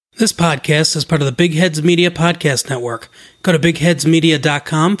This podcast is part of the Big Heads Media Podcast Network. Go to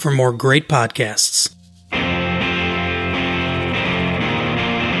bigheadsmedia.com for more great podcasts.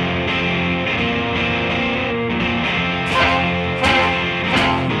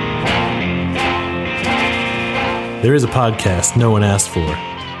 There is a podcast no one asked for.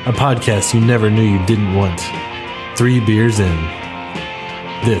 A podcast you never knew you didn't want. 3 beers in.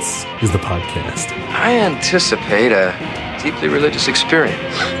 This is the podcast. I anticipate a deeply religious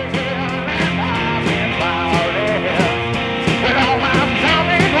experience.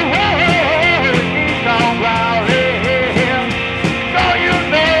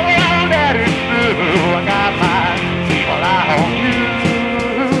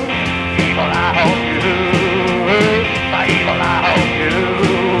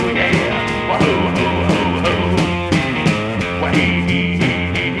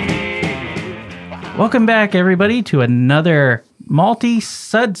 Welcome back, everybody, to another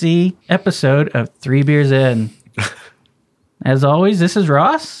malty-sudsy episode of 3 Beers In. As always, this is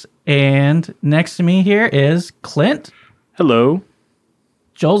Ross, and next to me here is Clint. Hello.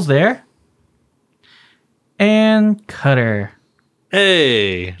 Joel's there. And Cutter.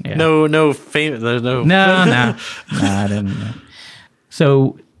 Hey, Yeah. no fame. There's no. No, I didn't know.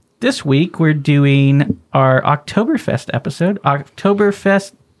 So this week we're doing our Oktoberfest episode.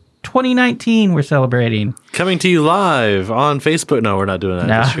 Oktoberfest 2019 we're celebrating. Coming to you live on Facebook. No, we're not doing that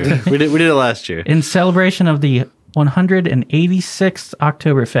No. this year. We did it last year. In celebration of the 186th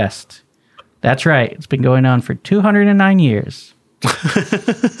Oktoberfest. That's right. It's been going on for 209 years.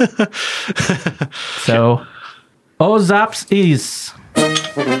 So, Ozaps is.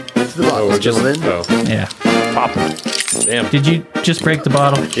 To the bottle, gentlemen. Yeah. Pop it. Damn. Did you just break the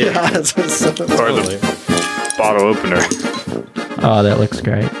bottle? Totally. Bottle opener. Oh, that looks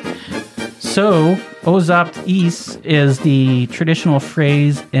great. So, Ozapt is the traditional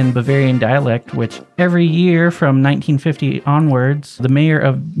phrase in Bavarian dialect, which every year from 1950 onwards, the mayor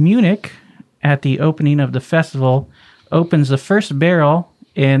of Munich, at the opening of the festival, opens the first barrel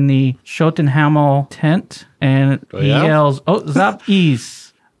in the Schottenhamel tent, and he yells, Ozapt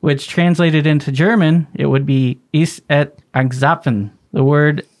is, which translated into German, it would be Is et Anzapfen. The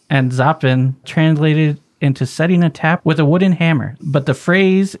word Anzapfen translated into setting a tap with a wooden hammer. But the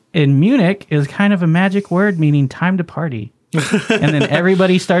phrase in Munich is kind of a magic word meaning time to party. And then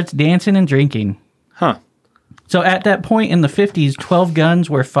everybody starts dancing and drinking. Huh. So at that point in the 50s, 12 guns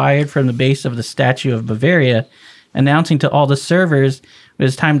were fired from the base of the Statue of Bavaria, announcing to all the servers it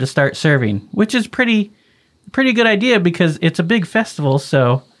was time to start serving, which is pretty good idea because it's a big festival,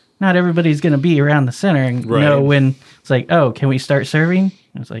 so not everybody's going to be around the center and know when it's like, oh, can we start serving?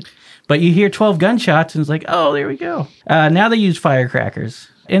 And it's like, but you hear 12 gunshots and it's like, oh, there we go. Now they use firecrackers.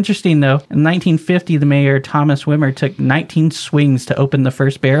 Interesting, though, in 1950, the mayor, Thomas Wimmer, took 19 swings to open the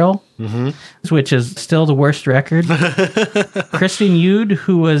first barrel, which is still the worst record. Christian Eude,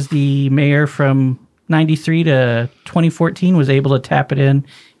 who was the mayor from 93 to 2014, was able to tap it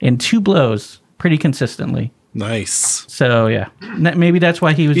in 2 blows pretty consistently. Nice. So, yeah, maybe that's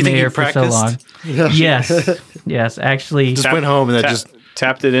why he was You think mayor he for so long. practiced? Yes, actually. Just went home and that just.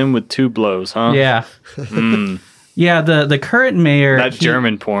 Tapped it in with 2 blows, huh? Yeah. Yeah, the current mayor... That's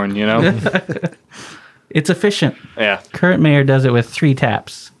German porn, you know? It's efficient. Yeah. Current mayor does it with 3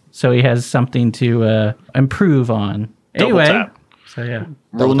 taps. So he has something to improve on. Double Anyway. tap. So, yeah.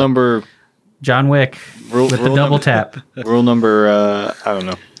 Rule number... John Wick with the double tap. Rule number, I don't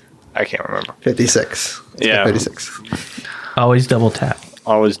know. I can't remember. 56. Yeah. 56. Always double tap.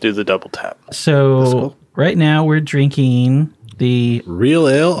 Always do the double tap. So cool. right now we're drinking the... Real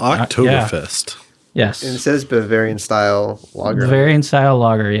Ale Oktoberfest. Yes. And it says Bavarian style lager. Bavarian style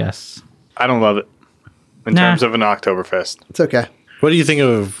lager, yes. I don't love it in terms of an Oktoberfest. It's okay. What do you think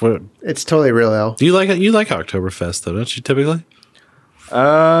of? What, It's totally real ale. do you like it? You like Oktoberfest though, don't you? Typically.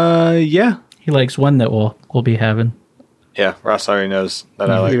 Yeah. He likes one that we'll be having. Yeah, Ross already knows that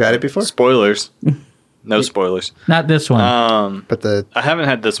I like You've had it before? spoilers. No spoilers. Not this one. But the I haven't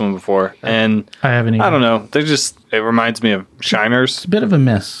had this one before, and I haven't either. I don't know. It reminds me of Shiners, It's a bit of a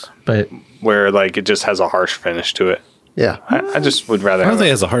miss, but where like it just has a harsh finish to it. yeah. I just would rather I don't have think it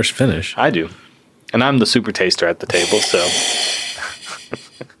it. has a harsh finish. I do. And I'm the super taster at the table, so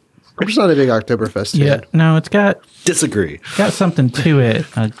I'm just not a big Oktoberfest fan. yeah, no, it's got Disagree. something to it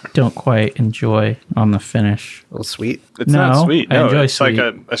I don't quite enjoy on the finish. A little sweet. it's No, not sweet. I No, enjoy it's like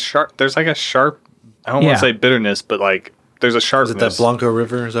sweet. a sharp. There's like a sharp. I don't want Yeah. to say bitterness, but like there's a Is sharpness. it that Blanco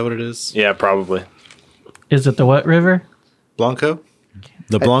River? Is that what it is? Yeah, probably. Is it the what river? Blanco.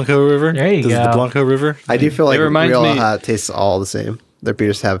 The Blanco River. There you Does go. The Blanco River. I do feel like reminds real me- tastes all the same. Their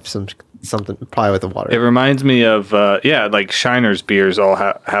beers have some something probably with the water. It reminds me of like Shiner's beers all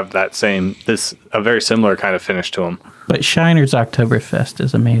have that a very similar kind of finish to them. But Shiner's Oktoberfest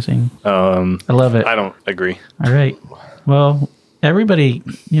is amazing. I love it. I don't agree. All right. Well, everybody,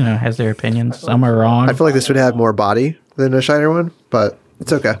 has their opinions. Some are wrong. I feel like this would have more body than a Shiner one, but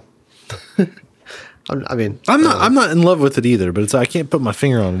it's okay. I'm not in love with it either, but I can't put my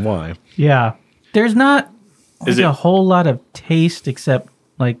finger on why. Yeah. There's not a whole lot of taste except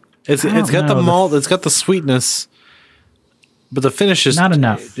like It's got the malt, it's got the sweetness, but the finish is not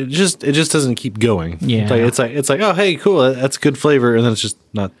enough. It just doesn't keep going. Yeah. It's like oh hey cool, that's good flavor, and then it's just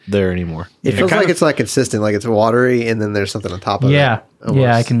not there anymore. It feels like it's not consistent, like it's watery, and then there's something on top of it. Yeah,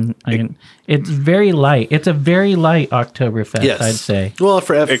 I can. It's very light. It's a very light Oktoberfest, Yes. I'd say. Well,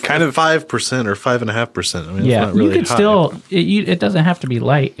 for It kind of 5% or 5.5%. I mean, Yeah, it's not really you could high. still. It doesn't have to be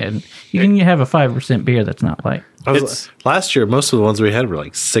light, and you can have a 5% beer that's not light. Last year, most of the ones we had were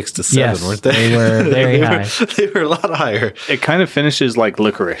like 6 to 7, Yes, weren't they? they were very high. They were a lot higher. It kind of finishes like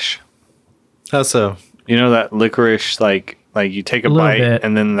licorice. How so? You know that licorice, like you take a little bite bit.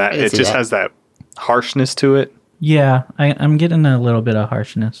 and then can it see just that. has that harshness to it, Yeah, I'm getting a little bit of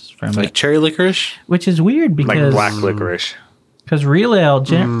harshness from Like it, cherry licorice? which is weird like because black licorice. Real Ale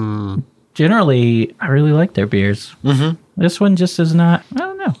generally I really like their beers. Mm-hmm. This one just is not. I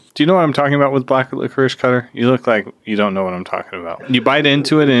don't know. Do you know what I'm talking about with black licorice, Cutter? You look like you don't know what I'm talking about. You bite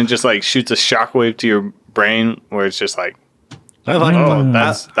into it and it just like shoots a shockwave to your brain where it's just like, I like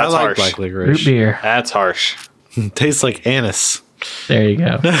that's I like harsh. black Root licorice. beer. That's harsh. Tastes like anise. There you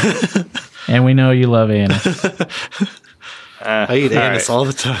go. And we know you love anise. I eat all anise right. all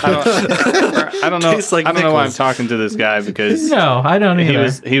the time. I don't know. Tastes like I don't know why I'm Nichols. talking to this guy because No, I don't either.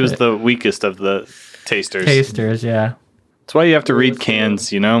 he was the weakest of the tasters. Tasters, yeah. That's why you have to read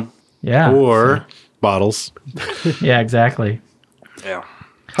cans, Yeah. Or bottles. Yeah, exactly. Yeah.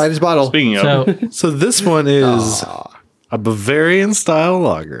 Hide his bottle. Speaking of, So, So this one is a Bavarian style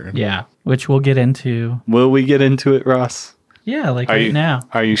lager. yeah, which we'll get into. will we get into it, Ross? Yeah, like Are right you now.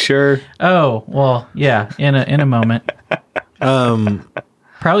 Are you sure? Oh, well, yeah, in a moment.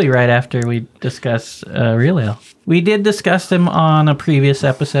 Probably right after we discuss Real Ale. We did discuss them on a previous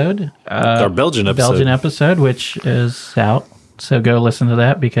episode. Our Belgian episode. Belgian episode, which is out. So go listen to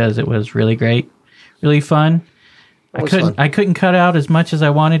that because it was really great, really fun. I couldn't cut out as much as I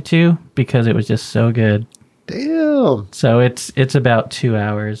wanted to because it was just so good. Damn. So it's about 2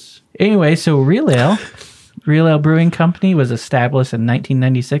 hours. Anyway, so Real Ale Brewing Company was established in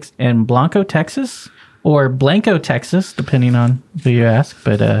 1996 in Blanco, Texas, or Blanco, Texas, depending on who you ask.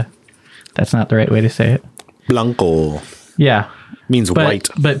 But that's not the right way to say it. Blanco. Yeah, Means but white.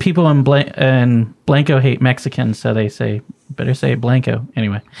 but people in Blanco hate Mexicans, so they better say Blanco.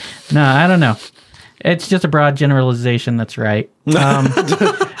 Anyway, no, I don't know. It's just a broad generalization. That's right.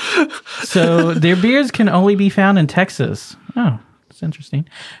 So their beers can only be found in Texas. Oh, that's interesting.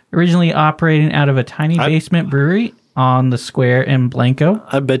 Originally operating out of a tiny basement brewery on the square in Blanco.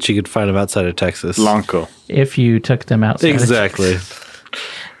 I bet you could find them outside of Texas. Blanco. If you took them outside. of Exactly.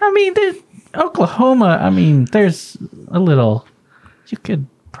 I mean, Oklahoma, there's a little, you could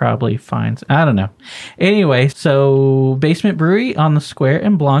probably find, I don't know. Anyway, so Basement Brewery on the square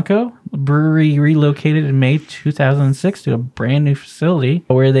in Blanco. The brewery relocated in May 2006 to a brand new facility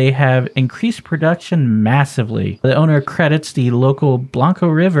where they have increased production massively. The owner credits the local Blanco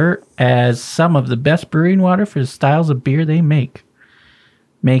River as some of the best brewing water for the styles of beer they make,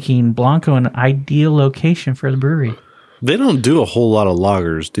 making Blanco an ideal location for the brewery. They don't do a whole lot of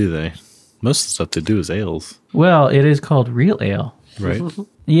lagers, do they? Most of the stuff they do is ales, Well, it is called Real Ale. right?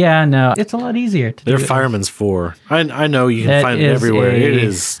 Yeah, no, it's a lot easier to They're do. Fireman's 4. I know you can That find it is everywhere. a- It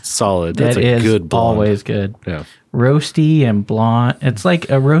is solid. That's That a is good blonde. always good. Yeah. Roasty and blonde. It's like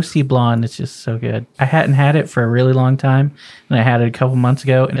a roasty blonde. It's just so good. I hadn't had it for a really long time, and I had it a couple months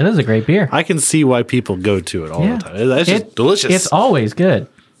ago, and it is a great beer. I can see why people go to it all Yeah. the time. That's just delicious. It's always good.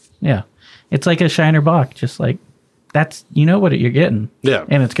 Yeah. It's like a Shiner Bock, just like that's you know what you're getting. Yeah.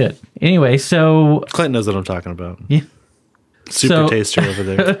 And it's good. Anyway, so Clint knows what I'm talking about. yeah. Super So- taster over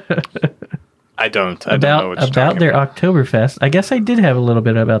there. I don't know what you're About talking their about. Oktoberfest. I guess I did have a little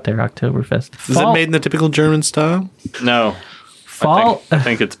bit about their Oktoberfest. Is it made in the typical German style? No. fall? I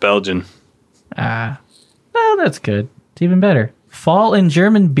think it's Belgian. No, that's good. It's even better. Fall and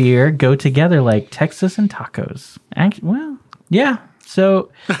German beer go together like Texas and tacos. Well, yeah. So,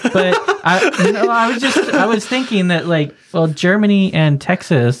 but I was thinking that Germany and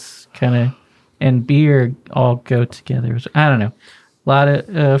Texas kind of and beer all go together. I don't know. A lot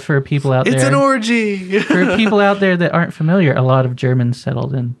of for people out It's there. an orgy. For people out there that aren't familiar, a lot of Germans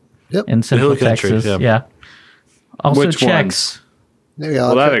settled in Yep. in Central Hill country, Texas. yeah. Yeah. Also Which Czechs. ones? Maybe I'll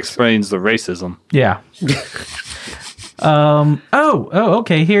Well, that try- explains the racism. Yeah.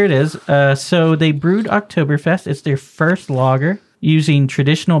 Okay, here it is. So they brewed Oktoberfest. It's their first lager using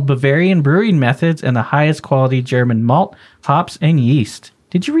traditional Bavarian brewing methods and the highest quality German malt, hops, and yeast.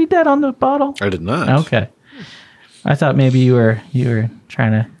 Did you read that on the bottle? I did not. Okay. I thought maybe you were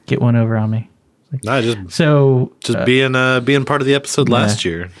trying to get one over on me. No, just So being part of the episode last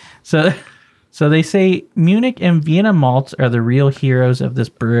year. So they say Munich and Vienna malts are the real heroes of this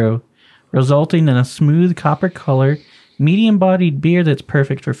brew, resulting in a smooth copper color, medium-bodied beer that's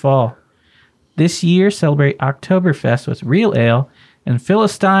perfect for fall. This year, celebrate Oktoberfest with real ale and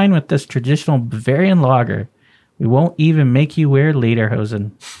Philistine with this traditional Bavarian lager. We won't even make you wear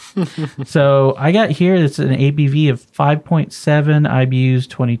lederhosen. So I got here, it's an ABV of 5.7, IBUs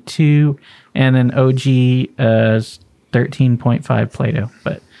 22, and an OG 13.5 Plato.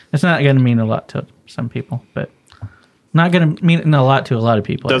 But it's not going to mean a lot to some people, but not going to mean a lot to a lot of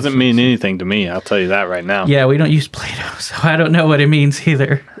people. Doesn't mean anything to me. I'll tell you that right now. Yeah, we don't use Plato, so I don't know what it means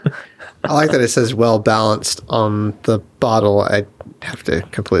either. I like that it says well balanced on the bottle. I have to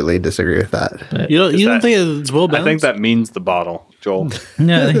completely disagree with that. You don't that- think it's well I balanced? think that means the bottle, Joel.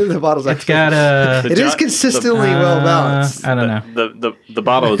 No, The bottle's it's actually got a. it is consistently well balanced. I don't know. The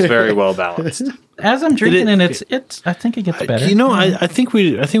bottle is very well balanced. As I'm drinking it, it's. I think it gets better. You know, I think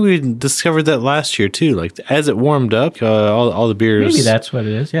we discovered that last year too. Like as it warmed up, all the beers. Maybe that's what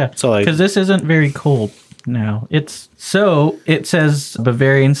it is. Yeah. So, like- because this isn't very cold now. It says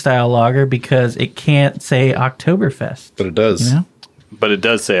Bavarian style lager because it can't say Oktoberfest. but it does. You know? But it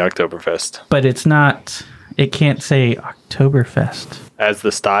does say Oktoberfest. But it's not. It can't say Oktoberfest. As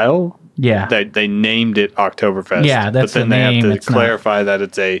the style, Yeah. they named it Oktoberfest. Yeah, that's but then the they name, have to it's not clarify that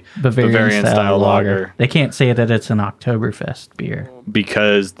it's a Bavarian style lager. They can't say that it's an Oktoberfest beer.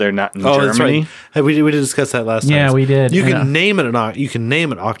 because they're not in Oh, Germany. that's right. Hey, we did discuss that last time. Yeah, we did. You Yeah. can name it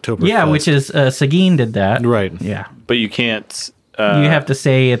Oktoberfest. Yeah, which is Seguin did that. right. Yeah. But you can't. You have to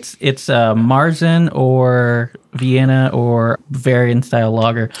say it's Marzen or Vienna or Bavarian style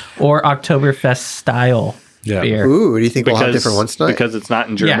lager or Oktoberfest style Yeah. beer. Ooh, do you think we'll have different ones tonight? because it's not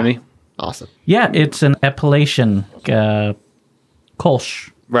in Germany. Awesome. Yeah, it's an appellation, Kolsch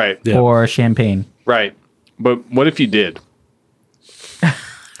Right. Yeah. or Champagne. Right. But what if you did?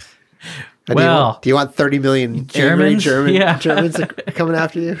 Well, do you want 30 million angry Germans? Yeah. Germans coming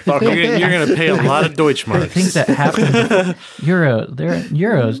after you? You're going to pay a lot of I Deutschmarks. think that happened. They're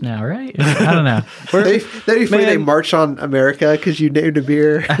euros now, right? I don't know. That'd be funny. They march on America because you named a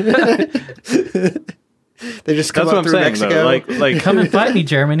beer. They just come That's what up I'm through saying. Mexico. Though. Like Come and fight me,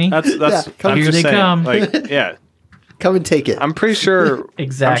 Germany. that's Yeah, come I'm here just they saying, come. Like, yeah, Come and take it. I'm pretty sure.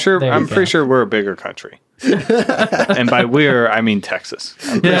 Exactly. There I'm you pretty go. sure we're a bigger country. And by we're, I mean Texas.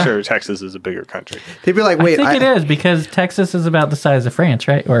 I'm pretty Yeah. sure Texas is a bigger country. They'd be like, I wait, think it is because Texas is about the size of France,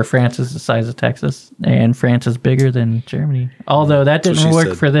 right? Or France is the size of Texas, and France is bigger than Germany. Although that That's what didn't she work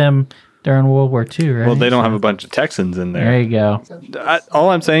said. for them during World War II, right? Well, they don't have a bunch of Texans in There there. you go. All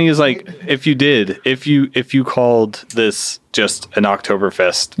I'm saying is like, if you called this just an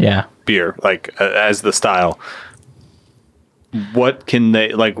Oktoberfest Yeah. beer, like as the style, what can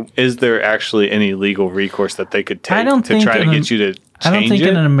they like? Is there actually any legal recourse that they could take I don't to think try to in- get you to change I don't think it?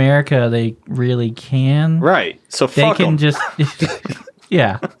 in America they really can. Right. So They fuck can 'em. just.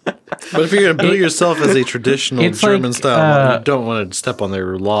 Yeah. But if you're going to bill yourself as a traditional It's German like, style, you don't want to step on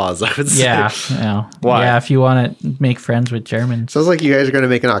their laws, I would say. Yeah. Yeah. Why? Yeah. If you want to make friends with Germans. Sounds like you guys are going to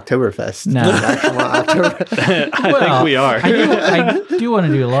make an Oktoberfest. No. Actual Oktober- I think we are. I do want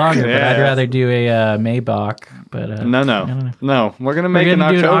to do a lager, but I'd Yeah. rather do a Maybach. But No. We're gonna We're make gonna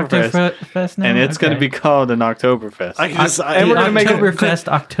an do Oktoberfest, Oktoberfest now, and it's gonna Okay. be called an Oktoberfest. And we're gonna make it- Oktoberfest.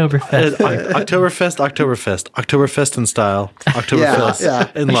 Oktoberfest in style, yeah, Oktoberfest yeah.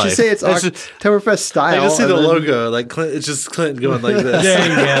 in You life. should say it's I just- Oktoberfest style. I just see and the then- logo, like it's just Clinton going like this. There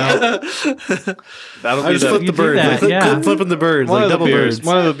you go. That'll I be just flip the, the do birds, that, like yeah. flipping the birds, one like of the double beers. birds.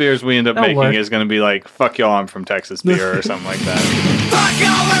 One of the beers we end up That'll making work. is gonna be like "fuck y'all, I'm from Texas" beer or something like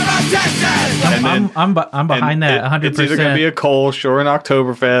that. And then I'm behind that 100%. It's either gonna be a Kolsch or an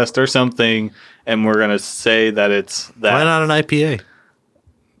Oktoberfest or something, and we're gonna say that it's that. Why not an IPA?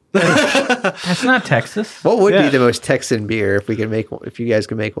 That's not Texas. What would Yeah. be the most Texan beer if we can make one? If you guys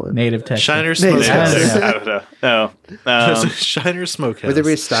could make one, Native Texas. Shiner Maybe. Smokehouse. Yeah. I don't know. No. Shiner Smokehouse. would there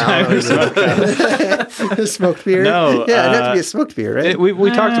be a style? Or is it a smoked beer? No, Yeah, it'd have to be a smoked beer, right? We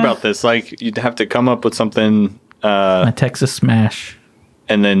talked about this. Like you'd have to come up with something, A Texas smash.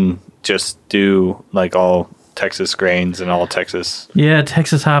 and then just do like all Texas grains and all Texas. Yeah,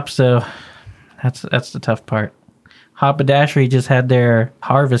 Texas hops though. That's the tough part. Haberdashery just had their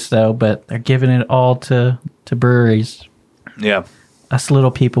harvest though, but they're giving it all to breweries. Yeah. us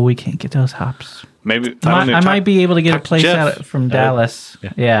little people, we can't get those hops. Maybe I might be able to get a place Jeff. out from Dallas.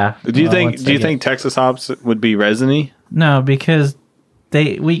 Yeah. Do you Well, think? once Do they you get- think Texas hops would be resiny? No, because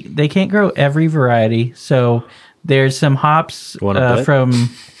they can't grow every variety. So there's some hops Wanna bet? from.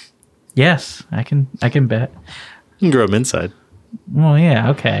 Yes, I can bet. You can grow them inside. Well, yeah,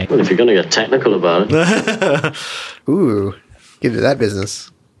 okay, Well, if you're going to get technical about it. Ooh, get into that business.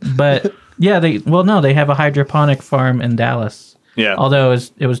 but yeah, they have a hydroponic farm in Dallas. Yeah. Although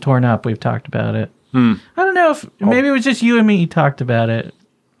it was torn up, we've talked about it. I don't know if maybe it was just you and me talked about it.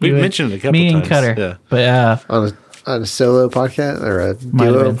 We've You and- mentioned it a couple me and times, Cutter, yeah. but On a solo podcast or a Might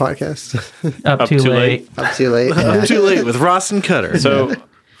have duo been. podcast? up too late. Up too late. Too late with Ross and Cutter. So,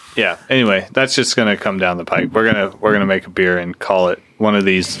 yeah. Anyway, that's just gonna come down the pike. We're gonna make a beer and call it one of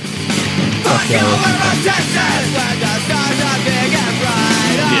these.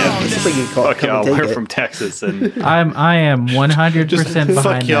 Yeah. It's like you call it Fuck Come y'all. and Take We're It. from Texas, and I am 100% fuck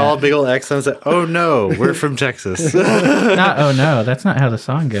behind y'all, that. big old accents. Oh no, we're from Texas. Not oh no, that's not how the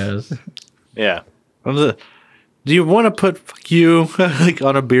song goes. yeah. Do you want to put "fuck you" like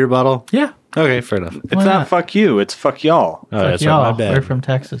on a beer bottle? Yeah, Okay, fair enough. It's Why not not? fuck you. It's fuck y'all. Oh, fuck that's y'all. right. My bad. We're from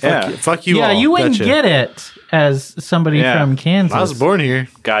Texas. Yeah. Fuck you. Yeah, all. you wouldn't Gotcha. get it as somebody Yeah. from Kansas. I was born here.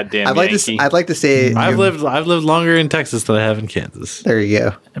 Goddamn I'd like Yankee. to. I'd like to say. I've lived longer in Texas than I have in Kansas. There you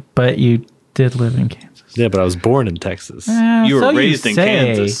go. but you did live in Kansas. Yeah, but I was born in Texas. You were So raised in say.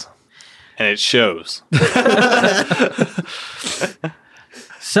 Kansas, and it shows.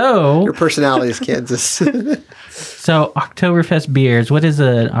 So, Your personality is Kansas. so Oktoberfest beers. What is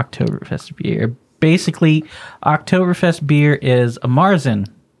an Oktoberfest beer? Basically, Oktoberfest beer is a Marzen,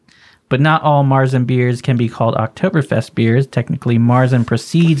 but not all Marzen beers can be called Oktoberfest beers. Technically, Marzen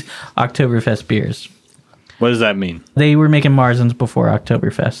precedes Oktoberfest beers. What does that mean? They were making Marzens before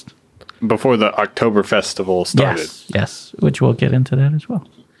Oktoberfest. Before the October Festival started. Yes, which we'll get into that as well.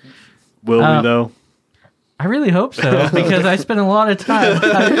 Will we though? I really hope so because I spent a lot of time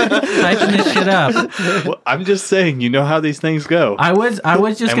typing this shit up. Well, I'm just saying. You know how these things go. I was just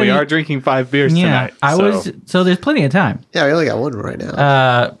and gonna, we are drinking 5 beers tonight. So there's plenty of time. Yeah, we only got one right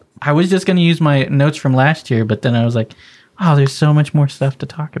now. I was just going to use my notes from last year, but then I was like, oh, there's so much more stuff to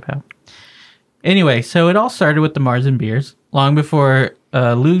talk about. Anyway, so it all started with the Marzen beers. Long before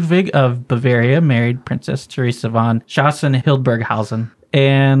Ludwig of Bavaria married Princess Theresa von Sachsen-Hildburghausen.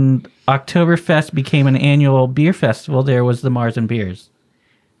 And Oktoberfest became an annual beer festival. There was the Marzen beers.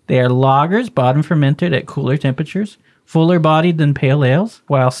 They are lagers, bottom fermented at cooler temperatures, fuller bodied than pale ales,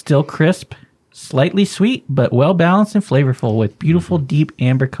 while still crisp, slightly sweet, but well balanced and flavorful with beautiful deep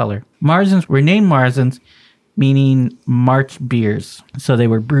amber color. Marzens were named Marzens, meaning March beers. So they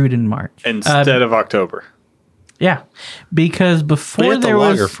were brewed in March. instead of October. Yeah, because They before had the there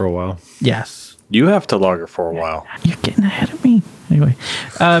lager was for a while. yes, You have to lager for a while. you're getting ahead of me. Anyway,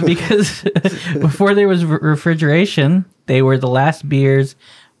 because before there was refrigeration, they were the last beers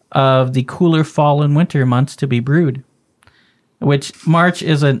of the cooler fall and winter months to be brewed. Which March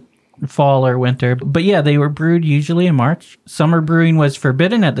isn't fall or winter, but yeah, they were brewed usually in March. Summer brewing was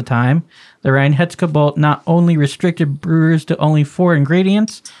forbidden at the time. The Reinheitsgebot not only restricted brewers to only 4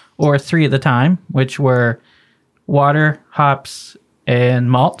 ingredients, or 3 at the time, which were water, hops,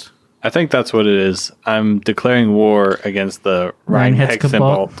 and malt. I think that's what it is. I'm declaring war against the Reinheitsgebot.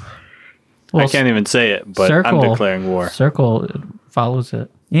 Reinheitsgebot. Well, I can't even say it, but I'm declaring war. Circle follows it.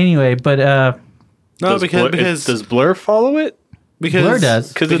 Anyway, but No, Does because does Blur follow it? because Blur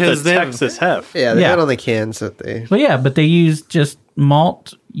does. Because it's a they have- Texas hef. yeah, they yeah. had on the cans that they. well, yeah, but they use just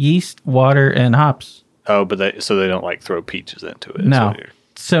malt, yeast, water, and hops. Oh, but they don't like throw peaches into it. is No. what you're-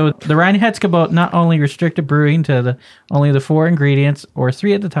 So the Reinheitsgebot not only restricted brewing to only the 4 ingredients, or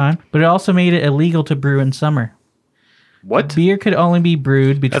 3 at the time, but it also made it illegal to brew in summer. What? Beer could only be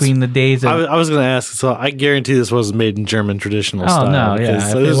brewed between the days of. I was going to ask. So I guarantee this wasn't made in German traditional Oh, style. no, yeah, because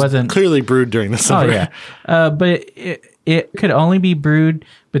if it it was wasn't- clearly brewed during the Oh summer. yeah, but it could only be brewed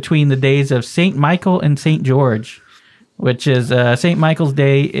between the days of Saint Michael and Saint George, which is Saint Michael's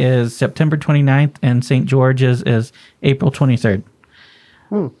Day is September 29th and Saint George's is April 23rd.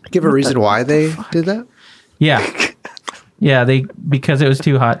 Give a reason why they did that? Yeah, yeah, because it was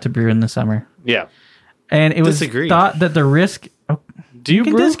too hot to brew in the summer, Yeah. and it was Disagree. thought that the risk. Oh, Do you you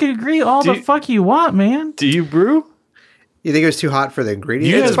can brew? disagree all Do the you- fuck you want, man. Do you brew? You think it was too hot for the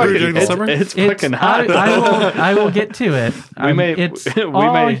ingredients? You guys brew fucking- during the it's- summer? It's It's, fucking hot. I will get to it. It's we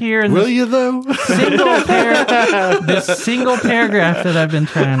all may- here in Will the you though? this single paragraph that I've been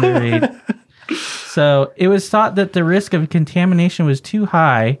trying to read. So it was thought that the risk of contamination was too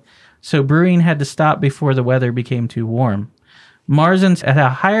high, so brewing had to stop before the weather became too warm. Marzens had a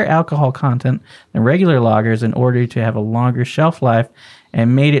higher alcohol content than regular lagers in order to have a longer shelf life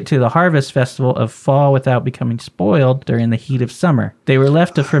and made it to the harvest festival of fall without becoming spoiled during the heat of summer. They were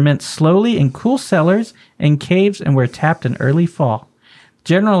left to ferment slowly in cool cellars and caves and were tapped in early fall.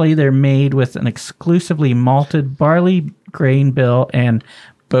 Generally, they're made with an exclusively malted barley grain bill and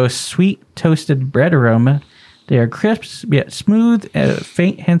boast sweet toasted bread aroma. They are crisp yet smooth,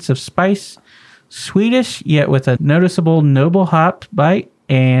 faint hints of spice, sweetish yet with a noticeable noble hop bite,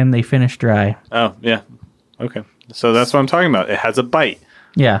 and they finish dry. Oh, yeah. Okay. So that's what I'm talking about. It has a bite.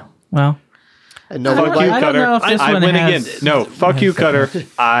 Yeah, well... And no Fuck one you, I don't Cutter. know if this I one win has- again. No, fuck you, Cutter.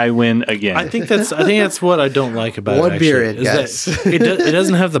 I win again. I think that's what I don't like about One it. beer actually, in, is that it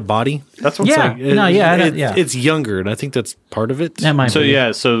doesn't have the body. That's what Yeah. I'm saying. No, yeah, I don't- yeah. It's younger, and I think that's part of it. That might So be.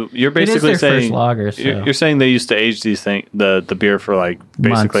 yeah, so you're It is basically their saying first lager, so. you're saying they used to age these the beer for like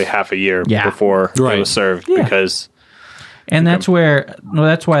basically Months. half a year Yeah. before Right. it was served Yeah. because And that's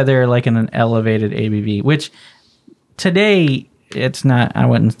why they're like in an elevated ABV, which today it's not. I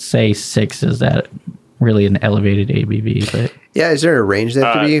wouldn't say 6 is that really an elevated ABV, but Yeah, is there a range they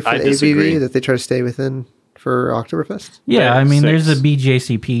have to be for I the disagree. ABV that they try to stay within for Oktoberfest? yeah, I mean, 6. there's a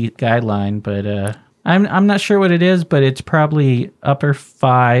BJCP guideline, but I'm not sure what it is, but it's probably upper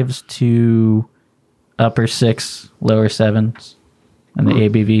 5s to upper 6, lower 7s, in the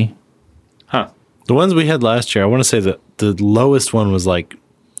ABV. The ones we had last year, I want to say that the lowest one was like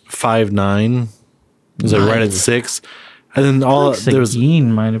 5.9. It was like right at 6, and then there was.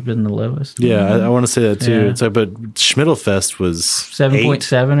 Seguin might have been the lowest. Yeah, I want to say that too. Yeah. It's like, but Schmidlfest was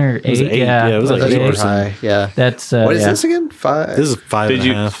 7.7 or 8. was 8, Yeah, yeah, it was like That's 8%. pretty high. Yeah. That's What is yeah. this again? 5. This is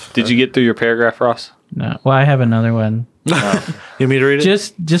 5.5. did you get through your paragraph, Ross? No, well, I have another one. You want me to read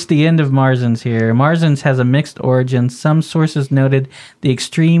it? Just the end of Marzens here. Marzens has a mixed origin. Some sources noted the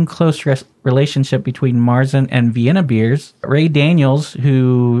extreme close relationship between Marzen and Vienna beers. Ray Daniels,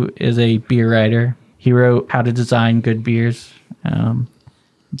 who is a beer writer, he wrote How to Design Good Beers, Smug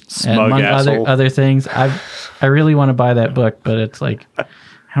among asshole. other things. I really want to buy that book, but it's like I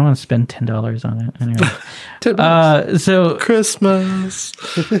don't want to spend $10 on it anyway. So Christmas.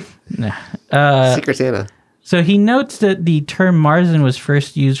 Secret Santa. So he notes that the term Marzen was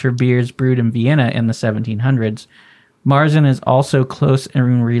first used for beers brewed in Vienna in the 1700s. Marzen is also close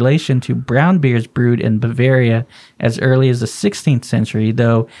in relation to brown beers brewed in Bavaria as early as the 16th century,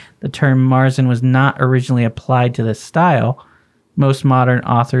 though the term Marzen was not originally applied to this style. Most modern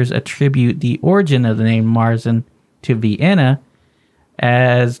authors attribute the origin of the name Marzen to Vienna,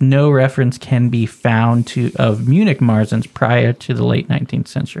 as no reference can be found of Munich Marzens prior to the late 19th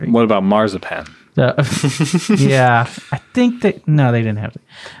century. What about marzipan? Yeah, I think that no, they didn't have it.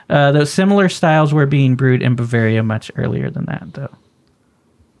 Those similar styles were being brewed in Bavaria much earlier than that, though.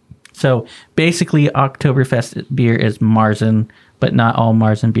 So basically, Oktoberfest beer is Marzen, but not all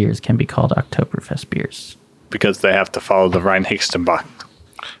Marzen beers can be called Oktoberfest beers. Because they have to follow the Reinheitsgebot.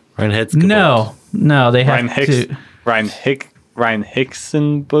 No, they have to.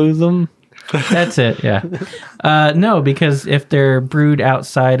 Reinheitsgebot. That's it. Yeah. No, because if they're brewed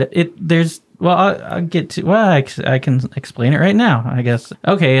outside, there's. Well, I'll get to. Well, I can explain it right now, I guess.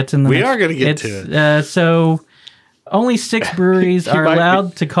 Okay, it's in the. We are gonna get to it. So, only 6 breweries are might be-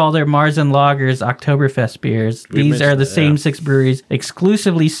 allowed to call their Marzen lagers Oktoberfest beers. These are mentioned the that, same yeah. 6 breweries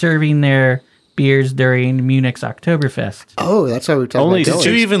exclusively serving their beers during Munich's Oktoberfest. Oh, that's why we're talking Only about Did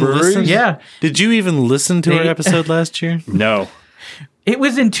you Dillard's. even breweries? listen? Yeah. Did you even listen to our They- episode last year? No. It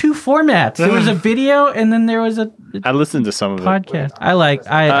was in 2 formats. There was a video, and then there was a I listened to some of it. podcast.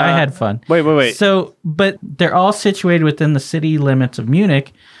 I had fun. Wait. So, but they're all situated within the city limits of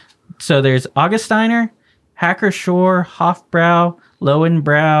Munich. So there's Augustiner, Hacker Shore, Hofbrau,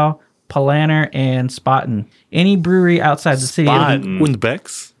 Lowenbrau, Polaner, and Spaten. Any brewery outside the city. Spaten.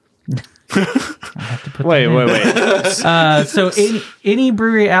 Windbecks? Wait. So any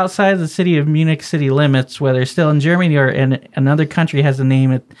brewery outside of the city of Munich city limits, whether still in Germany or in another country, has a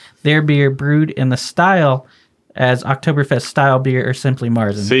name of their beer brewed in the style as Oktoberfest style beer or simply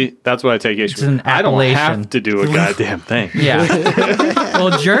Marzen. See, that's what I take issue an with. I don't appellation. have to do a goddamn thing. Yeah.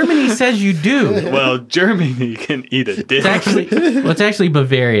 Well, Germany says you do. Well, Germany can eat a dick. It's actually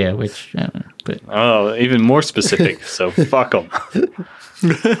Bavaria, which I don't know, but Oh, even more specific. So fuck them.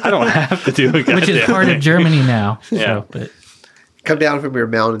 I don't have to do a goddamn which is part thing. of Germany now. Yeah. So, but Come down from your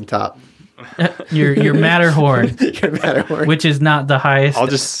mountaintop. your Matterhorn, Your Matterhorn. which is not the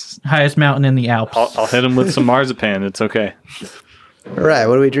highest mountain in the Alps. I'll hit them with some marzipan. It's okay. All right,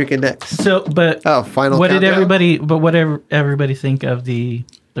 what are we drinking next? So, but Final what did countdown? everybody think of the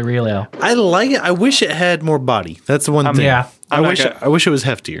real ale? I like it. I wish it had more body. That's the one thing. Yeah. I wish it was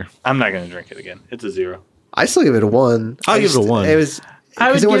heftier. I'm not going to drink it again. It's a 0. I still give it a 1. I'll give it a 1. It was. I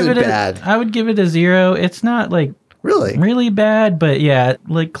would It give wasn't it bad. I would give it a 0. It's not like Really? really bad, but yeah,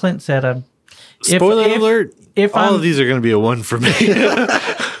 like Clint said, Spoiler alert. If all I'm, of these are going to be a 1 for me.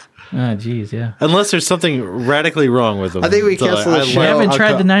 oh geez, yeah. Unless there's something radically wrong with them. I think we cancel the show. I haven't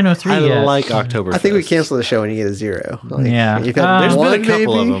tried the 903 I yet. like Oktoberfest. I think we cancel the show and you get a 0. Like, Yeah. You've had There's one, been a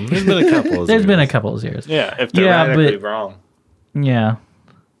couple maybe? of them. There's been a couple of There's been a zeros. couple of zeros. Yeah, if they're Yeah, radically but- wrong. Yeah,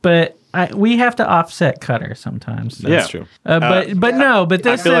 but we have to offset Cutter sometimes. So. That's Yeah. true. But I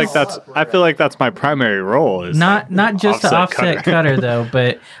this feel is like that's my primary role. Is not just to offset Cutter though.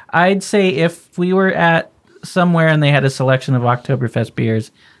 But I'd say if we were at somewhere and they had a selection of Oktoberfest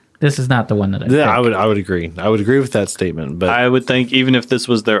beers, this is not the one that I Yeah, pick. I would agree. I would agree with that statement. But I would think even if this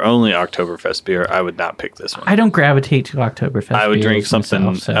was their only Oktoberfest beer, I would not pick this one. I don't gravitate to Oktoberfest. I would beers drink something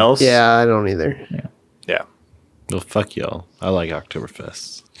myself, so- else. Yeah, I don't either. Yeah. well, fuck y'all. I like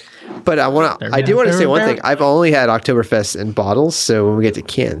Oktoberfest. But I do want to say one thing. I've only had Oktoberfest in bottles, so when we get to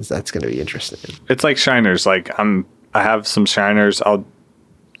cans, that's going to be interesting. It's like Shiners. Like I have some Shiners.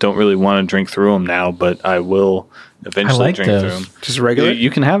 Don't really want to drink through them now, but I will eventually like drink those. through them. Just regular? You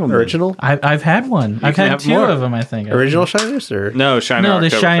can have them. Original? I've had one. I've can had have 2 more. of them. I think Original Shiners? Or? No, Shiner. No, the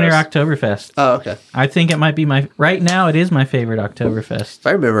Shiner Oktoberfest. Oktoberfest. Oh, okay. I think it might be right now. It is my favorite Oktoberfest. If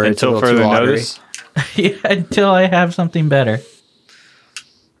I remember, it's a Until little too further watery. notice. Yeah, until I have something better.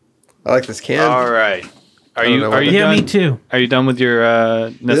 I like this can. All right. Are don't you know are what you that- Yeah, done? me too. Are you done with your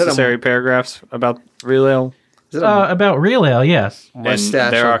necessary paragraphs about Real Ale Is it a About Real Ale, yes. and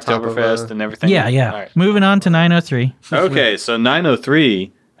mustache their on top of Oktoberfest a- and everything? Yeah, yeah. All right. Moving on to 903. Okay, so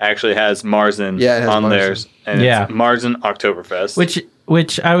 903 actually has Marzen Yeah, it has on Marzen. theirs, and Yeah. it's Marzen Oktoberfest.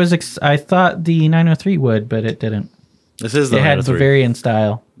 Which I was I thought the 903 would, but it didn't. This is the It had 903. Bavarian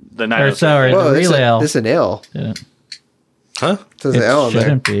style. the Or 903. sorry, Whoa, the this, Real Ale. this is an ale. didn't. Huh? It says It ale in there.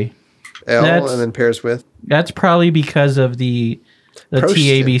 shouldn't be. Ale That's- and then pairs with. That's probably because of the Prostin.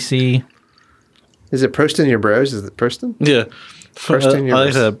 TABC. Is it Prostin your bros? Is it Prostin? Yeah. Prosting your I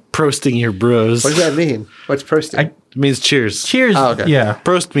like that. Prosting your bros. What does that mean? What's Prostin? I- It means cheers. Cheers. Oh, okay. Yeah.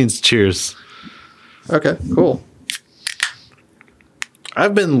 Prost means cheers. Okay, cool.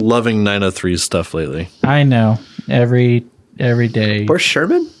 I've been loving 903 stuff lately. I know. Every day. Where's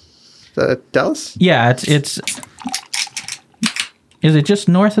Sherman? Is that Dallas? Yeah, it's is it just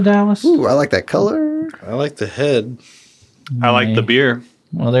north of Dallas? Ooh, I like that color. I like the head. I like the beer.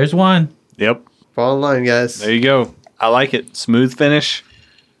 Well, there's one. Yep. Fall in line, guys. There you go. I like it. Smooth finish.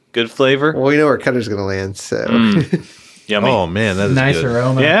 Good flavor. Well, we know where Cutter's going to land, so. Yummy. Oh man, that is Nice good.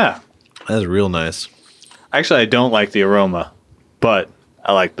 aroma. Yeah. That's real nice. Actually, I don't like the aroma, but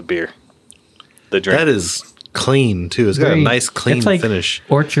I like the beer. The drink. That is clean too. It's got a Very- nice clean it's like finish.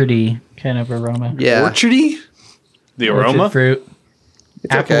 orchardy kind of aroma. Yeah, Orchardy? the Orchard aroma. fruit.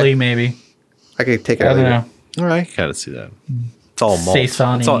 it's Appley, okay. maybe. I could take it I out don't later. know. All right, I can kind of see that. It's all malt.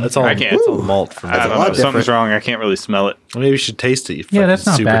 Saison-y. It's all I can't- it's all malt for me. I don't a lot know. Something's different. wrong. I can't really smell it. Maybe you should taste it. You Yeah, fucking that's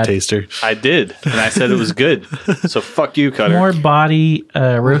not super bad. taster. I did, and I said it was good. So fuck you, Cutter. More body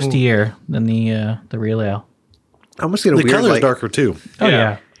roastier than the Real Ale. I almost get a The weird, color's like, darker too. Oh Yeah.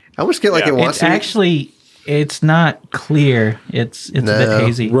 yeah. I almost get like Yeah. it wants It's to be. actually it's not clear. It's a No. bit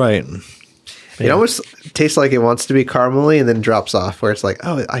hazy. Right. It almost tastes like it wants to be caramely and then drops off, where it's like,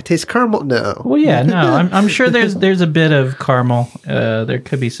 oh, I taste caramel. No. Well, yeah, no, I'm sure there's a bit of caramel. There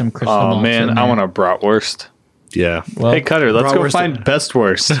could be some crystal Oh malts man, in I there. want a bratwurst. Yeah. Well, Hey Cutter, let's go Bratwurst- find best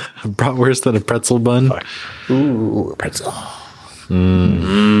worst. Bratwurst and a pretzel bun. Ooh, pretzel.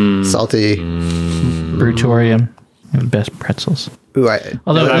 Mm. Salty. Brutorium, best pretzels. Ooh, I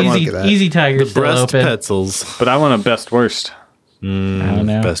Although I wanna Easy get that. Easy Tiger's still Breast open. pretzels. But I want a best worst. I don't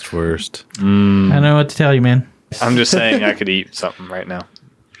know. Best worst. I don't know what to tell you, man. I'm just saying I could eat something right now.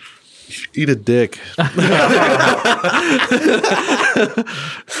 Eat a dick. I'll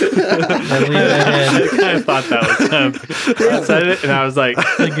leave that in. I thought that was him. I said it, and I was like,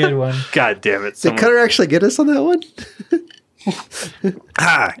 It's a good one. God damn it. Did someone- Cutter actually get us on that one?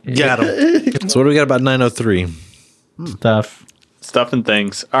 Ah, got him. So what do we got about 903? Stuff. Stuff and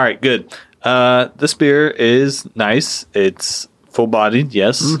things. All right, good. This beer is nice. It's full bodied,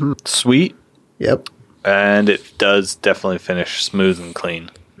 yes. Sweet, Yep. and it does definitely finish smooth and clean.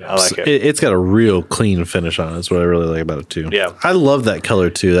 I like it. It's got a real clean finish on it. That's what I really like about it too. Yeah. I love that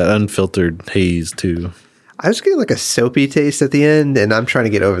color too. That unfiltered haze too. I was getting like a soapy taste at the end, and I'm trying to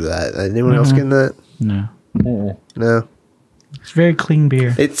get over that. Anyone else getting that? No, No. it's very clean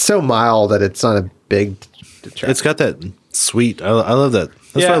beer. It's so mild that it's not a big detractor. It's got that sweet. I love that.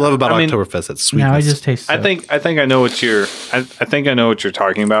 That's Yeah, what I love about I mean- Oktoberfest. That sweetness. Now I just taste. I think I know what you're. I think I know what you're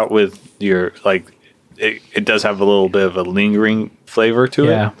talking about with your like. It does have a little bit of a lingering flavor to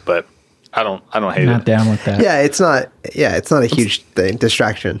Yeah. it, but I don't hate Not it. down with that. Yeah, it's not a huge thing.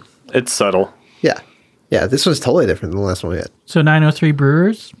 Distraction. It's subtle. Yeah. Yeah, this was totally different than the last one we had. So 903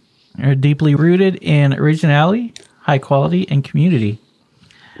 Brewers are deeply rooted in originality, high quality, and community.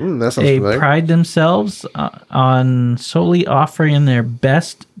 That sounds They familiar. pride themselves on solely offering their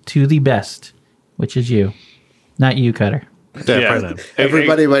best to the best, which is you. Not you, Cutter. Yeah, probably not.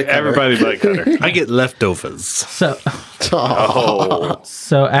 Everybody but Cutter. Everybody but Cutter. I get leftovers. So, Oh.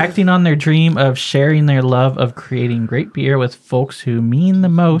 so acting on their dream of sharing their love of creating great beer with folks who mean the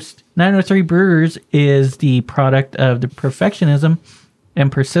most, 903 Brewers is the product of the perfectionism and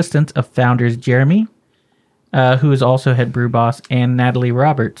persistence of founders Jeremy, who is also head brew boss, and Natalie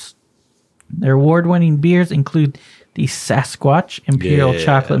Roberts. Their award-winning beers include the Sasquatch Imperial Yeah.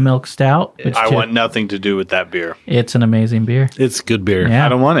 Chocolate Milk Stout. Which I want nothing to do with that beer. It's an amazing beer. It's good beer. Yeah. I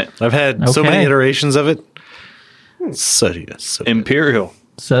don't want it. I've had so many Okay. iterations of it. So good. Imperial.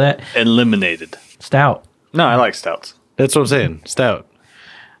 So that Eliminated. stout. No, I like stouts. That's what I'm saying. Stout.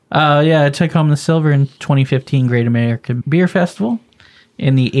 Yeah, it took home the silver in 2015 Great American Beer Festival.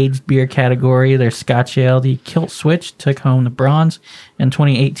 In the aged beer category, their Scotch Ale, the Kilt Switch, took home the bronze in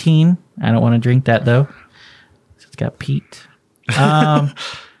 2018. I don't want to drink that, though. It's got peat.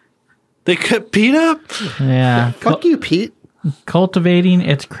 They cut Pete up. Yeah. Fuck you, Pete. Cultivating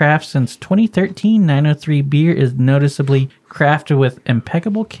its craft since 2013, 903 Beer is noticeably crafted with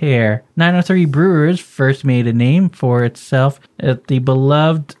impeccable care. 903 Brewers first made a name for itself at the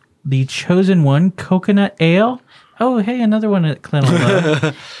beloved The Chosen One Coconut Ale. Oh, hey, another one that Clint will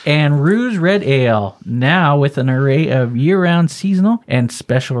love. And Ruse Red Ale. Now with an array of year-round seasonal and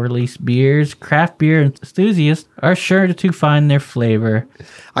special release beers, craft beer enthusiasts are sure to find their flavor.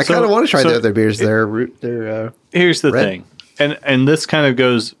 I kind of want to try so- the other beers. They're Here's the Red. thing. And this kind of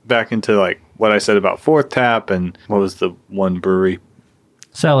goes back into like what I said about Fourth Tap and what was the one brewery?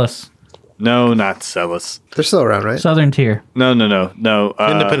 Cellus, No, not Celis. they're still around, right? Southern Tier, No.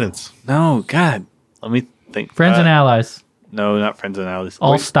 Independence. No, God. Let me think. Friends and Allies, No, not Friends and Allies.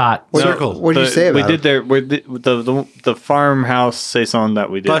 All Stott. What- Circle. What did you say about We did the farmhouse saison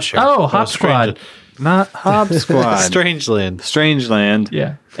that we did. Busher. Oh, Hop Squad. Not Hob Squad. Strangeland. Strangeland.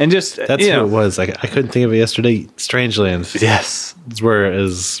 Yeah. And just That's you what know, it was. I couldn't think of it yesterday. Strangeland. Yes. It's where it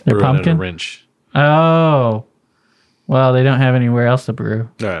is Their brewing at a pumpkin? wrench. Oh. Well, they don't have anywhere else to brew.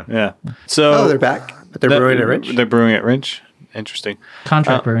 Yeah. Yeah. So Oh, they're back, but they're brewing at Rich. They're brewing at Rich. Interesting.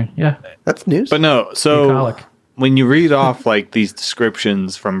 Contract brewing. Yeah. That's news. But no, so Bucolic. when you read off like these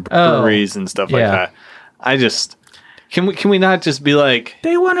descriptions from breweries and stuff like yeah. that, I just can we not just be like,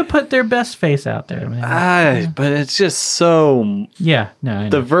 They want to put their best face out there, man. but it's just so Yeah. No, I know.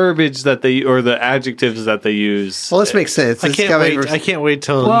 the verbiage that they or the adjectives that they use. well, this makes sense. I It's can't coming wait. from- I can't wait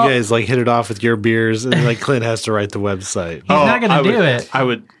till Well- you guys like hit it off with your beers, and like Clint has to write the website. He's not going to do it. I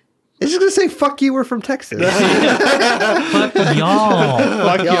would It's just gonna say "fuck you." We're from Texas. Fuck y'all.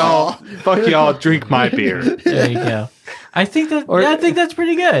 fuck y'all. Fuck y'all. Drink my beer. There you go. I think that's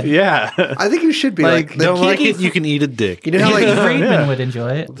pretty good. Yeah. I think you should be like, Don't the like kid- it? You can eat a dick. You know how Keith like Friedman would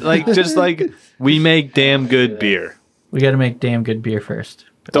enjoy it. like just like we make damn good beer. We got to make damn good beer first.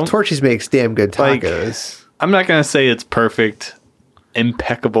 Torchies makes damn good Like- tacos. I'm not gonna say it's perfect,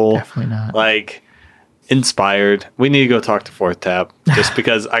 impeccable, Definitely not. like inspired. We need to go talk to Fourth Tap just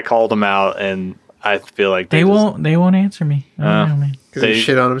because I called them out and I feel like They just- won't answer me. I don't know, man. Because they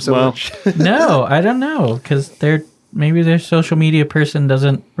shit on them so much. No, I don't know because maybe their social media person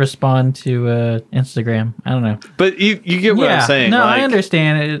doesn't respond to Instagram. I don't know. But you get what I'm saying. No, like, I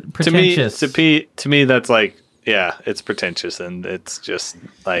understand it. Pretentious. To me, that's like, yeah, it's pretentious and it's just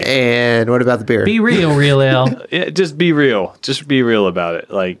like, And what about the beer? Be real, real ale. yeah, just be real. Just be real about it.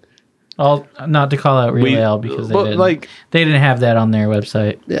 Like, All not to call out real We- ale because well, they didn't have that on their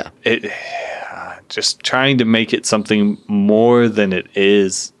website. Yeah. it, just trying to make it something more than it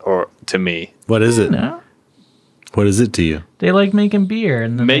is, or to me, What is it? No, What is it to you? they like making beer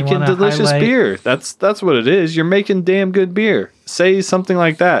and then they making wanna delicious highlight- beer. That's what it is. You're making damn good beer. Say something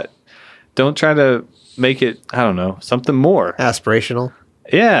like that. Don't try to make it, I don't know, something more. Aspirational.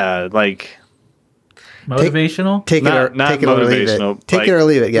 Yeah, like Motivational. Take not, it or not take it or leave motivational. it. Take like, it or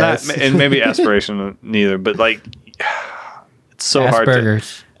leave it, guys. not- and maybe aspirational neither, but like it's so hard to,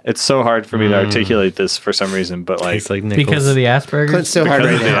 Asperger's it's so hard for me to articulate this for some reason, but like It's like Nichols. because of the Asperger's. Clint's so hard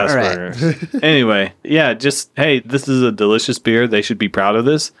because right of the now. All right. Asperger's. Anyway, yeah, just hey, this is a delicious beer. They should be proud of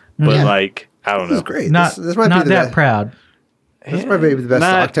this. But Yeah. like, I don't This is know. great. Not This might not be the that best. proud. This might be the best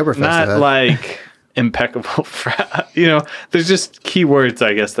Not Oktoberfest not I've had. like impeccable. You know, there's just keywords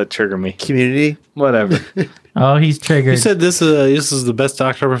I guess that trigger me. Community. Whatever. Oh, he's triggered. You said this is the best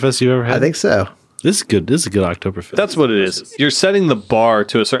Oktoberfest you've ever had. I think so. This is good. This is a good Oktoberfest. That's what it is. You're setting the bar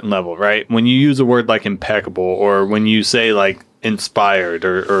to a certain level, right? When you use a word like impeccable, or when you say like inspired,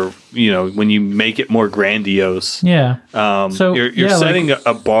 or you know, when you make it more grandiose. Yeah. So you're setting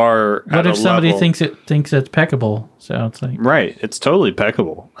a bar. What at if a somebody level. thinks it's peccable? So it's like Right, it's totally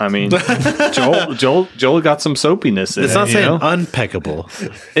peccable. I mean, Joel got some soapiness in it. It's not saying you know? unpeccable.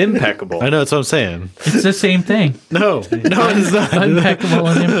 Impeccable. I know that's what I'm saying. it's the same thing. No, it's not. Impeccable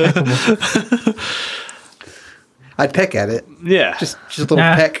and impeccable. I'd peck at it. Yeah. Just a little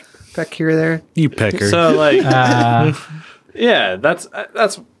peck here or there. You pecker. So like, yeah, that's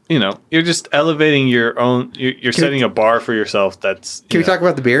you know, you're just elevating your own. You're setting a bar for yourself. That's Can we talk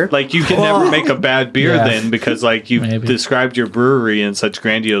about the beer? like you can never make a bad beer Yeah. then because like you've Maybe. described your brewery in such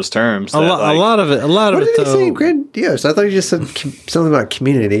grandiose terms. a lot of it. what did they say? Though. Grandiose. I thought you just said something about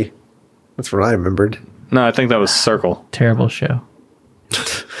community. That's what I remembered. No, I think that was Circle. Terrible show.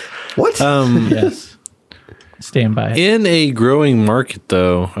 What? Yes. Stand by it. In a growing market,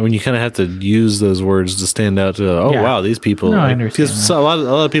 though, I mean, you kind of have to use those words to stand out. To Yeah. wow, these people. No, I like, understand because that. a lot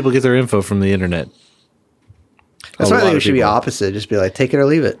of people get their info from the internet. That's A why I lot think it of should be people. opposite. Just be like, take it or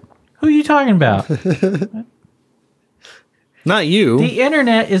leave it. Who are you talking about? Not you. The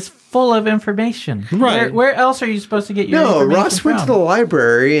internet is full of information. Right. Where else are you supposed to get your No, information Ross went to from? the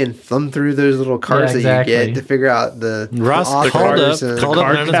library and thumbed through those little cards Yeah, that you exactly. get to figure out the Ross authors called and up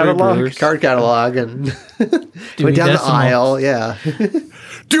card 903 catalog? Brewers. card catalog and went Dewey down the Decimal. aisle. Yeah.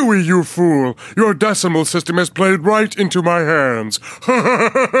 Dewey, you fool! Your decimal system has played right into my hands.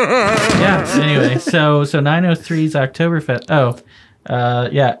 Yeah. Anyway, so 903's Oktoberfest. Oh,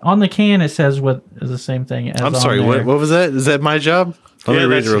 yeah. On the can it says what is the same thing as. I'm on sorry. there. What was that? Is that my job? Let me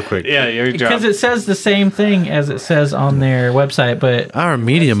read it that's- real quick. Yeah, your job. Because it says the same thing as it says on their website, but Our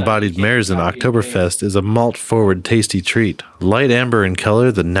medium-bodied Marzen Oktoberfest is a malt-forward, tasty treat. Light amber in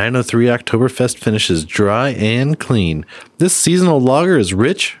color, the 903 Oktoberfest finishes dry and clean. This seasonal lager is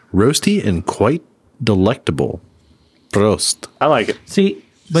rich, roasty, and quite delectable. Prost. I like it. see,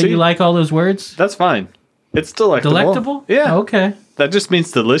 See? you like all those words? That's fine. It's delectable. Delectable? Yeah. Okay. That just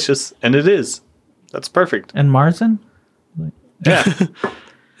means delicious, and it is. That's perfect. And Marzen? Yeah.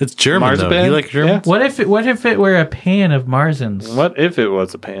 It's German, Marzipan? though. You like German? Yeah. What if it were a pan of Marzens? What if it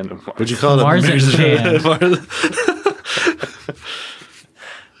was a pan of Would you call it Marzen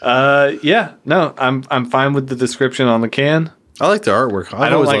a yeah. No, I'm fine with the description on the can. I like the artwork. I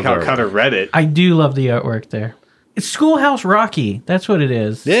don't like how Cutter read it. I do love the artwork there. It's Schoolhouse Rocky. That's what it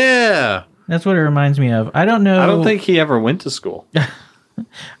is. Yeah. That's what it reminds me of. I don't know. I don't think he ever went to school.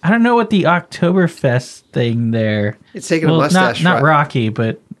 I don't know what the Oktoberfest thing there. It's taking a mustache not ride. Rocky,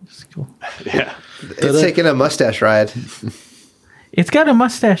 but it's cool. Yeah. It's taking a mustache ride. It's got a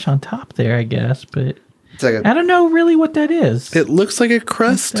mustache on top there, I guess, but It's like I don't know really what that is. It looks like a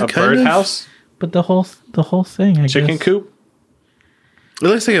crust. A kind of. birdhouse? But the whole thing, I Chicken guess. coop? It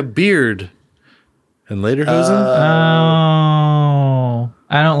looks like a beard. And later, Oh,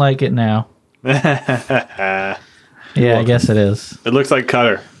 I don't like it now. Yeah, I guess it is. It looks like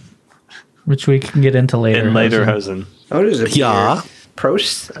Cutter Which we can get into later. in Lederhosen. what is it? Yeah.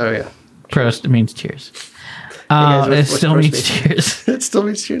 Prost? Oh, yeah. Prost means cheers. guys, It what's still Prost means mean? cheers. It still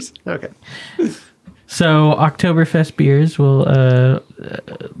means cheers? Okay. So Oktoberfest beers will.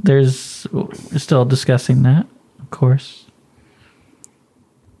 There's we're still discussing that, of course.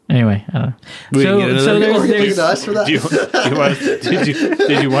 Anyway, I don't know. We can get into So that. Are you looking there's to us for that?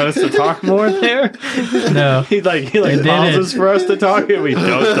 Did you want us to talk more there? no. He didn't. pauses for us to talk and we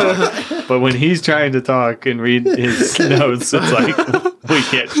don't talk. But when he's trying to talk and read his notes, it's like we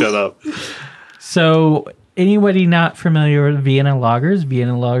can't shut up. So anybody not familiar with Vienna lagers?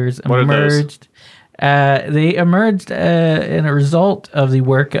 Vienna lagers What are those? emerged. They emerged in a result of the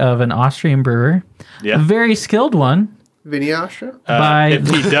work of an Austrian brewer, Yeah. a very skilled one. Vinny Astra? If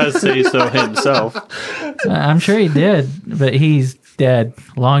he does say so himself. I'm sure he did, but he's dead,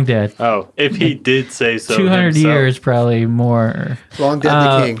 long dead. Oh, if he did say so 200 himself. years, probably more. Long dead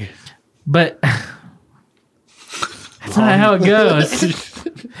the king. But that's not how it goes.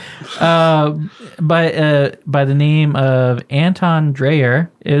 By the name of Anton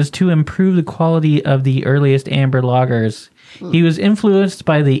Dreyer, is to improve the quality of the earliest amber lagers. He was influenced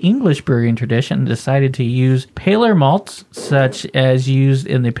by the English brewing tradition and decided to use paler malts, such as used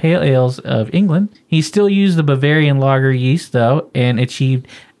in the pale ales of England. He still used the Bavarian lager yeast, though, and achieved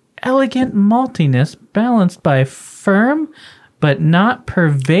elegant maltiness balanced by firm but not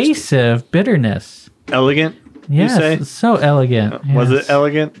pervasive bitterness. Elegant, Yes, you say? it's so elegant. Was Yes. it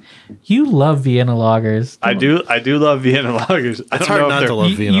elegant? You love Vienna lagers. I do love Vienna lagers. I It's don't hard know not if to they're-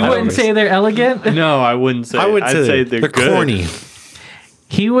 love Vienna You wouldn't lagers. say they're elegant? No, I wouldn't say. I would I'd say say they're good. corny.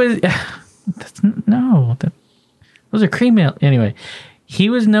 He was Those are cream ale. Anyway, he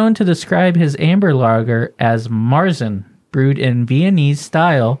was known to describe his amber lager as Marzen, brewed in Viennese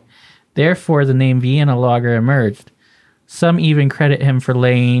style. Therefore, the name Vienna lager emerged. Some even credit him for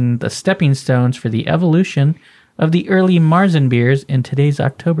laying the stepping stones for the evolution of the early Marzen beers in today's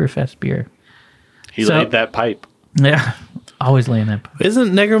Oktoberfest beer. He laid that pipe. Yeah, always laying that pipe.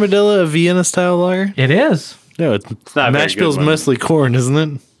 Isn't Negra Modelo a Vienna style lager? It is. No, it's not a very mash good bill's one. mostly corn, isn't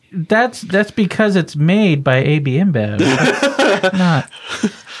it? That's because it's made by AB InBev. Not.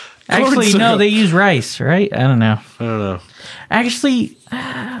 Actually, syrup. no, they use rice, right? I don't know. I don't know. Actually,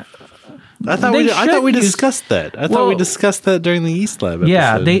 I thought They we should use- discussed that. I thought Well, we discussed that during the Yeast Lab episode.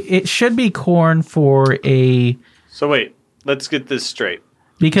 yeah, it should be corn for a So wait, let's get this straight.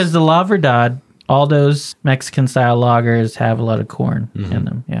 because the La Verdad, all those Mexican style lagers have a lot of corn in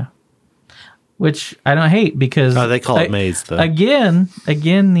them. Yeah, which I don't hate because Oh, they call it maize, though. Again,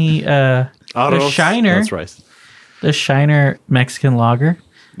 the Autos, Shiner, That's rice. the Shiner Mexican lager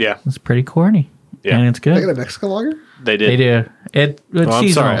Yeah, is pretty corny. Yeah. And it's They got good. a Mexican lager? they They did. do. It's Oh, I'm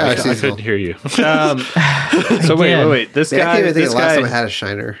seasonal. sorry. I seasonal. couldn't hear you. So Again. wait. This Yeah, I can't guy, even think this of the last time I guy, had a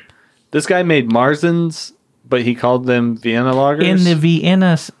Shiner. this guy made Marzens, but he called them Vienna lagers. In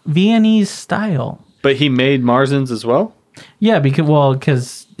the Viennese style. But he made Marzens as well. Yeah,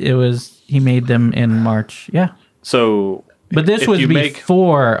 because he made them in March. Yeah. So, But this if was you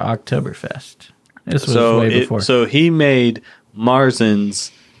before Oktoberfest. This was way before. So he made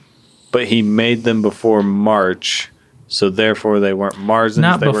Marzens, but he made them before March. So therefore, they weren't Marzens.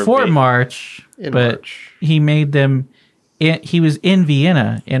 Not they before were March, In but March. he made them. He was in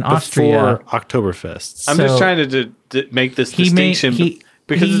Vienna, in Austria. Before Oktoberfest. I'm just So- trying to make this He made- distinction he-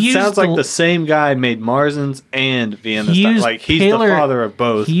 because he it sounds used like the- the same guy made Marzens and Vienna He style. used Like he's paler- the father of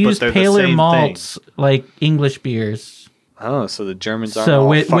both. He used but they're paler the same malts like English beers. Thing. Oh, so the Germans aren't So all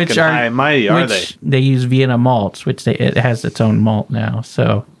which fucking are high and mighty, are they? which they use Vienna malts, which it has its own malt now.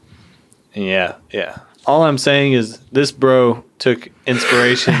 So Yeah. All I'm saying is this bro took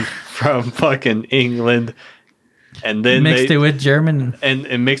inspiration from fucking England, and then mixed it with German,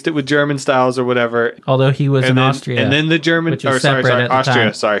 and mixed it with German styles or whatever. although he was in And then, Austria. and then the German, which was or sorry, separate at the Austria.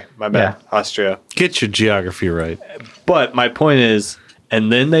 time. Sorry, my bad, Yeah. Austria. Get your geography right. But my point is,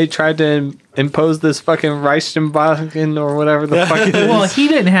 and then they tried to impose this fucking Reichsbaden or whatever the fuck it is. well, he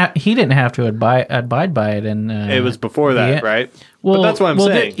didn't have to abide by it, and it was before that, Vienna- right? Well, but that's what I'm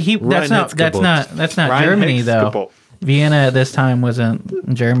saying. That's not Germany though. Reinheitsgebot. Vienna at this time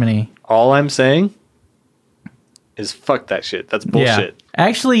wasn't Germany. All I'm saying is fuck that shit. That's bullshit. Yeah.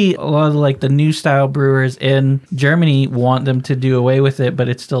 Actually, a lot of like the new style brewers in Germany want them to do away with it, but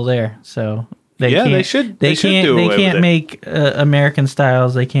it's still there. So they Yeah, can't, they should- They they should can't. do They away can't with it. make American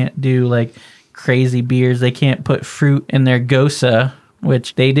styles. They can't do like crazy beers. They can't put fruit in their Gosa,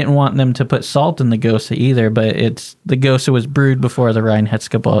 which they didn't want them to put salt in the Gosa either. But the Gosa was brewed before the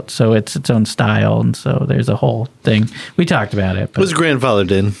Reinheitsgebot, so it's its own style, and so there's a whole thing. We talked about it. But Was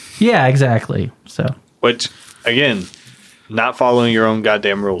grandfathered in. yeah, exactly. So Which, again, not following your own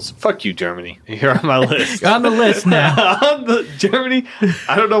goddamn rules. Fuck you, Germany. You're on my list. on the list now. On the Germany,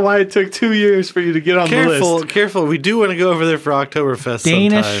 I don't know why it took 2 years for you to get on the list. Careful. We do want to go over there for Oktoberfest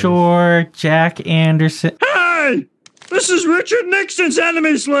Dana sometime. Shore, Jack Anderson. Hey! This is Richard Nixon's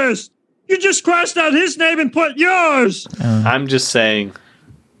enemies list. You just crossed out his name and put yours. I'm just saying,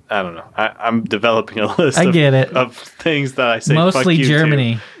 I don't know. I'm developing a list I get it. of things that I say Mostly fuck you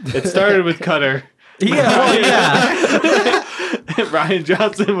Germany. to. It started with Cutter. Yeah, well, yeah. Ryan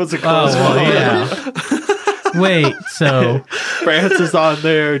Johnson was a Oh, close well, one. yeah. Wait, so France is on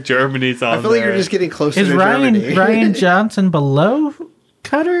there. Germany's on there. I feel like you're just getting closer is to Germany. Ryan Johnson below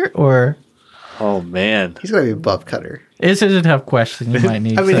Cutter, or Oh, man. He's going to be above Cutter. this is a tough question? You might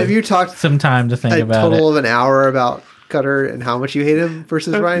need. I mean, have you talked some time to think a about total it? of an hour about Cutter and how much you hate him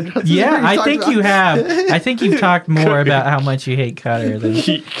versus Ryan Johnson? Yeah, What I talked think about? you have. I think you've talked more about how much you hate Cutter than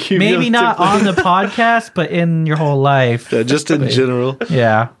maybe not on the podcast, but in your whole life. Yeah, just in general.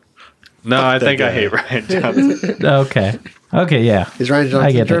 Yeah. No, I think I guy. hate Ryan Johnson. Okay. Yeah. Is Ryan I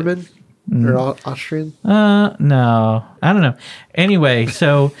Johnson get it. German or Austrian? No, I don't know. Anyway,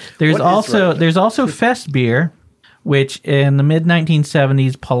 so there's What is right? also Fest beer, which in the mid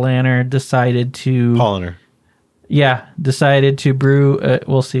 1970s, Paulaner decided to brew.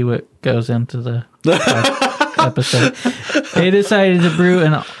 We'll see what goes into the episode. They decided to brew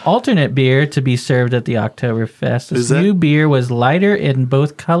an alternate beer to be served at the Oktoberfest. This new beer was lighter in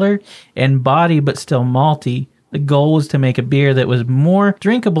both color and body, but still malty. The goal was to make a beer that was more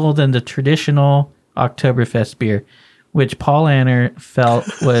drinkable than the traditional Oktoberfest beer, which Paul Anner felt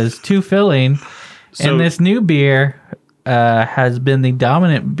was too filling. So- And this new beer has been the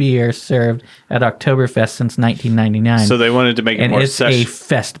dominant beer served at Oktoberfest since 1999. So they wanted to make it and more it's a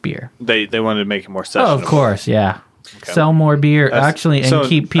fest beer. They wanted to make it more Oh, sessionable. of course, yeah. Sell more beer, actually, and So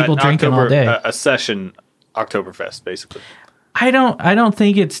keep people an drinking all day. A session Oktoberfest, basically. I don't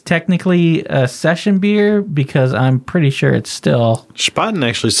think it's technically a session beer because I'm pretty sure it's still. Spaten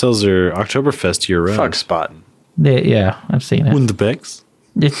actually sells their Oktoberfest year round. Fuck Spaten. Yeah, I've seen it. Wunderbeck's.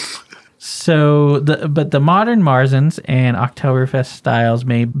 But the modern Marzens and Oktoberfest styles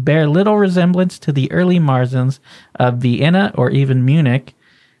may bear little resemblance to the early Marzens of Vienna or even Munich.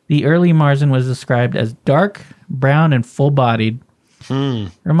 The early Marzen was described as dark, brown, and full-bodied.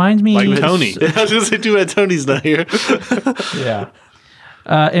 Reminds me... Like Tony. I was going to say, too bad Tony's not here. Yeah.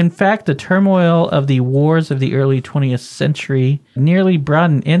 In fact, the turmoil of the wars of the early 20th century nearly brought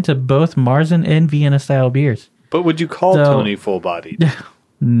an end to both Marzen and Vienna-style beers. But would you call Tony full-bodied?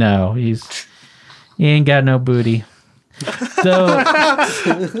 No, he ain't got no booty.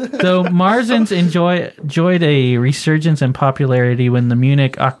 Though Marzens enjoyed a resurgence in popularity when the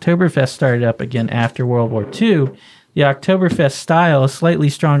Munich Oktoberfest started up again after World War II, the Oktoberfest style, a slightly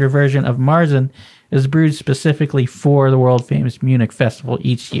stronger version of Marzen, is brewed specifically for the world-famous Munich festival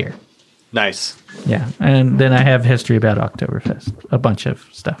each year. Nice. Yeah, and then I have history about Oktoberfest, a bunch of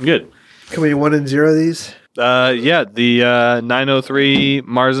stuff. Good. Can we 1 and 0 these? Yeah, the 903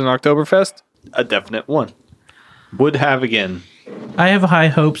 Marzen Oktoberfest, a definite 1. Would have again. I have high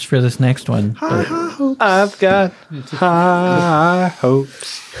hopes for this next one. I've got high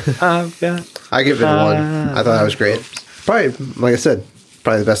hopes. I give it a 1. I thought that was great. Probably, like I said,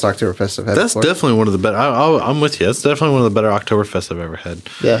 probably the best Oktoberfest I've had That's before. definitely one of the better. I'm with you. That's definitely one of the better Oktoberfests I've ever had.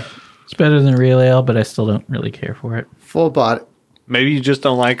 Yeah. It's better than real ale, but I still don't really care for it. Full body. Maybe you just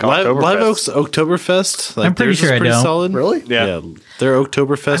don't like Oktoberfest. Live Oak's Oktoberfest. Like, I'm pretty theirs is sure I pretty don't. Solid. Really? Yeah. Their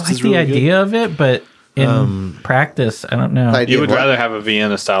Oktoberfest I like is the really idea of it, but in practice, I don't know. Idea You would of what? rather have a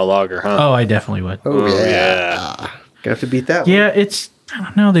Vienna style lager, huh? Oh, I definitely would. Oh, yeah. yeah. Gonna have to beat that Yeah, it's, I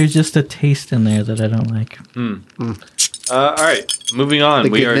don't know, there's just a taste in there that I don't like. All right, moving on. The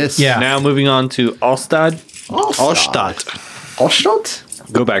We goodness. are Yeah. now moving on to Alstad. one. Allstadt.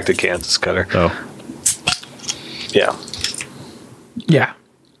 Allstadt? Go back to Kansas, Cutter. Oh. Yeah. Yeah.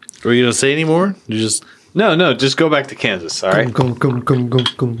 Were you going to say any more? You just. No, just go back to Kansas, all right?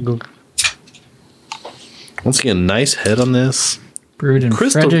 Go. Once again, nice head on this. Brewed in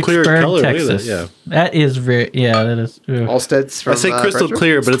Crystal clear Fredericksburg, color, look at that, Texas. yeah. That is very, that is. Ugh. Allstead's from I say crystal Frederick?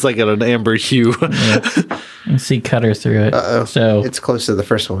 clear, but it's like an amber hue. You can see Cutter through it. Uh-oh. So It's close to the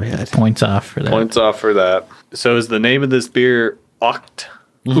first one we had. points off for that. Points off for that. So is the name of this beer Oct?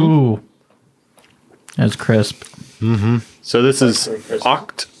 Ooh. That's crisp. So this is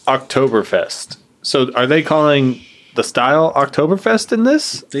Oktoberfest. So are they calling the style Oktoberfest in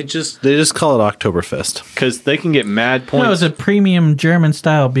this? They just call it Oktoberfest. Because they can get mad points. No, it's a premium German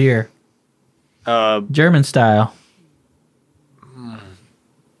style beer. German style.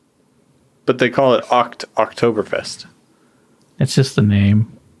 But they call it Oktoberfest. It's just the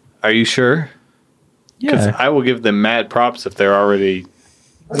name. Are you sure? Because Yeah. I will give them mad props if they're already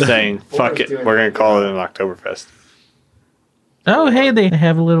saying, fuck it, we're going to call it an Oktoberfest. Oh, hey, they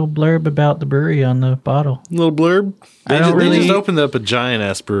have a little blurb about the brewery on the bottle. Little blurb. They don't just really- opened up a giant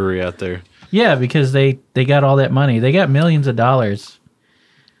ass brewery out there. Yeah, because they got all that money. They got millions of dollars.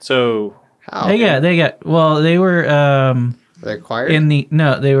 So How? They got. Well, they were They acquired?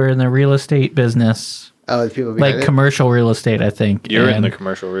 they were in the real estate business, Oh, the people behind like it? commercial real estate, I think. you're in And the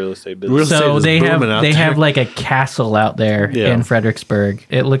commercial real estate Real business. estate so is they booming out have there. like a castle out there Yeah. in Fredericksburg.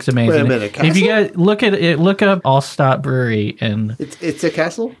 It looks amazing. Wait a minute, If you castle? guys look at it, look up Allstadt Brewery, and It's a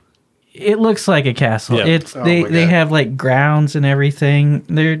castle? it looks like a castle. Yeah. It's Oh they my they God. have like grounds and everything.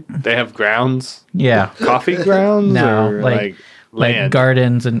 They're They have grounds, yeah, coffee grounds, No, or like land.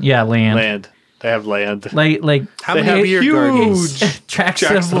 gardens and land. Land. They have land. Like How They many have beer huge gardens? tracts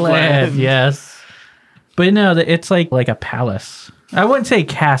Tracts of of land. land. Yes, but no, it's like a palace. I wouldn't say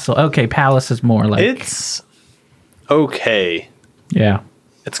castle. Okay, palace is more like It's okay. yeah.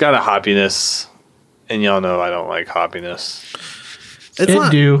 It's got a hoppiness, and y'all know I don't like hoppiness. It's It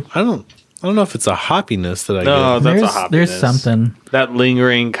not, do. I don't know if it's a hoppiness that I No, get. that's a hoppiness. There's something. That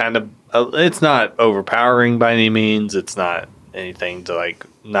lingering kind of. It's not overpowering by any means. It's not anything to like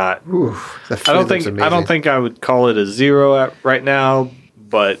not. Ooh, the food I don't looks think. amazing. I don't think I would call it a 0 right now,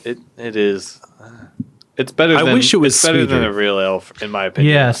 but it is. It's better. I than, wish it was it's better than sweeter. a real ale, in my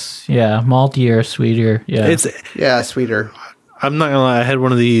opinion. Yes, yeah, maltier, sweeter. Yeah, It's. Yeah, sweeter. I'm not gonna lie. I had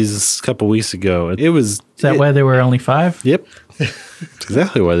one of these a couple weeks ago. It was. is that why there were only 5? Yep. That's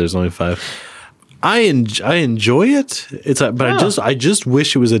exactly why there's only 5. I enjoy it. It's but I just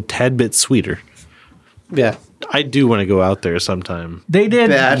wish it was a tad bit sweeter. Yeah. I do want to go out there sometime. They did.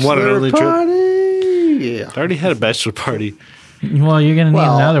 One and Bachelor only trip. party. Yeah. I already had a bachelor party. Well, you're gonna need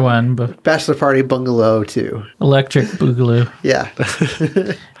Well- another one, but Bachelor party bungalow too. Electric Boogaloo. Yeah.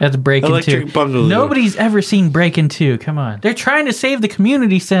 That's Breaking Electric 2. Bungalow. Nobody's ever seen Breaking 2. Come on. They're trying to save the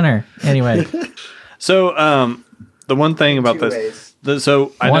community center. Anyway, So, the one thing about Two this, ways.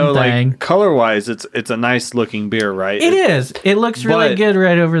 so I One know thing. like color wise, it's a nice looking beer, right? it is. It looks really But- good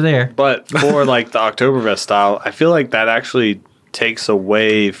right over there. But for like the Oktoberfest style, I feel like that actually takes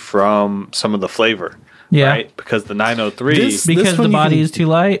away from some of the flavor. Yeah. Right? Because the 903. This- Because the one you body can- is too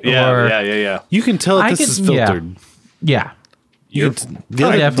light? Or, yeah. You can tell I this could- is yeah. filtered. Yeah. The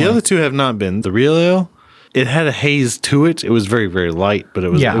definitely. other two have not been. The real ale, it had a haze to it. It was very, very light, but it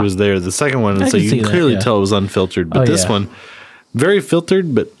was there. The second one, I so can you see can that, clearly yeah. tell it was unfiltered. But Oh, this yeah. one, very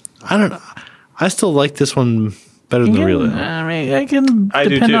filtered, but I don't know. I still like this one better than the real ale. I mean, I can I do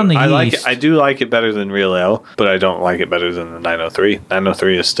depend too. on the I yeast. like it. I do like it better than real ale, but I don't like it better than the 903.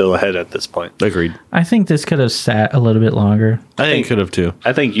 903 is still ahead at this point. Agreed. I think this could have sat a little bit longer. I think it could have too.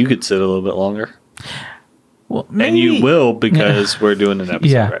 I think you could sit a little bit longer, Well, and you will because we're doing an episode.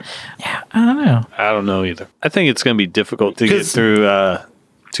 Yeah. Right? I don't know. I don't know either. I think it's going to be difficult to get 'Cause- through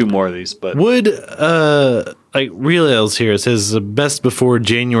two more of these, but Would like real ales here? It says best before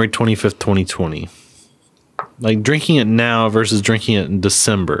January 25th, 2020. Like drinking it now versus drinking it in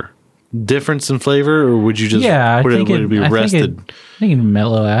December. Difference in flavor, or would you just I would think it be rested? I think it'd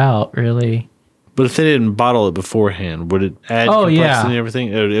mellow out, really. But if they didn't bottle it beforehand, would it add Oh, complexity yeah. and everything?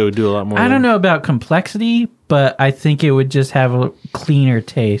 It would do a lot more. I don't know about complexity, but I think it would just have a cleaner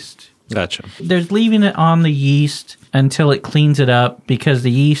taste. Gotcha. There's leaving it on the yeast until it cleans it up because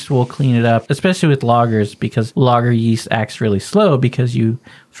the yeast will clean it up, especially with lagers because lager yeast acts really slow because you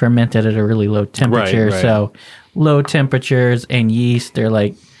ferment it at a really low temperature. Right. So low temperatures and yeast,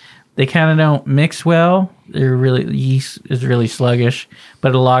 they kind of don't mix well. Yeast is really sluggish,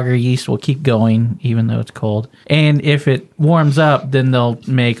 but a lager yeast will keep going even though it's cold. And if it warms up, then they'll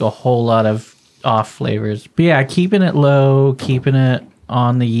make a whole lot of off flavors. But yeah, keeping it low, keeping it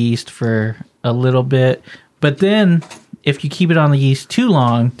on the yeast for a little bit. But then if you keep it on the yeast too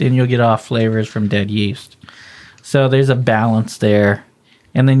long, then you'll get off flavors from dead yeast. So there's a balance there.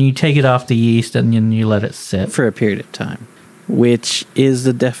 And then you take it off the yeast and then you let it sit. For a period of time, which is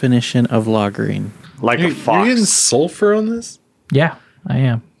the definition of lagering. like a You're fox. getting sulfur on this? Yeah, I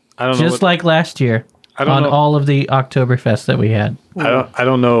am. I don't know. Just like last year I don't on know. all of the Oktoberfest that we had. I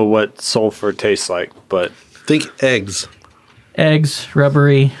don't know what sulfur tastes like, but Think eggs. Eggs,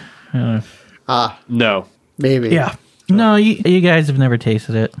 rubbery. no. Maybe. Yeah. No, you guys have never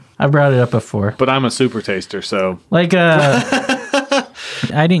tasted it. I brought it up before. But I'm a super taster, so Like,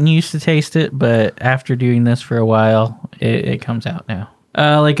 I didn't used to taste it, but after doing this for a while, it comes out now.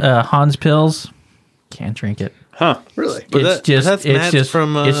 Hans Pills, can't drink it. Really? But It's just that's it's Matt just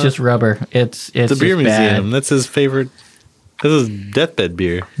from it's just rubber. It's the beer just bad. museum. That's his favorite. This is deathbed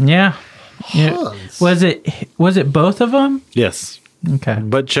beer. Yeah. Hans. Was it both of them? Yes, Okay.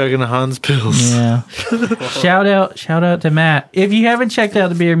 butt chugging a Hans Pils. Yeah. shout out to Matt. If you haven't checked out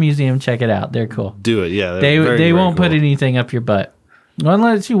the beer museum, check it out. They're cool. Do it. Yeah, They they're very, they very won't put cool. anything up your butt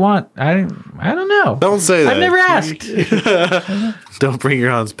unless you want. I don't know. Don't say that. I've never asked. Don't bring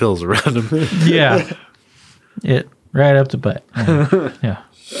your Hans Pils around him. Yeah. It right up the butt. Yeah.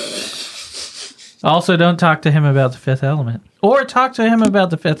 Also, don't talk to him about the Fifth Element, or talk to him about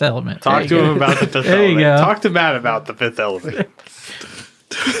the Fifth Element. talk to him about the fifth There you element. go. Talk to Matt about the fifth element.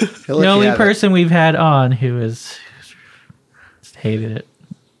 He'll The let you only have it. person we've had on who has hated it.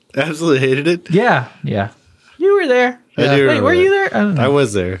 Absolutely hated it. Yeah. You were there. I do Wait, remember were that. you there? I don't know. I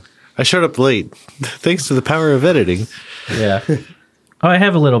was there. I showed up late, thanks to the power of editing. Yeah. Oh, I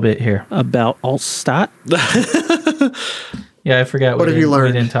have a little bit here. About Altstadt? Yeah, I forgot. What have you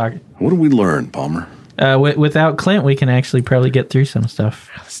learned? We didn't talk. What did we learn, Palmer? Without Clint, we can actually probably get through some stuff.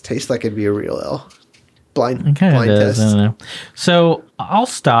 This tastes like it'd be a real ale. Blind It kind of does. test. I don't know. So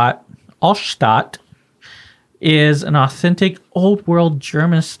Altstadt is an authentic old world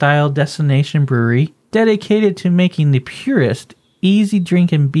German style destination brewery dedicated to making the purest, easy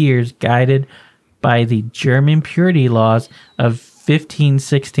drinking beers guided by the German purity laws of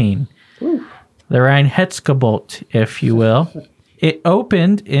 1516. The Reinheitsgebot, if you will. It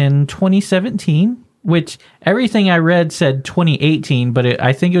opened in 2017, which everything I read said 2018, but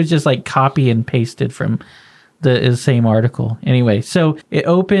I think it was just like copy and pasted from the same article. Anyway, so it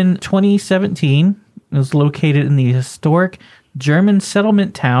opened 2017. It was located in the historic German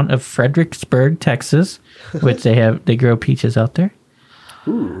settlement town of Fredericksburg, Texas, which they grow peaches out there.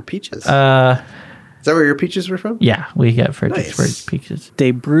 Ooh, peaches. Is that where your peaches were from? Yeah, we got Fredericksburg Nice. peaches.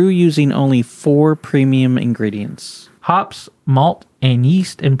 They brew using only 4 premium ingredients. Hops, malt, and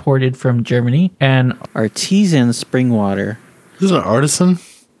yeast imported from Germany. And Artesian spring water. This is an artisan?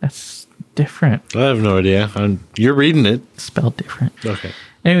 that's different. I have no idea. You're reading it. Spelled different. Okay.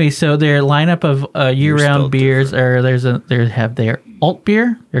 Anyway, so their lineup of year-round spelled beers are they have their alt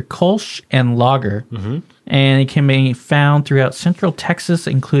beer, their Kolsch, and lager, and it can be found throughout Central Texas,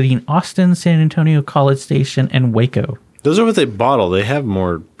 including Austin, San Antonio, College Station, and Waco. Those are what they bottle. They have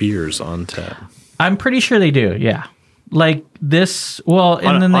more beers on tap. I'm pretty sure they do. Yeah, like this. Well,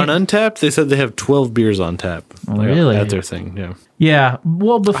 and On then Untapped, they said they have 12 beers on tap. Really? At their thing, yeah. yeah.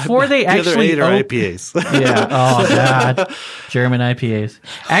 Well, before they The other actually 8 are IPAs. Yeah. Oh God. German IPAs.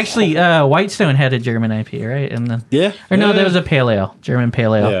 Actually, Whitestone had a German IPA, right? And then Yeah. or no, Yeah. there was a pale ale, German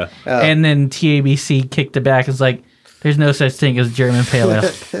pale ale. Yeah. And then TABC kicked it back. It's like there's no such thing as German pale ale.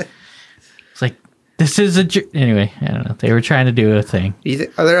 It's like this is anyway. I don't know. They were trying to do a thing.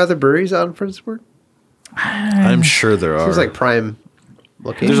 Are there other breweries out in Fredericksburg? I'm sure there are. Seems like prime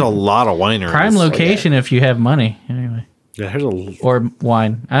location. There's a lot of wineries. Prime location if you have money. Anyway. Yeah, there's a Or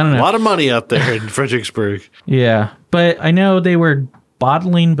wine. I don't know. lot of money out there in Fredericksburg. Yeah. But I know they were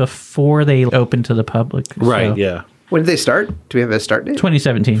bottling before they opened to the public. Right, so- yeah. When did they start? Do we have a start date?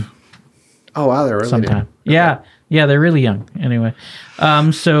 2017. Oh wow, they're really Sometime. new. Yeah. Yeah, they're really young. Anyway.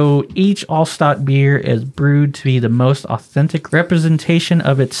 So each Allstott beer is brewed to be the most authentic representation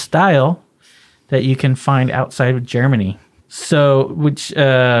of its style that you can find outside of Germany. So, which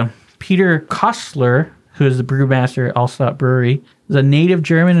Peter Kostler, who is the brewmaster at Allstott Brewery, is a native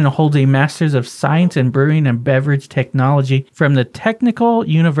German and holds a Master's of Science in Brewing and Beverage Technology from the Technical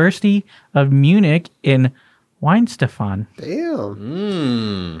University of Munich in Weinstefan.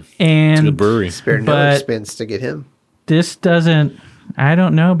 Damn. And Good brewery. Spare no But- expense to get him. this doesn't. I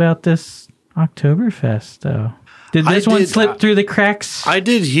don't know about this Oktoberfest though. Did this one slip through the cracks? I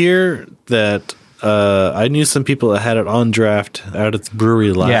did hear that I knew some people that had it on draft out at the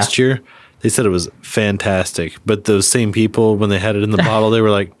brewery last year. They said it was fantastic. But those same people, when they had it in the bottle, they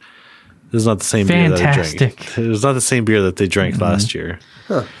were like, this is not the same beer that I drank. Fantastic. It was not the same beer that they drank last year.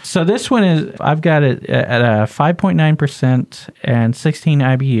 So this one is, I've got it at a 5.9% and 16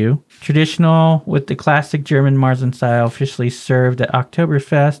 IBU. Traditional with the classic German Marzen style, officially served at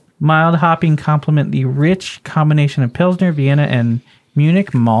Oktoberfest. Mild hopping complement the rich combination of Pilsner, Vienna, and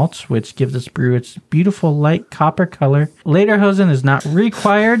Munich malts, which gives this brew its beautiful light copper color. Lederhosen is not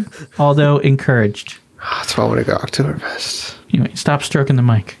required, although encouraged. That's why I want to go Oktoberfest. Anyway, stop stroking the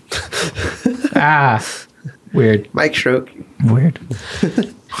mic. Weird. Mic stroke. Weird.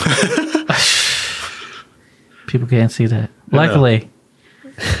 People can't see that. Luckily,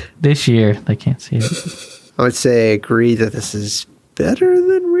 this year they can't see it. I would say agree that this is better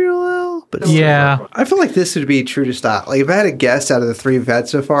than Real Ale, but it's Yeah. I feel like this would be true to style. Like if I had a guess out of the 3 we've had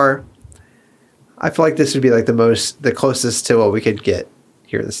so far, I feel like this would be like the closest to what we could get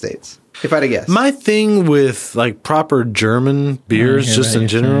here in the States. If I had a guess. My thing with like proper German beers, hear just what in you're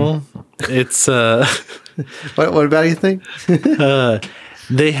general, it's What about you think?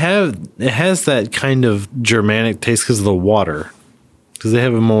 it has that kind of Germanic taste because of the water. Because they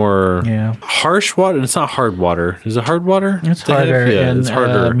have a more harsh water. It's not hard water. Is it hard water? It's They have- harder in it's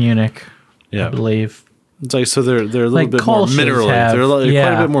harder. Munich, Yeah. I believe. It's like so they're a little Like bit more Kolsch's minerally. have- They're quite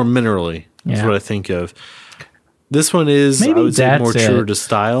yeah. a bit more minerally. That's Yeah. what I think of. This one is Maybe I would say that's more it. truer to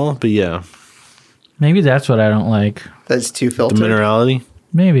style, but yeah, Maybe that's what I don't like. That's too the filtered. minerality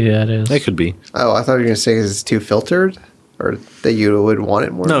Maybe that is. that could be. Oh, I thought you were going to say it's too filtered, or that you would want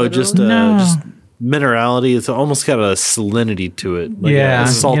it more. No, mineral? just minerality. It's almost got a salinity to it. Like Yeah, a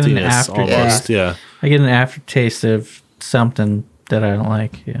you get an saltiness aftertaste. almost. Yeah. I get an aftertaste of something that I don't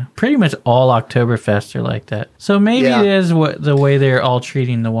like. Yeah, pretty much all Oktoberfests are like that. So maybe Yeah. it is what the way they're all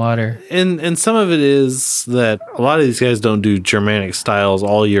treating the water. And some of it is that a lot of these guys don't do Germanic styles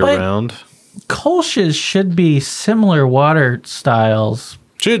all year But- round. Kolsch's should be similar water styles,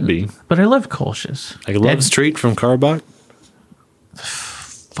 Should be. but I love Kolsch's. Like Love Street from Carbach.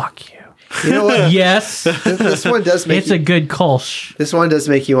 Fuck you. You know what? Yes, This one does make it's a good Kolsch. This one does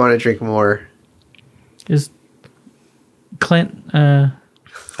make you want to drink more. Is Clint I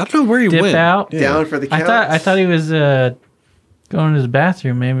don't know where he dip went. out? Down for the count. I thought he was going to his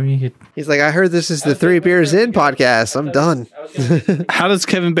bathroom. Maybe he could. He's like, I heard this is the 3 Beers In podcast. I'm done. How does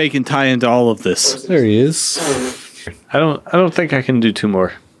Kevin Bacon tie into all of this? There he is. I don't think I can do 2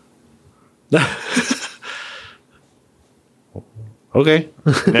 more. Okay.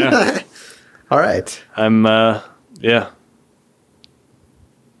 Yeah. All right. I'm yeah.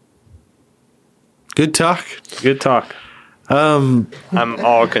 Good talk. Good talk. I'm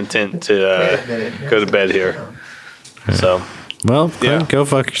all content to go to bed here. So, Well, Clint, go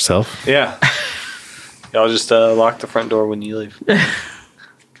fuck yourself. yeah. Y'all just lock the front door when you leave.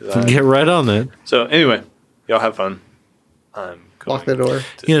 Get right on that. So, anyway, y'all have fun. Lock the door.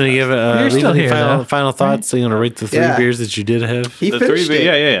 You know, you have You're still any here, though. final thoughts? So you want to rate the 3 Yeah. beers that you did have? He The finished 3 it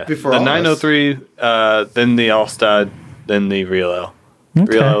yeah. before The all of us. 903, then the Allstad, then the Real Ale.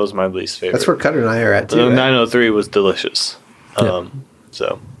 Real Ale was my least favorite. That's where Cutter and I are at too. The right? 903 was delicious.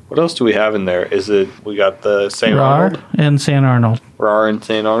 So, what else do we have in there? We got the St. Rar Arnold? and San Arnold. Rar and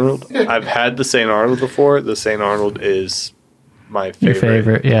St. Arnold. I've had the St. Arnold before. The St. Arnold is my Your favorite,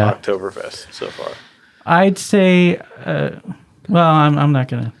 favorite, yeah. Oktoberfest so far. I'd say, well, I'm not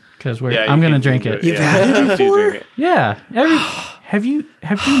gonna because I'm gonna drink it. You've had it after you drink it. Yeah. Have you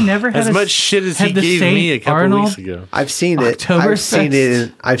never had As much shit as he had the gave St. me a couple Arnold? weeks ago. I've seen it. I've seen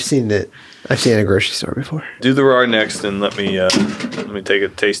it. I've seen it at a grocery store before. Do the Rar next and let me take a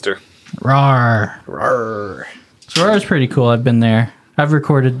taster. Rar. Rawr. So Rar's pretty cool. I've been there. I've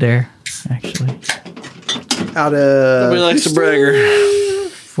recorded there, actually. Out of Nobody likes a bragger.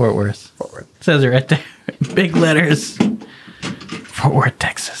 Fort Worth. It says it right there. Big letters. Fort Worth,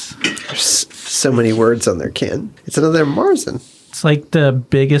 Texas. There's so many words on their can. It's another Marzen. It's like the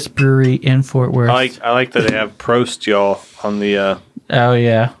biggest brewery in Fort Worth. I like that they have Prost y'all on the Oh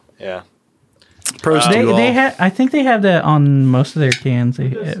yeah. yeah. Prost you all. They had. I think they have that on most of their cans. They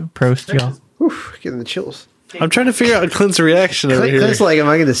Prost y'all. Oof, getting the chills. I'm trying to figure out Clint's reaction over here. Clint's like, am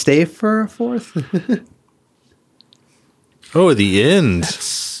I going to stay for a fourth? Oh, the end.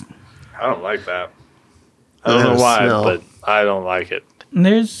 I don't like that. I don't know why, smell. but I don't like it.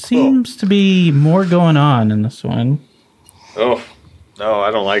 There seems to be more going on in this one. Oh, no,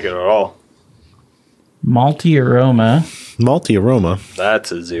 I don't like it at all. Malty aroma. Malty aroma.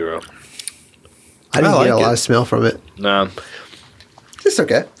 That's a 0. I didn't like get a lot it. of smell from it. No, It's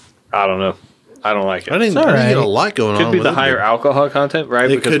okay. I don't know. I don't like it. I didn't all get right. a lot going on. Could be with the it, higher but alcohol content, right?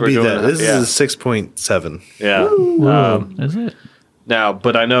 It could be that. This yeah. is a 6.7. Yeah. Is it? Now,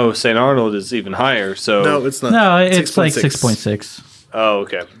 but I know St. Arnold is even higher, so... No, it's not. No, it's like 6.6. 6.6. Oh,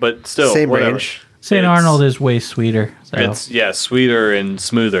 okay. But still, Same whatever. range. St. It's- Arnold is way sweeter. So. It's, sweeter and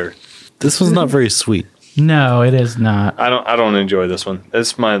smoother. This was not very sweet. No, it is not. I don't enjoy this one.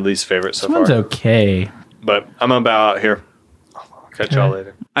 It's my least favorite so This one's far. okay. But I'm about here. I'll catch y'all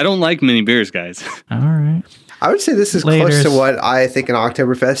later. I don't like mini beers, guys. All right. I would say this is Laters. close to what I think an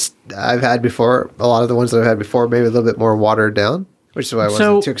Oktoberfest I've had before. A lot of the ones that I've had before, maybe a little bit more watered down, which is why I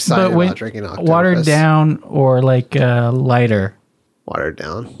wasn't too excited about drinking Oktoberfest. Watered down or like lighter? Watered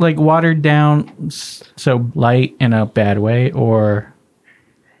down. Like watered down, so light in a bad way, or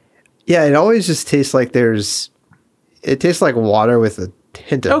Yeah, it always just tastes like it tastes like water with a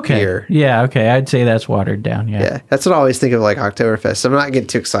hint of okay. beer. Yeah, okay. I'd say that's watered down. Yeah. Yeah, that's what I always think of like Oktoberfest. I'm not getting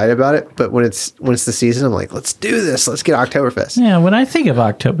too excited about it, but when it's the season, I'm like, let's do this. Let's get Oktoberfest. Yeah, when I think of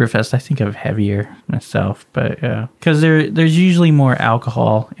Oktoberfest, I think of heavier myself, but yeah, because there's usually more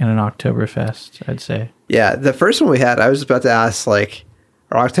alcohol in an Oktoberfest, I'd say. Yeah, the first one we had, I was about to ask, like,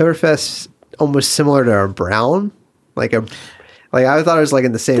 are Oktoberfest almost similar to a brown? Like I thought it was like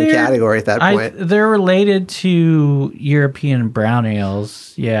in the same category at that point. They're related to European brown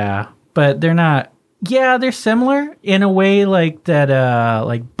ales, yeah, but they're not. Yeah, they're similar in a way, like that.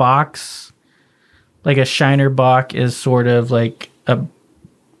 Like Bock's, like a Shiner Bock is sort of like a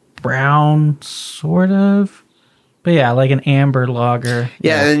brown, sort of. But yeah, like an amber lager.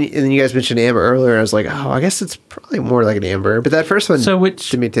 Yeah, and then you guys mentioned amber earlier. I was like, oh, I guess it's probably more like an amber. But that first one,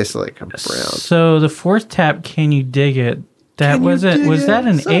 to me, tasted like a brown. So the fourth tap, Can You Dig It? That Can was you it. dig Was it, that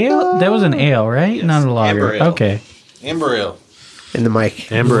an sucker? ale? That was an ale, right? Not a lager. Amber ale. Okay. Amber ale. In the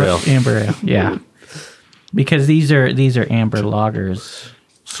mic. Amber ale. Amber ale. Yeah. Because these are amber lagers,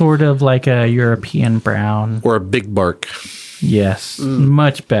 sort of like a European brown. Or a big bark. Yes,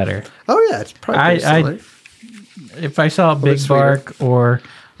 much better. Oh yeah, it's probably pretty similar. If I saw a Big sweeter. Bark or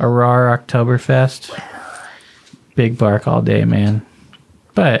a Rar Oktoberfest, Big Bark all day, man.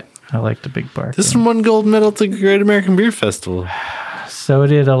 But I like the Big Bark. This one won gold medal at the Great American Beer Festival. So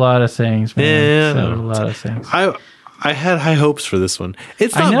did a lot of things, man. Yeah, So did a lot of things. I had high hopes for this one.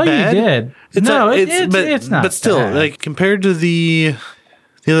 It's not I know bad. you did. It's No, not, it's not But still, bad. like compared to the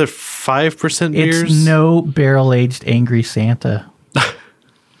other 5% beers, It's no barrel aged Angry Santa.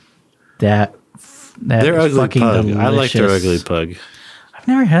 that they're is ugly fucking pug. delicious. I like their ugly pug. I've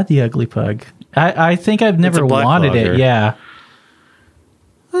never had the ugly pug. I think I've never a black wanted lager. it. Yeah.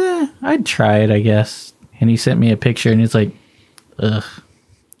 I'd try it, I guess. And he sent me a picture, and he's like, ugh.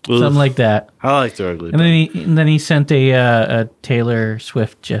 Something like that. I like their ugly And then he sent a Taylor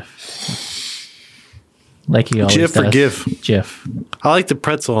Swift gif. like he always Jif does. or GIF? Jif. I like the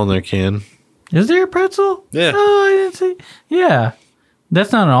pretzel on their can. Is there a pretzel? Yeah. Oh, I didn't see. Yeah.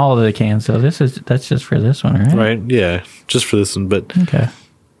 That's not on all of the cans, so that's just for this one, right? Right? Yeah, just for this one. But Okay.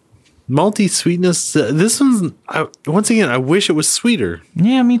 malty sweetness, this one's, once again, I wish it was sweeter.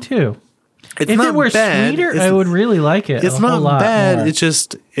 Yeah, me too. It's If not it were bad. sweeter, It's- I would really like it. It's a whole not lot bad. more. It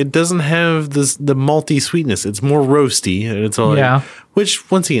just, it doesn't have the malty sweetness. It's more roasty. And it's all Yeah. which,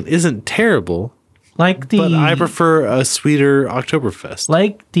 once again, isn't terrible. like the But I prefer a sweeter Oktoberfest.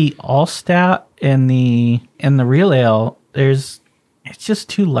 like the Allstat and the Real Ale. It's just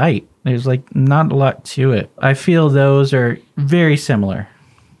too light. There's like not a lot to it. I feel those are very similar.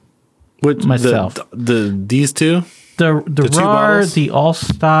 What, myself. These two? The The two RAR, bottles? the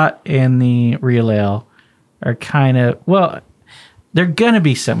Allstat, and the Real Ale are kind of, well, they're going to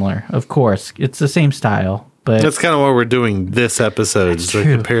be similar, of course. It's the same style. But That's kind of why we're doing this episode, is to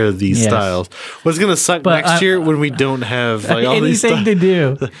true. compare these Yes. styles. What's going to suck But next year when we don't have like all these anything to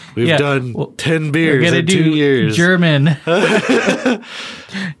do. We've Yeah. done Well, 10 We're beers gonna in do 2 years. German.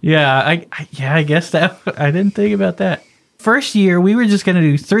 Yeah, I guess that I didn't think about that. First year we were just gonna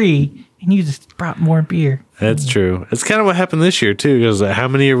do 3, and you just brought more beer. That's true. It's kind of what happened this year too. Because how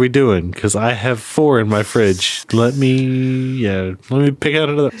many are we doing? Because I have 4 in my fridge. Let me pick out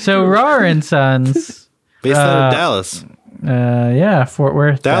another. So Rar and Sons, Based out of Dallas. yeah, Fort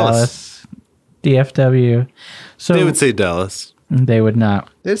Worth, Dallas. DFW. So They would say Dallas. they would not.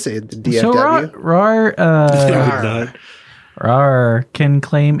 They'd say the DFW. So Rar, They would not. Rar can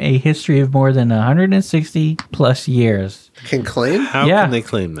claim a history of more than 160 plus years. Can claim? How Yeah. can they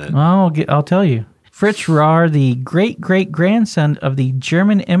claim that? I'll tell you. Fritz Rar, the great-great-grandson of the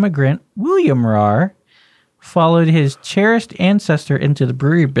German immigrant William Rar, followed his cherished ancestor into the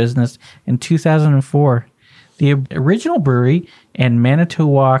brewery business in 2004. The original brewery in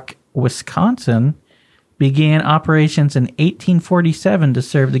Manitowoc, Wisconsin, began operations in 1847 to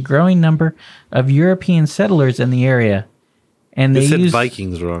serve the growing number of European settlers in the area. And They they said used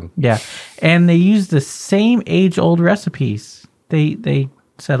Vikings wrong. yeah, and they used the same age-old recipes. They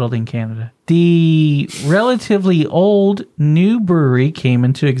settled in Canada. The relatively old new brewery came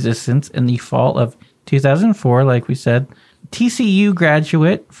into existence in the fall of 2004, like we said. TCU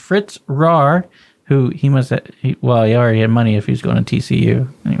graduate Fritz Rar, who he already had money if he was going to TCU.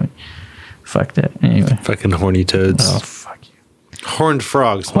 Anyway, fuck that. Anyway, Fucking horny toads. oh fuck you. Horned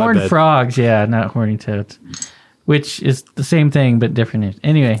frogs. my Horned bad. frogs, yeah, not horny toads, which is the same thing but different.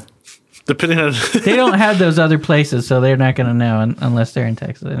 Anyway. Depending on. They don't have those other places, so they're not going to know unless they're in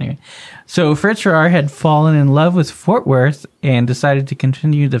Texas anyway. So Fritz Rar had fallen in love with Fort Worth and decided to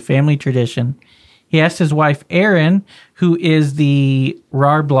continue the family tradition. He asked his wife, Erin, who is the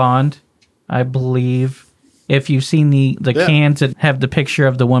Rar blonde, I believe, if you've seen the Yeah. cans that have the picture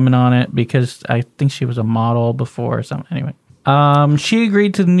of the woman on it, because I think she was a model before or something. Anyway, she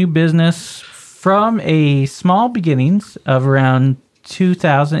agreed to the new business from a small beginnings of around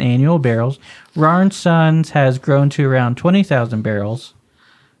 2,000 annual barrels. Rar & Sons has grown to around 20,000 barrels.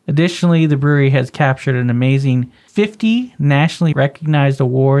 Additionally, the brewery has captured an amazing 50 nationally recognized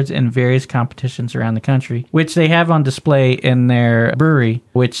awards in various competitions around the country, which they have on display in their brewery,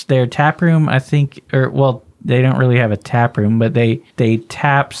 which their tap room, I think, they don't really have a tap room, but they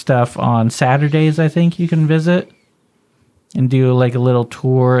tap stuff on Saturdays, I think you can visit and do like a little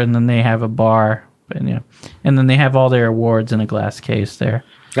tour, and then they have a bar. And, yeah. And then they have all their awards in a glass case there.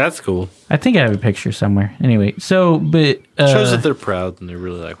 That's cool. I think I have a picture somewhere. Anyway, but Shows that they're proud and they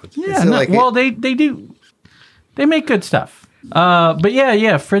really like what they do. yeah, they do. They make good stuff. But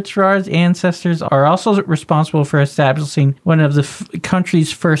yeah, Fritz Rar's ancestors are also responsible for establishing one of the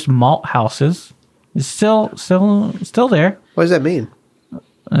country's first malt houses. It's still there. What does that mean?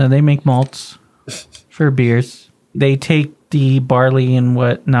 They make malts for beers. They take the barley and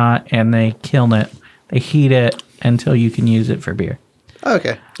whatnot, and they kiln it. They heat it until you can use it for beer. Oh,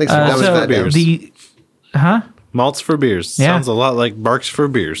 okay. Thanks for dumbing that down. Malts for beers. Yeah. Sounds a lot like barks for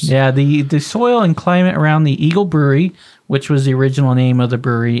beers. Yeah, the soil and climate around the Eagle Brewery, which was the original name of the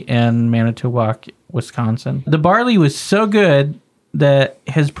brewery in Manitowoc, Wisconsin. The barley was so good that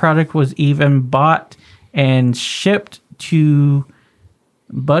his product was even bought and shipped to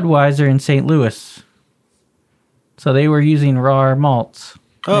Budweiser in St. Louis. So they were using raw malts.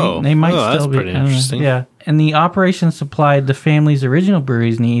 They might still that's be. pretty I don't know. interesting. Yeah. And the operation supplied the family's original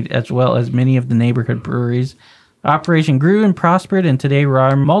brewery's need, as well as many of the neighborhood breweries. The operation grew and prospered, and today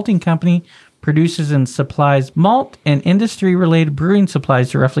Rar Malting Company produces and supplies malt and industry-related brewing supplies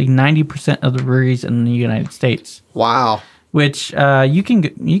to roughly 90% of the breweries in the United States. Wow. Which you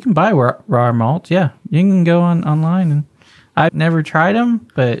can buy raw malt. Yeah, you can go online, and I've never tried them,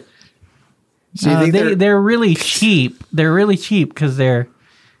 but So you think they're really cheap. They're really cheap because they're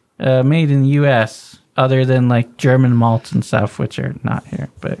made in the U.S. Other than like German malts and stuff, which are not here,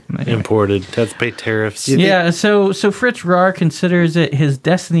 but anyway. Imported. Have to pay tariffs. Yeah, so Fritz Rahr considers it his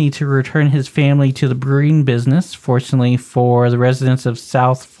destiny to return his family to the brewing business. Fortunately for the residents of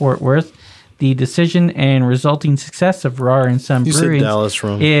South Fort Worth, the decision and resulting success of Rahr and Son Brewing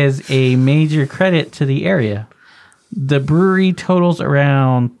is a major credit to the area. The brewery totals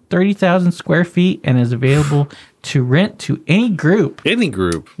around 30,000 square feet and is available to rent to any group. Any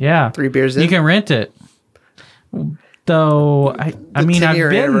group. Yeah. 3 beers in? You can rent it. Though, I mean, I've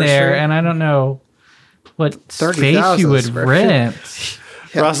been there and I don't know what space you would rent.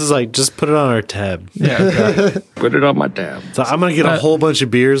 Yeah. Ross is like, just put it on our tab. Yeah, okay. Put it on my tab. So I'm going to get a whole bunch of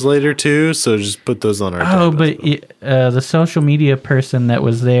beers later too, so just put those on our tab. Oh, but the social media person that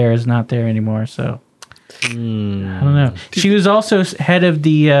was there is not there anymore, so I don't know. She was also head of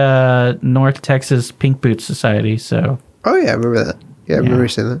the North Texas Pink Boots Society, so. Oh, yeah, I remember that. Yeah, I remember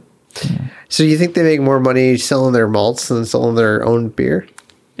saying that. Yeah. So you think they make more money selling their malts than selling their own beer?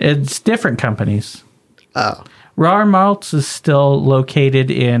 It's different companies. Oh. Rahr Malts is still located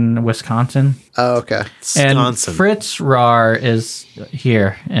in Wisconsin. Oh, okay. And Fritz Rahr is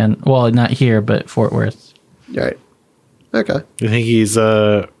here. And, well, not here, but Fort Worth. Right. Okay. You think he's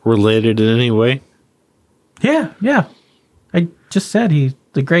related in any way? Yeah. I just said he's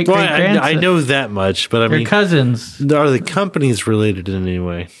the great-great-grandson. I know that much, but I mean... They're cousins. Are the companies related in any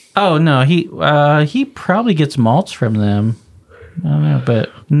way? Oh, no. He probably gets malts from them. I don't know,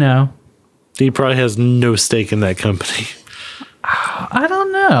 but no. He probably has no stake in that company. I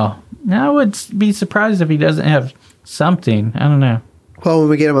don't know. I would be surprised if he doesn't have something. I don't know. Well, when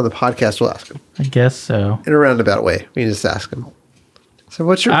we get him on the podcast, we'll ask him. I guess so. In a roundabout way. We can just ask him. So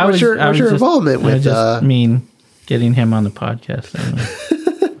what's your involvement with... I mean, getting him on the podcast.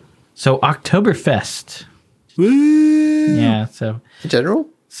 So, Oktoberfest. Woo! Yeah, so... In general?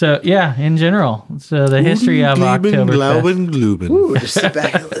 So, yeah, in general. So, the history of Oktoberfest. Ooh, just sit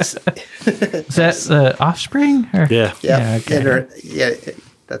back and listen. Is that the Offspring? Or? Yeah. Okay.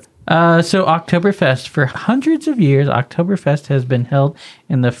 So, Oktoberfest. For hundreds of years, Oktoberfest has been held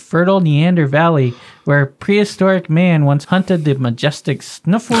in the fertile Neander Valley, where prehistoric man once hunted the majestic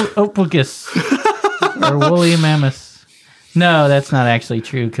Snuffleupagus, or woolly mammoth. No, that's not actually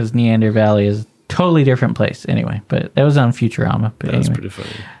true, because Neander Valley is a totally different place. Anyway, but that was on Futurama. But That's anyway. pretty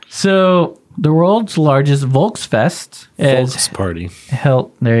funny. So, the world's largest Volksfest is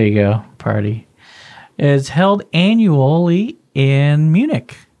held. There you go, party. Is held annually in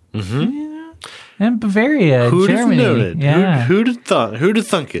Munich. Mm-hmm. And Bavaria, Germany. Who'd have known it? Yeah. Who'd have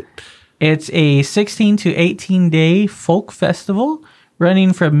thunk it? It's a 16 to 18 day folk festival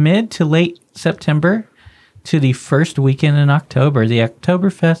running from mid to late September to the first weekend in October. The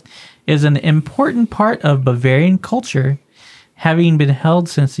Oktoberfest is an important part of Bavarian culture, having been held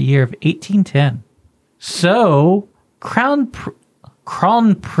since the year of 1810. So, Crown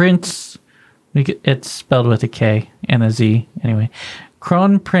Prince, it's spelled with a K and a Z, anyway.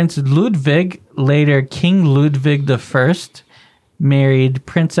 Crown Prince Ludwig, later King Ludwig I, married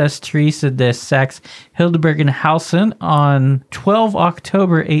Princess Teresa de Saxe-Hildburghausen on 12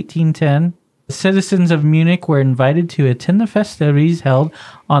 October 1810. Citizens of Munich were invited to attend the festivities held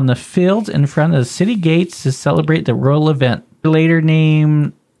on the fields in front of the city gates to celebrate the royal event. Later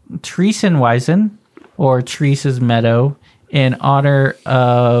named Theresienwiesen, or Teresa's Meadow, in honor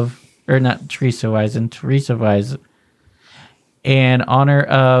of, or not Theresienwiesen, in honor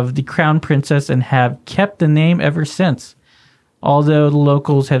of the crown princess, and have kept the name ever since. Although the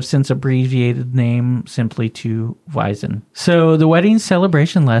locals have since abbreviated the name simply to Wiesen. So the wedding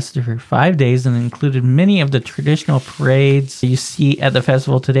celebration lasted for 5 days and included many of the traditional parades you see at the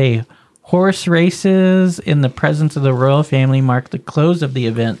festival today. Horse races in the presence of the royal family marked the close of the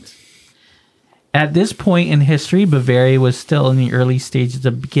event. At this point in history, Bavaria was still in the early stages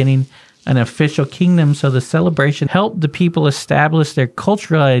of beginning an official kingdom, so the celebration helped the people establish their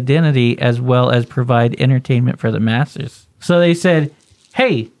cultural identity as well as provide entertainment for the masses. So they said,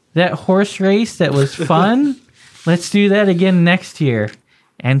 hey, that horse race that was fun, let's do that again next year.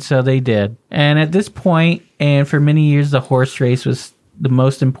 And so they did. And at this point, and for many years, the horse race was the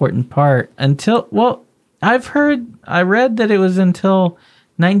most important part until, well, I read that it was until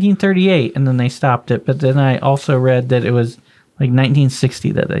 1938 and then they stopped it. But then I also read that it was like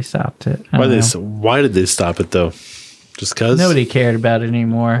 1960 that they stopped it. Why did they stop it though? Just because? Nobody cared about it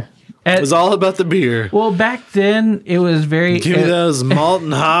anymore. It was all about the beer. Well, back then it was very... Give me those malt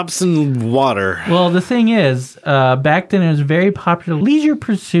and hops and water. Well, the thing is, back then it was a very popular leisure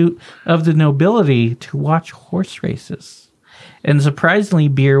pursuit of the nobility to watch horse races. And surprisingly,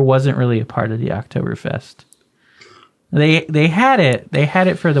 beer wasn't really a part of the Oktoberfest. They had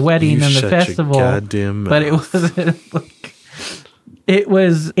it for the wedding and the shut your festival, goddamn but it wasn't. Like, it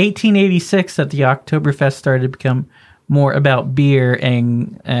was 1886 that the Oktoberfest started to become more about beer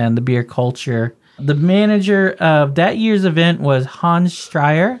and the beer culture. The manager of that year's event was Hans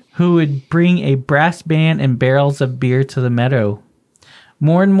Stryer, who would bring a brass band and barrels of beer to the meadow.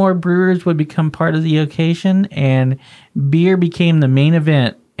 More and more brewers would become part of the occasion, and beer became the main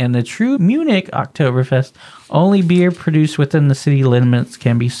event. And the true Munich Oktoberfest, only beer produced within the city limits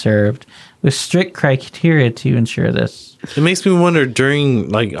can be served, with strict criteria to ensure this. It makes me wonder, during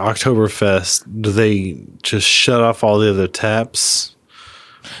like Oktoberfest, do they just shut off all the other taps?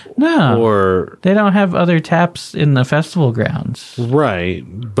 No, Or they don't have other taps in the festival grounds. right,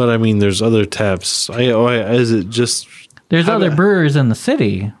 but I mean, there's other taps. Is it just There's other brewers in the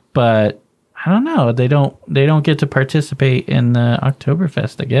city, but I don't know. They don't get to participate in the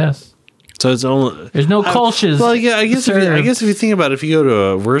Oktoberfest, I guess. so? It's only There's no Kolsch's. Well, yeah, I guess served. if you think about it, if you go to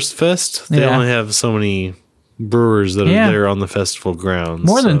a Wurstfest, they Yeah. only have so many brewers that Yeah. are there on the festival grounds.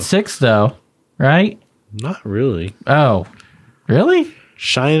 More than so- 6, though, right? Not really. Oh, really?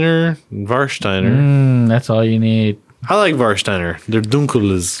 Shiner and Warsteiner. That's all you need. I like Warsteiner. Their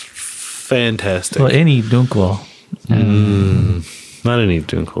Dunkel is fantastic. Well, any Dunkel. Not any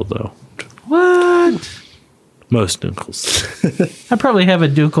Dunkel, though. What? Most Dunkels. I probably have a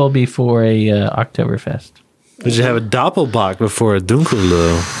Dunkel before a Oktoberfest. Did you have a Doppelbock before a Dunkel,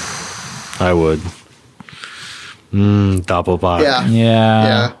 though? I would. Doppelbock. Yeah.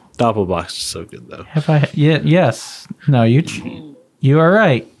 Yeah. Doppelbock's just so good, though. Have I? Yeah. Yes. No. You are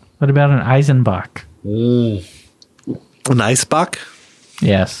right. What about an Eisenbach? An Eisbach?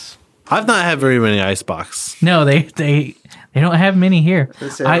 Yes. I've not had very many Eisbachs. No, they don't have many here.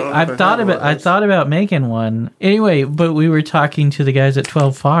 say I don't know if I've I thought have about one. I thought about making one anyway, but we were talking to the guys at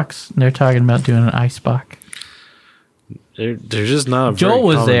 12 Fox, and they're talking about doing an Eisbach. They're just not a Joel very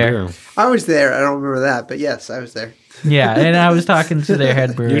was common there. beer. I was there. I don't remember that, but yes, I was there. Yeah, and I was talking to their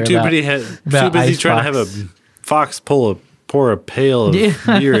head brewer. You're too about- busy, about trying to have a Eisbachs. fox pour a pail of Yeah.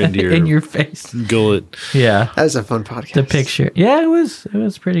 beer into your, in your face. gullet. Yeah, That was a fun podcast. the picture. Yeah, it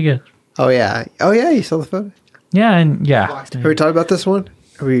was pretty good. Oh yeah. Oh yeah. You saw the photo. Yeah, and yeah, Have we talked about this one?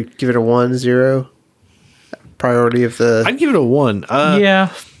 Have we give it a 1-0? Priority of the. I'd give it a 1.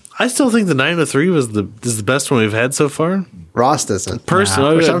 yeah. I still think the 903 is the best one we've had so far. Ross doesn't.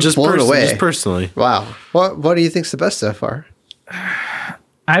 Personally, Which I'm just blown away. Just personally. Wow. What do you think's the best so far?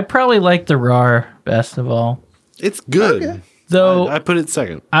 I probably like the RAR best of all. It's good. Okay. Though I put it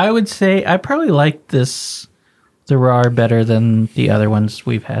second. I would say I probably like the RAR better than the other ones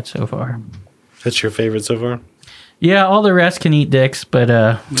we've had so far. That's your favorite so far? Yeah, all the rest can eat dicks, but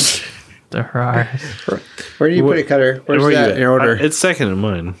the RAR. Where do you put it, Cutter? Where's Where you that at? in your order? It's second in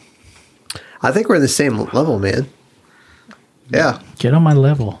mine. I think we're in the same level, man. Yeah. Get on my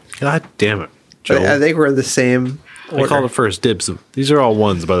level. God damn it, Joel. I think we're in the same I order. called it first dibs. These are all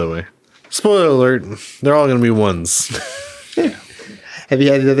ones, by the way. Spoiler alert, they're all going to be ones. Have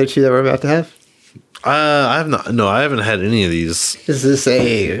you had the other two that we're about to have? I have not. No, I haven't had any of these. Is this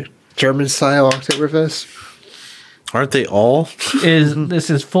a German style Oktoberfest? Aren't they all? This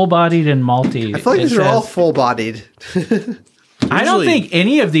is full bodied and malty. I feel like It these are all says- full bodied. I don't Usually- think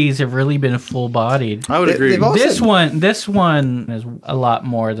any of these have really been full bodied. I would They- agree. they've all- This one is a lot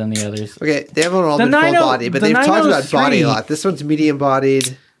more than the others. Okay, they haven't all The been full 90 bodied, but the they've talked about 903 body a lot. This one's medium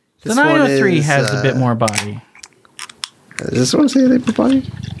bodied. The 903 has a bit more body. Does this one say anything about body?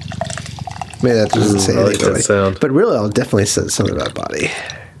 Maybe that doesn't say I like anything that about sound. But really, I'll definitely say something about body.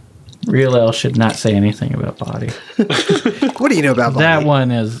 Real Ale should not say anything about body. What do you know about body? That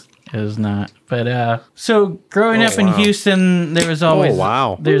one is not. But so growing up in Houston, there was always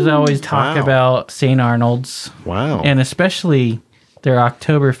wow. there's always talk Wow. about St. Arnold's. Wow. And especially their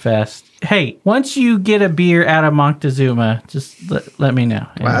Oktoberfest. Hey, once you get a beer out of Montezuma, just let me know.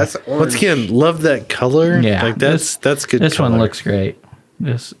 Wow, that's orange. Once again, love that color. Yeah, like that's good. This one color. looks great.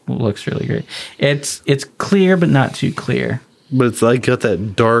 This looks really great. It's clear but not too clear. but it's like got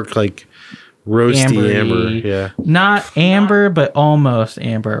that dark, like roasty Ambery. amber. Yeah, Not amber, but almost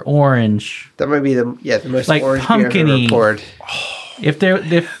amber. Orange. That might be the most Like orange beer I've pumpkin-y. ever poured.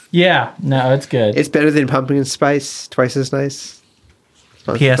 No, it's good. It's better than pumpkin spice. Twice as nice.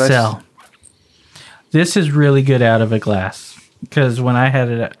 Pumpkin spice. PSL. This is really good out of a glass because when I had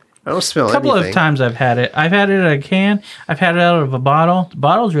it, I don't smell a couple anything. of times I've had it out of a can. I've had it out of a bottle. The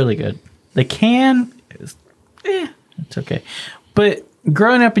bottle's really good. The can is, it's okay. But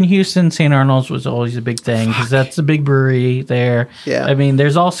growing up in Houston, St. Arnold's was always a big thing because that's a big brewery there. Yeah. I mean,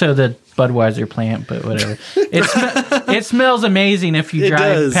 there's also the Budweiser plant, but whatever. It smells amazing if you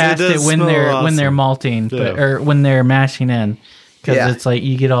drive past it when they're malting, or when they're mashing in, because it's like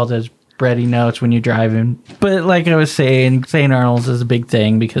you get all those bready notes when you're driving. But like I was saying, St. Arnold's is a big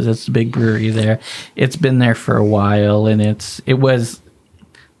thing because it's a big brewery there. It's been there for a while, and it was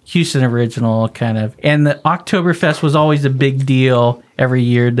Houston original kind of. And the Oktoberfest was always a big deal. Every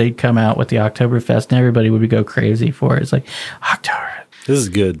year they'd come out with the Oktoberfest, and everybody would go crazy for it. It's like, Oktober. This is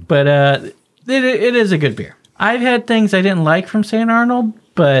good. But it is a good beer. I've had things I didn't like from St. Arnold,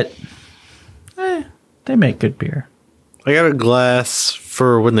 but they make good beer. I got a glass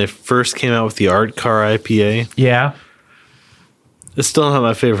for when they first came out with the Art Car IPA. Yeah. It's still not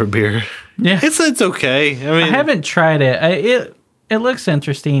my favorite beer. Yeah. It's okay. I mean, I haven't tried it. It looks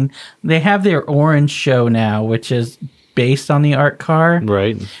interesting. They have their orange show now, which is based on the Art Car.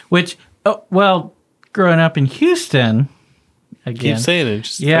 Right. Which, growing up in Houston, again. Keep saying it.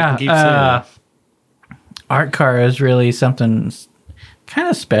 Just yeah. keep saying it. Art Car is really something kind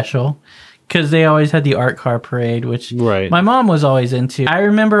of special because they always had the Art Car parade, which my mom was always into. I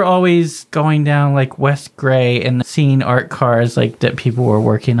remember always going down like West Gray and seeing art cars like that people were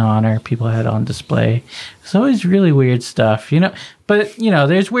working on or people had on display. It's always really weird stuff, But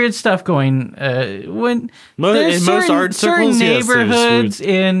there's weird stuff going when there's most art circles, neighborhoods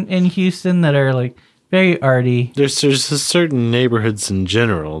in Houston that are like very arty. There's certain neighborhoods in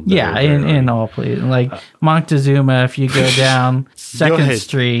general. In all places. Like Montezuma, if you go down 2nd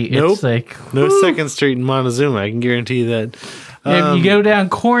Street, it's like... No 2nd Street in Montezuma, I can guarantee you that. If you go down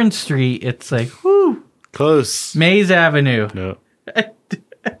Corn Street, it's like, whoo. Close. Mays Avenue. No. I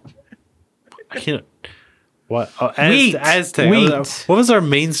can't... What? Oh, Wheat. Aztec. Wheat. What was our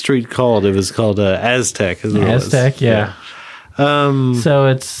main street called? It was called Aztec. Aztec, yeah. So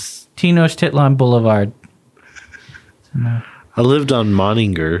it's Tenochtitlan Boulevard. I lived on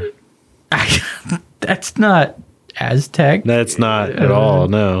Moninger. That's not Aztec. That's not at all,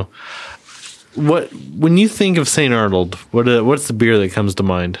 no. When you think of St. Arnold, what's the beer that comes to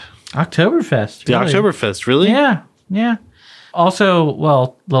mind? Oktoberfest. The Oktoberfest, really? Yeah.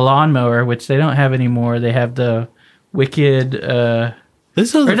 Also, the lawnmower, which they don't have anymore. They have the Wicked... they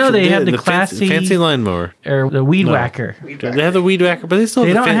have the classy... Fancy lawnmower. Or the Weed Whacker. They have the Weed Whacker, but they still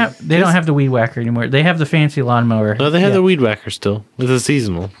don't have the Weed Whacker anymore. They have the fancy lawnmower. No, they have the Weed Whacker still. It's a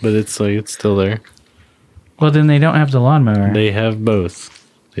seasonal, but it's still there. Well, then they don't have the lawnmower. They have both.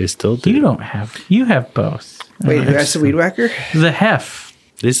 They still do. You have both. Wait, who has the Weed Whacker? The Hef.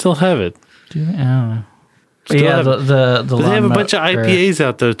 They still have it. Do they? I don't know. The but they have a bunch of IPAs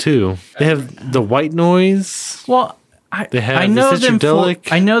out though too. They have the White Noise. Well, I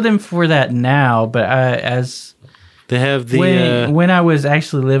know them for that now, but as they have the when I was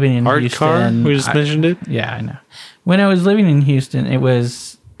actually living in Art Houston, Car, we just mentioned it. Yeah, I know. When I was living in Houston, it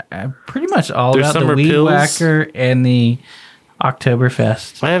was pretty much all about the Weed Whacker and the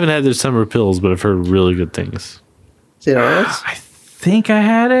Oktoberfest. I haven't had their summer pills, but I've heard really good things. I think I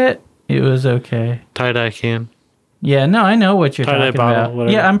had it. It was okay. Tie-dye can. Yeah, no, I know what you're talking about.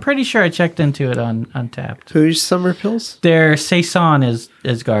 Whatever. Yeah, I'm pretty sure I checked into it on Untappd. Whose summer pills? Their Saison is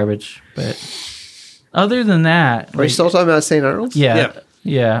garbage, but other than that, are you still talking about St. Arnold's?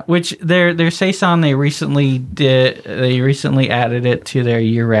 Yeah. Which their Saison they recently added it to their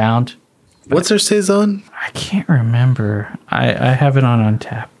year round. What's their Saison? I can't remember. I have it on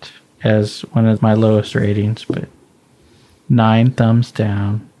Untappd as one of my lowest ratings, but 9 thumbs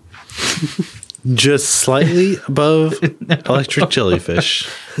down. Just slightly above Electric Jellyfish.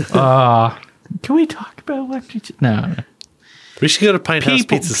 Can we talk about Electric? No. We should go to Pine House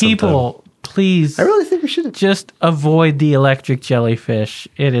Pizza sometime. People, please. I really think we should just avoid the Electric Jellyfish.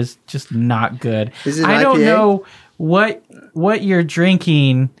 It is just not good. Is it I don't IPA? know what you're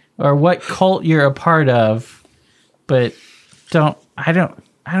drinking or what cult you're a part of, but I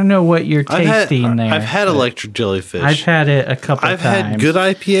don't know what you're tasting there. I've had Electric Jellyfish. I've had it a couple times. I've had good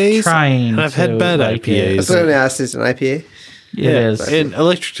IPAs. And I've had bad IPAs. That's what I'm going to ask. Is an IPA? It is. And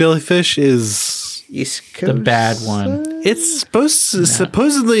Electric Jellyfish is East Coast. The bad one. It's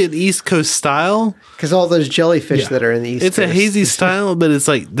supposedly an East Coast style. Because all those jellyfish that are in the East It's Coast. a hazy style, but it's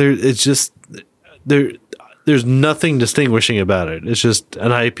like there's nothing distinguishing about it. It's just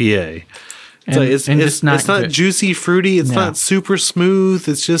an IPA. It's not juicy, fruity. It's not super smooth.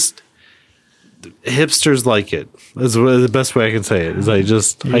 It's just hipsters like it. That's the best way I can say it. Is I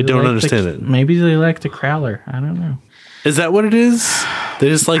don't understand it. Maybe they like the Crowler. I don't know. Is that what it is? They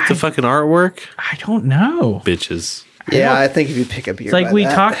just like the fucking artwork? I don't know. Bitches. Yeah, I think if you pick up beer, it's like we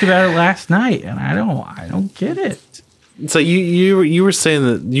talked about it last night, and I don't get it. So you were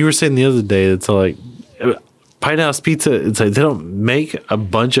saying the other day that's like Pine House Pizza, it's like they don't make a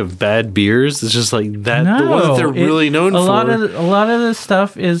bunch of bad beers. It's just like that. The one that they're really known for. A lot of the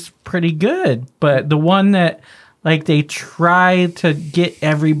stuff is pretty good, but the one that like they try to get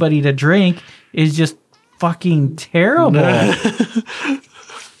everybody to drink is just fucking terrible.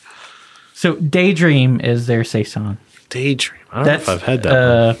 So Daydream is their saison. Daydream. I don't know if I've had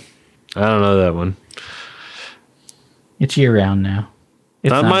that one. I don't know that one. It's year round now.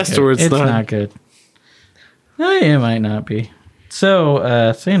 It's not my store. It's not good. No, it might not be.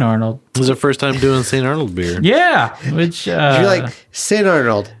 So, St. Arnold. This is our first time doing St. Arnold beer. Yeah. Which, you're like, St.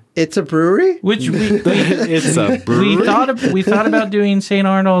 Arnold, it's a brewery? Which we it's a brewery? We thought about doing St.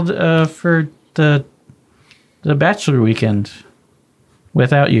 Arnold for the Bachelor weekend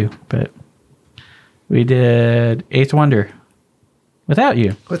without you, but we did Eighth Wonder without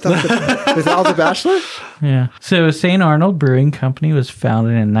you. Without the Bachelor? Yeah. So St. Arnold Brewing Company was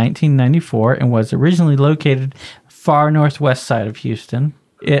founded in 1994 and was originally located far northwest side of Houston.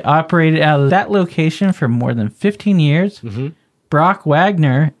 It operated out of that location for more than 15 years. Mm-hmm. Brock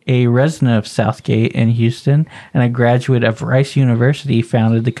Wagner, a resident of Southgate in Houston and a graduate of Rice University,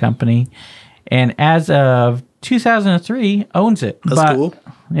 founded the company, and as of 2003 owns it. That's cool.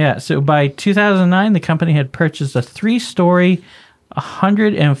 Yeah. So by 2009, the company had purchased a 3-story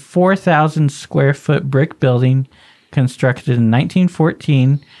 104,000 square foot brick building constructed in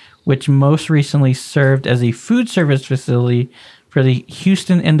 1914, which most recently served as a food service facility for the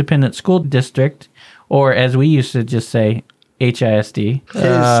Houston Independent School District, or as we used to just say, HISD.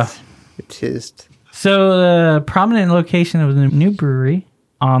 So the prominent location of the new brewery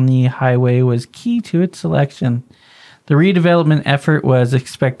on the highway was key to its selection. The redevelopment effort was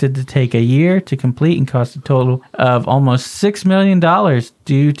expected to take a year to complete and cost a total of almost $6 million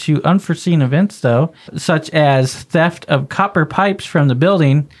due to unforeseen events, though, such as theft of copper pipes from the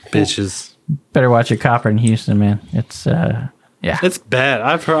building. Bitches. Better watch your copper in Houston, man. It's, yeah. It's bad.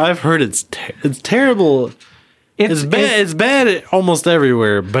 I've heard it's terrible. It's bad almost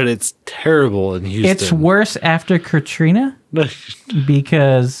everywhere, but it's terrible in Houston. It's worse after Katrina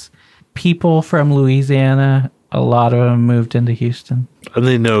because people from Louisiana, a lot of them moved into Houston. And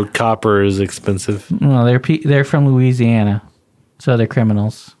they know copper is expensive. Well, they're from Louisiana, so they're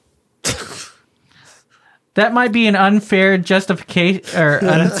criminals. That might be an unfair justification.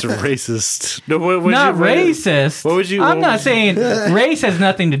 That's racist. No, not racist. What would you? I'm not saying race has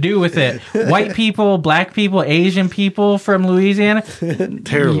nothing to do with it. White people, black people, Asian people from Louisiana.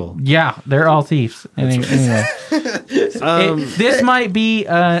 Terrible. Yeah, they're all thieves. Anyway, this might be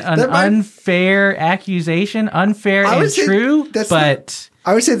an unfair accusation, unfair and true, but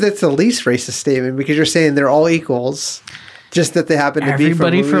I would say that's the least racist statement because you're saying they're all equals. Just that they happen to be from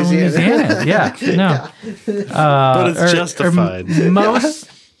Louisiana. Yeah, no. But it's justified.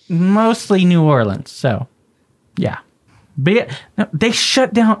 Mostly New Orleans. So, yeah. But no, they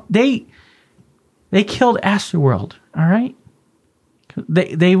shut down. They killed Astroworld. All right.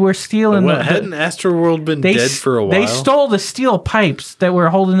 They were stealing. Hadn't Astroworld been dead for a while? They stole the steel pipes that were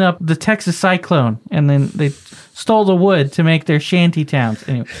holding up the Texas cyclone, and then they stole the wood to make their shanty towns.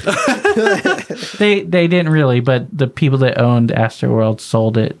 Anyway, they didn't really, but the people that owned Astroworld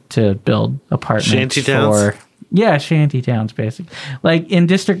sold it to build apartments. Shanty towns. Yeah, shanty towns, basically. Like in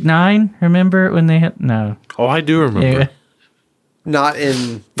District 9, remember when they had no? Oh, I do remember. Yeah. Not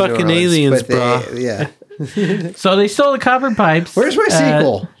in fucking aliens, bro. Yeah. So they stole the copper pipes. Where's my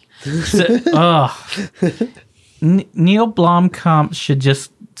sequel? Neil Blomkamp should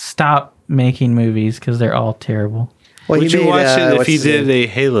just stop making movies because they're all terrible. Well, would you watch it if he did a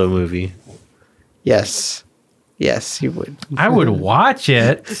Halo movie? Yes, you would. I would watch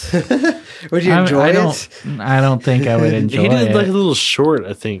it. Would you enjoy it? I don't think I would enjoy it. He did like a little short,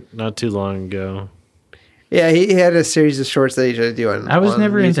 I think, not too long ago. Yeah, he had a series of shorts that he tried to do on. I was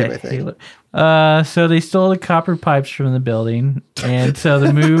never YouTube, into Halo. So they stole the copper pipes from the building, and so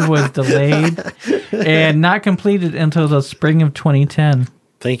the move was delayed and not completed until the spring of 2010.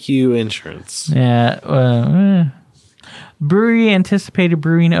 Thank you, insurance. Yeah. Brewery anticipated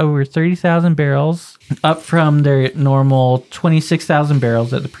brewing over 30,000 barrels, up from their normal 26,000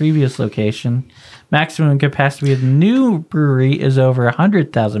 barrels at the previous location. Maximum capacity of the new brewery is over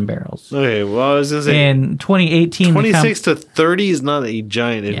 100,000 barrels. Okay, well, I was going to say... In 2018... 26 to 30 is not a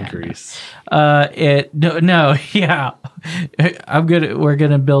giant increase. Yeah, we're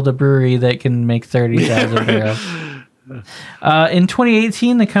going to build a brewery that can make 30,000 barrels. In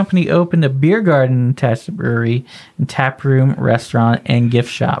 2018, the company opened a beer garden attached to the brewery, and tap room, restaurant, and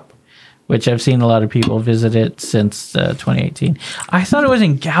gift shop, which I've seen a lot of people visit it since 2018. I thought it was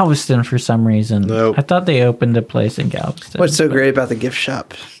in Galveston for some reason. Nope. I thought they opened a place in Galveston. What's so great about the gift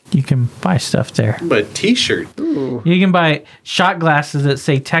shop? You can buy stuff there. But a T-shirt. You can buy shot glasses that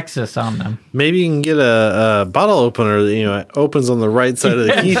say Texas on them. Maybe you can get a bottle opener that it opens on the right side of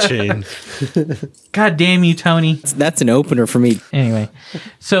the keychain. God damn you, Tony. That's an opener for me. Anyway,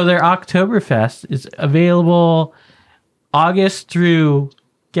 so their Oktoberfest is available August through,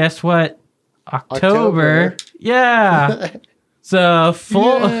 guess what? October. Yeah. So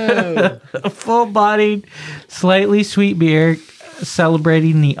full-bodied, slightly sweet beer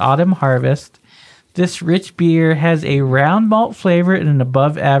celebrating the autumn harvest. This rich beer has a round malt flavor and an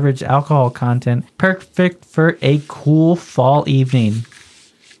above average alcohol content, perfect for a cool fall evening.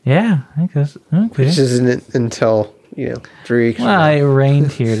 Yeah, I guess. Okay. Which isn't until 3 weeks. Well, it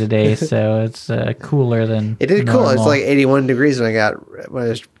rained here today, so it's cooler than It did cool. normal. It's like 81 degrees when I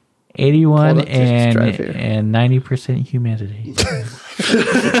was 81 pulled up to drive here. and 90% humidity.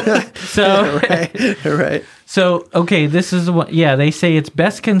 So right. So okay, this is what. Yeah, they say it's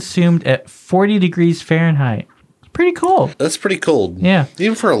best consumed at 40 degrees Fahrenheit. It's pretty cool. That's pretty cold. Yeah.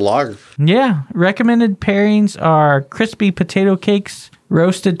 Even for a lager. Yeah. Recommended pairings are crispy potato cakes,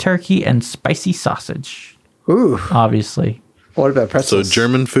 roasted turkey, and spicy sausage. Ooh. Obviously. What about pretzels? So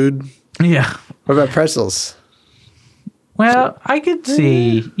German food? Yeah. What about pretzels? Well, I could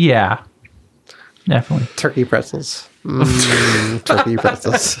see. Yeah. Definitely. Turkey pretzels. Turkey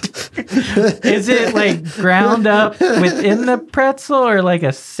pretzels. Is it like ground up within the pretzel or like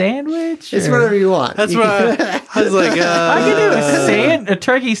a sandwich? It's or- whatever you want. That's what I was like. I could do a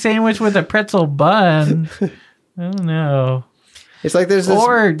turkey sandwich with a pretzel bun. I don't know. It's like there's this.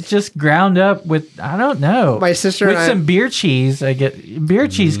 Or just ground up with, I don't know. My sister with and I- some beer cheese. I get beer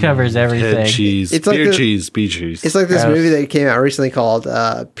cheese covers everything. Head cheese. It's like beer the- cheese. Beer cheese. It's like this Gross. movie that came out recently called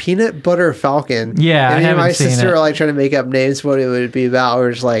Peanut Butter Falcon. Yeah, and I me and haven't my seen sister it. are like trying to make up names for what it would be about.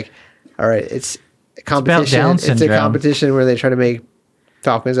 We're just like, all right, it's a competition. Down It's a syndrome. competition where they try to make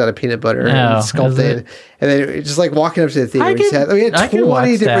falcons out of peanut butter Oh, and is sculpt it? it. And then just like walking up to the theater, I we could- had I could watch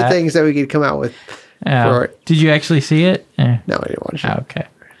 20 different that. things that we could come out with. Oh. For it. Did you actually see it? Eh. No, I didn't watch it. Okay.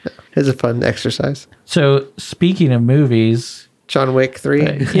 It was a fun exercise. So speaking of movies, John Wick 3.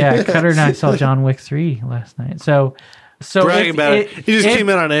 yeah, Cutter and I saw John Wick 3 last night. So bragging if about it. He just came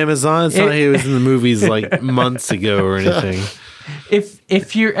out on Amazon. It's not like he was in the movies like months ago or anything.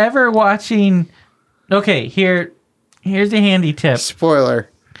 If you're ever watching, okay, here's a handy tip. Spoiler.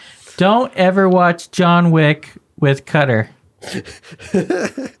 Don't ever watch John Wick with Cutter.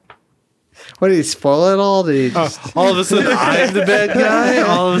 What, did he spoil it all? Did he just... All of a sudden, I'm the bad guy.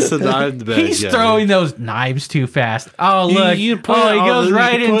 All of a sudden, I'm the bad guy. He's throwing those knives too fast. Oh, look. You point Oh, out he all goes the-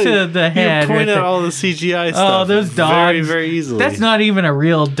 right you point- into the head. You point right out there. all the CGI Oh, stuff. those dogs. Very, very easily. That's not even a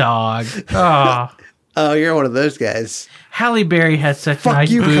real dog. Oh. Oh, you're one of those guys. Halle Berry has such Fuck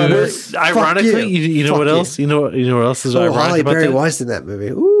nice you, boobs. Cutter. Ironically, Fuck you know Fuck what else? You know what else is Oh, ironic Halle about Berry that? was in that movie.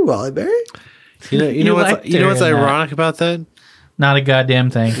 Ooh, Halle Berry? You know liked what's her in that. ironic about that? Not a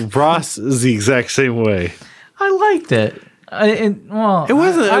goddamn thing. Ross is the exact same way. I liked it. It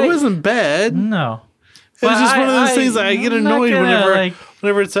wasn't bad. No. It was But just one of those I- things that I get I'm not annoyed gonna,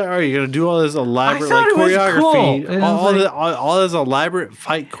 whenever it's like, oh, you're gonna do all this elaborate thought it was choreography, cool. It was all this elaborate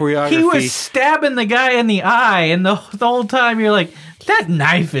fight choreography. He was stabbing the guy in the eye, and the whole time you're like, that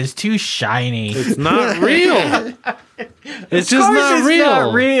knife is too shiny. It's not real. It's just Of course not it's real.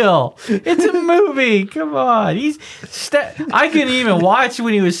 not real. It's a movie. Come on. I couldn't even watch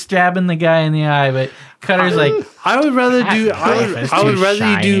when he was stabbing the guy in the eye, but Cutter's like, I would rather That do. knife is I would too rather you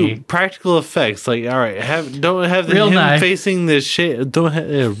shiny. do practical effects. Like, all right, don't have Real him knife. facing the shit. Don't have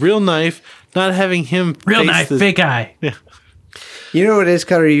a real knife. Not having him real face knife, the, fake eye. You know what it is,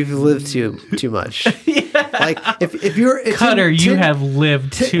 Cutter? You've lived too much. Like if you're Cutter, you have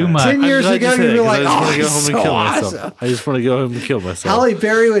lived too much. 10 years I'm glad ago, you said you were it, 'cause like, I oh, just want to go home and he's so kill awesome. myself. I just want to go home and kill myself. Halle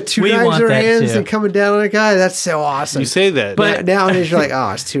Berry with two We knives want in her that hands too. and coming down on a guy. That's so awesome. You say that, But- nowadays you're like,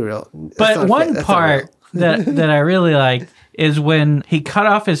 oh, it's too real. That's But not one fit. That's not part that I really liked is when he cut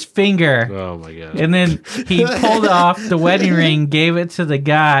off his finger. oh my god! And then he pulled off the wedding ring, gave it to the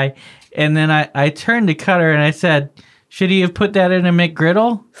guy, and then I turned to Cutter and I said, should he have put that in a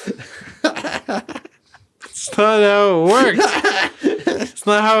McGriddle? It's not how it works. It's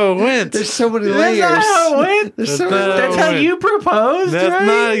not how it went. There's so many That's layers. not how it went. There's so That's many not That's how how it went. you proposed, That's right?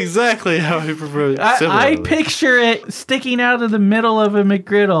 not exactly how I proposed. I Similarly. picture it sticking out of the middle of a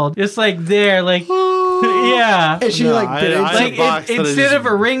McGriddle, just like there, like, you Yeah. And she No, like bit into I- it. box that I Instead just- of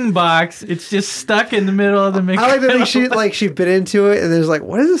a ring box, it's just stuck in the middle of the McGriddle. I like that she bit into it and there's like,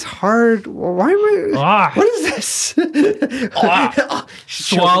 what is this hard? Why am I? What is this?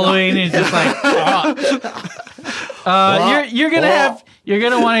 Swallowing and just like you're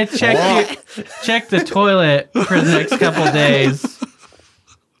gonna want to check the toilet for the next couple days,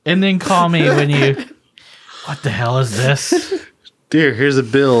 and then call me when you. What the hell is this? Dear, here's a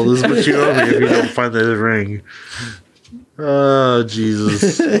bill. This is what you owe me if you don't find the ring. Oh,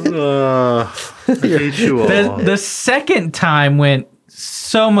 Jesus. I hate you all. The second time went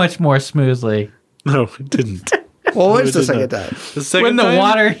so much more smoothly. No, it didn't. Well, No, what's it the did second not. time? The second When the time?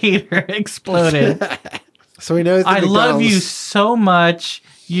 water heater exploded. So we know it's the I love McDonald's. you so much.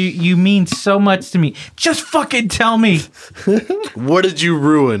 You mean so much to me. Just fucking tell me. What did you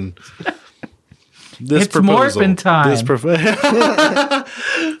ruin? This It's morphin' time.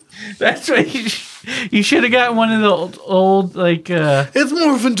 That's what you should have got one of the old like it's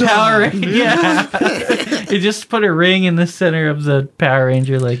morphin' time. Power Ranger. Yeah. You just put a ring in the center of the Power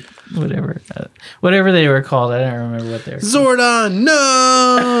Ranger, like whatever they were called. I don't remember what they were called. Zordon,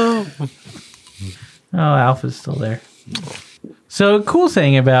 no. Oh, Alpha's still there. So, a cool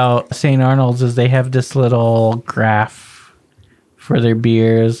thing about St. Arnold's is they have this little graph for their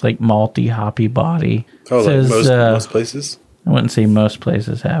beers, like malty, hoppy body. Oh, Says, like most places? I wouldn't say most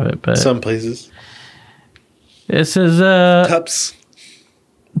places have it, but Some places. it says Tups.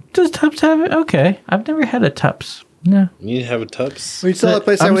 Does Tups have it? Okay, I've never had a Tups. No, You have a Tups? We saw the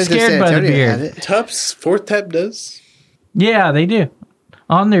place I I'm went to scared San by the Antonio beer. had it. Tups? Fourth Tap does? yeah, they do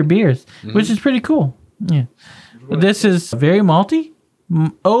on their beers, which is pretty cool. Yeah, this is very malty,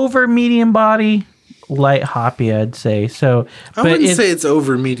 over medium body, light hoppy, I'd say. So, I wouldn't say it's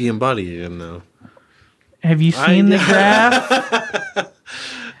over medium body again, though. Have you seen the graph?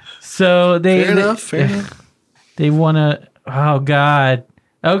 So Fair enough. They want to. Oh God.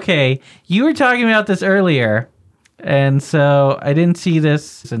 Okay, you were talking about this earlier, and so I didn't see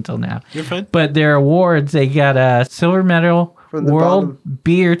this until now. You're fine. But their awards, they got a silver medal, From the World bottom.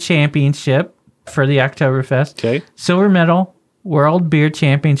 Beer Championship for the Oktoberfest. Okay. Silver medal, World Beer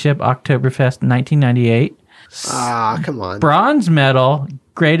Championship, Oktoberfest 1998. Ah, come on. Bronze medal,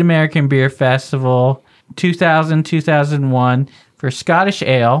 Great American Beer Festival 2000, 2001 for Scottish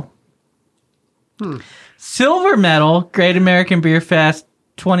Ale. Silver medal, Great American Beer Fest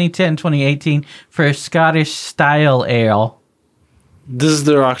 2010, 2018 for Scottish Style Ale. This is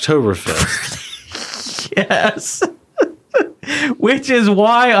their Oktoberfest. Yes. Which is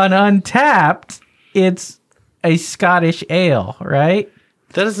why on Untapped, it's a Scottish ale, right?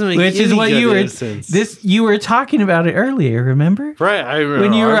 That doesn't make Which any is what you were goddamn sense. you were talking about it earlier, remember? Right, I remember.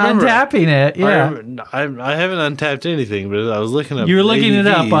 When you were I remember. untapping it, yeah. I haven't untapped anything, but I was looking up. You were looking it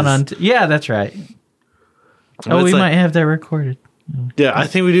up on ABVs. yeah, that's right. And Oh, it's we like- might have that recorded. Yeah, I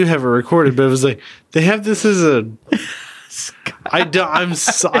think we do have it recorded, but it was like they have this as a. I'm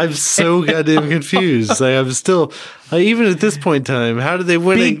so goddamn confused. Like, I'm still even at this point in time. How did they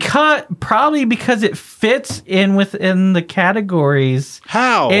win? Probably because it fits in within the categories.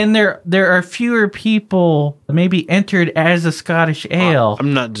 How? And there are fewer people maybe entered as a Scottish ale.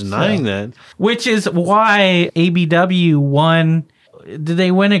 I'm not denying that. Which is why ABW won. Did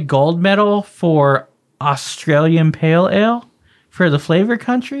they win a gold medal for Australian Pale Ale for the flavor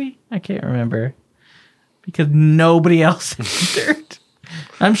country? I can't remember. Because nobody else entered.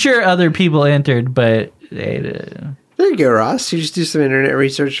 I'm sure other people entered, but There you go, Ross. You just do some internet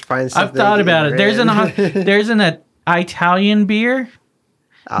research, find stuff. I've thought about it. There's an Italian beer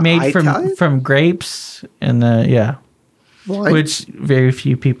made Italian? from grapes, and yeah, Wine? which very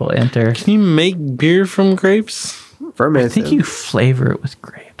few people enter. Can you make beer from grapes? Fermented. I think you flavor it with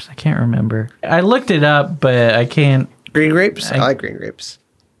grapes. I can't remember. I looked it up, but I can't. Green grapes? I like green grapes.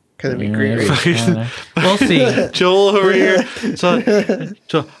 Can it be green grapes? We'll see. Joel over here.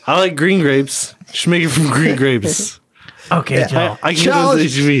 So I like green grapes. Should make it from green grapes. Okay, Joel. I give those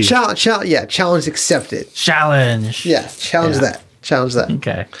HV. Challenge accepted. Challenge. Yeah, challenge that. Challenge that.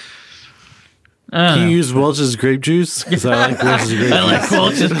 Okay. Can you use Welch's grape juice? Because I like Welch's grape juice. I like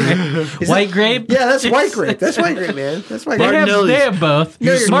Welch's grape. White grape? Yeah, that's white grape. That's white grape, man. That's white They grape. they have both.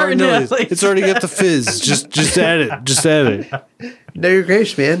 Use Martinelli's. It's already got the fizz. Just add it. Just add it. Know your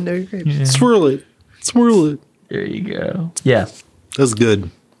grapes, man. Know your grapes. Swirl it. Swirl it. There you go. Yeah. That's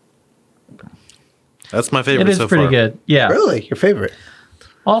good. That's my favorite It is so pretty far. good. Yeah. Really? Your favorite?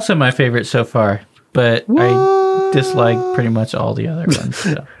 Also my favorite so far, but I dislike pretty much all the other ones.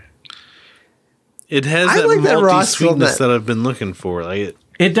 So. It has I that like that malty Ross filled sweetness that- that I've been looking for. Like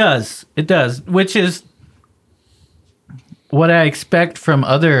It does. It does. Which is what I expect from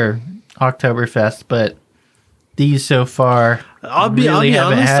other Oktoberfest, but these so far. I'll be haven't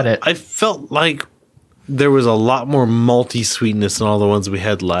honest. had it. I felt like there was a lot more malty sweetness than all the ones we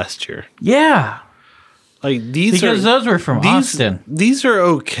had last year. Yeah. Like these because those were from Austin. These are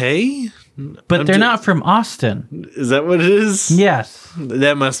okay, but they're not from Austin. Is that what it is? Yes.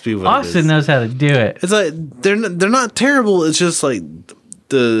 That must be what Austin it is. knows how to do it. It's like they're not terrible. It's just like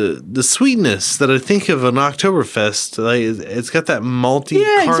the sweetness that I think of an Oktoberfest. Like it's got that malty,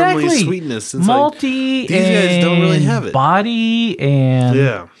 caramely sweetness. It's malty. Like, these guys don't really have it. Body and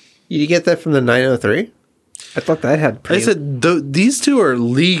yeah. You get that from the 903? I thought that had pretty... I said these two are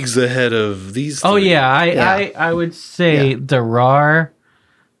leagues ahead of these. Oh three. yeah, I would say the RAR.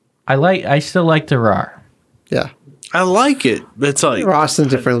 I still like the RAR. Yeah. I like it. It's like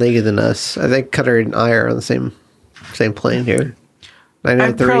Austin's a different league than us. I think Cutter and I are on the same plane here.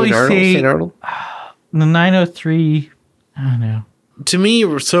 903 and St. Arnold. The 903, I don't know. To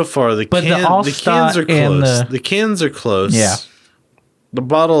me, so far the cans are close. The cans are close. Yeah. The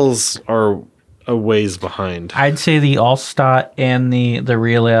bottles are a ways behind. I'd say the Allstott and the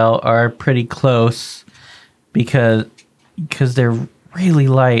Real Ale are pretty close because they're really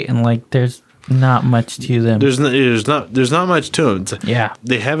light and like there's not much to them. There's not much to them. Yeah.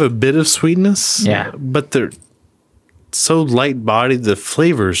 They have a bit of sweetness. Yeah. But they're so light bodied, the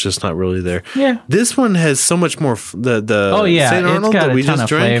flavor is just not really there. Yeah. This one has so much more. The St. Arnold it's got that we a ton just of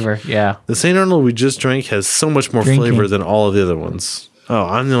drank. flavor. Yeah. The St. Arnold we just drank has so much more flavor than all of the other ones. Oh,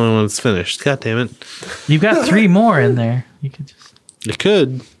 I'm the only one that's finished. God damn it! You've got 3 more in there. You could just. It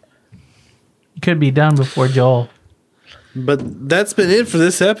could. It could be done before Joel. But that's been it for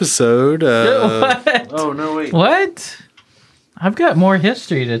this episode. What? Oh no! Wait. What? I've got more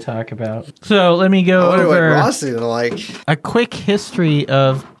history to talk about. So let me go what over Ross is gonna like. A quick history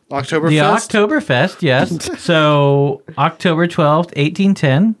of Oktoberfest. The Oktoberfest, yes. So October 12th,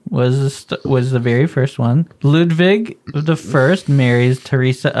 1810 was the very first one. Ludwig I marries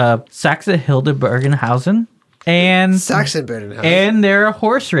Teresa of Saxe-Hildburghausen and there are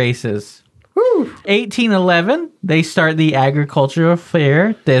horse races. Woo. 1811, they start the agricultural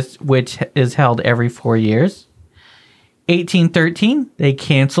fair, which is held every 4 years. 1813, they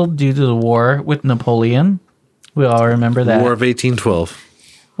canceled due to the war with Napoleon. We all remember that. War of 1812.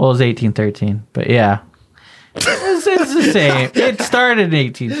 Well, it was 1813, but yeah. It's the same. It started in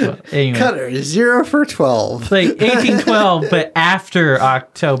 1812. Anyway. Cutter, 0 for 12. It's like 1812, but after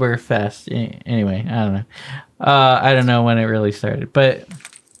Oktoberfest. Anyway, I don't know. I don't know when it really started, but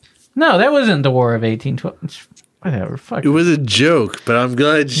no, that wasn't the War of 1812. Whatever, fuck. It was a joke, but I'm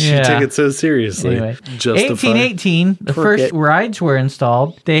glad you take it so seriously. Anyway, 1818, the first rides were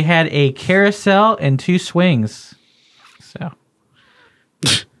installed. They had a carousel and 2 swings. So,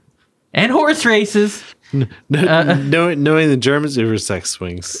 and horse races. Knowing the Germans, they were sex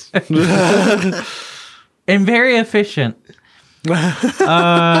swings. And very efficient.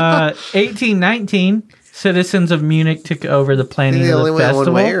 1819, citizens of Munich took over the planning of the festival. They only went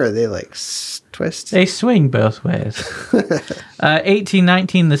one way, or are they like twist? They swing both ways.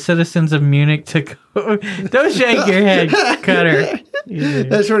 1819, the citizens of Munich took over. Don't shake your head, Cutter.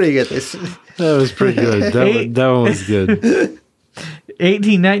 That's where you get this. That was pretty good. That one was good.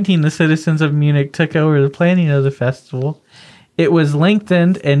 1819, the citizens of Munich took over the planning of the festival. It was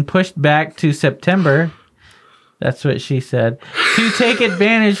lengthened and pushed back to September. That's what she said. To take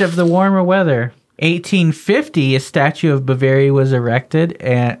advantage of the warmer weather. 1850, a statue of Bavaria was erected,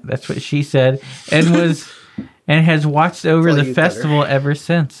 and that's what she said, and has watched over the festival ever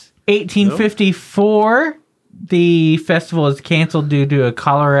since. 1854, the festival is canceled due to a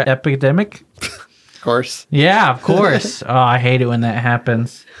cholera epidemic. Of course. Yeah, of course. Oh, I hate it when that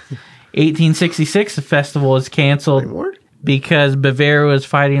happens. 1866, the festival is canceled because Bavaria was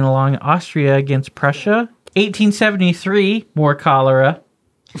fighting along Austria against Prussia. 1873, more cholera.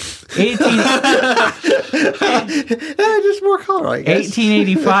 Just more cholera, I guess.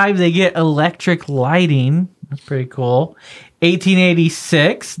 1885, they get electric lighting. That's pretty cool.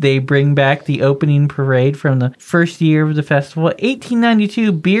 1886, they bring back the opening parade from the first year of the festival.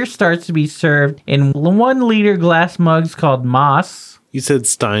 1892, beer starts to be served in 1 liter glass mugs called Moss. You said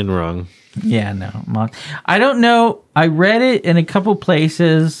Stein wrong. Yeah, no. Moss. I don't know. I read it in a couple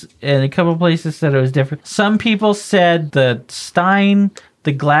places, and a couple places said it was different. Some people said the Stein,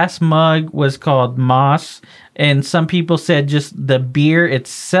 the glass mug, was called Moss, and some people said just the beer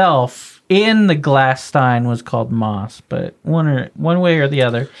itself in the glass Stein was called Moss, but one way or the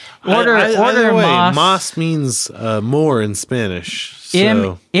other. Order way, Moss. Moss means more in Spanish.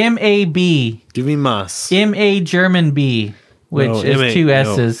 So. M-A-B. Give me Moss. M-A German B, which is 2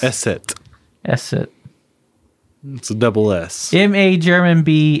 S's. Esset. Esset. It's a double S. M-A German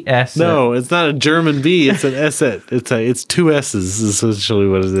B-S. No, it's not a German B. It's an S. It's two S's is essentially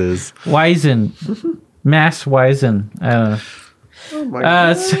what it is. Weisen. Mass Weisen. I don't know. Oh my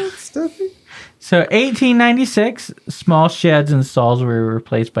God, Steffi. So 1896, small sheds and stalls were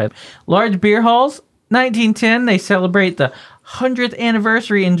replaced by large beer halls. 1910, they celebrate the 100th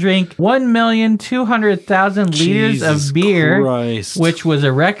anniversary and drink 1,200,000 liters of beer, Christ. which was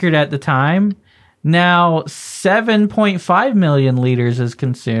a record at the time. Now 7.5 million liters is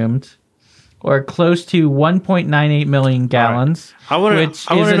consumed, or close to 1.98 million gallons. I want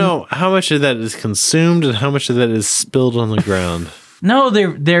to know how much of that is consumed and how much of that is spilled on the ground. No,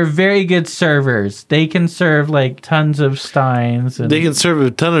 they're very good servers. They can serve like tons of steins. And, They can serve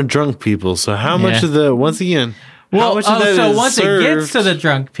a ton of drunk people. So how much of the once again? How much of that so is once served? it gets to the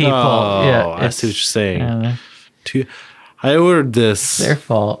drunk people, I see what you're saying. I ordered this. Their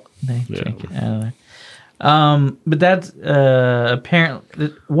fault. They drink it out of there. But that's apparently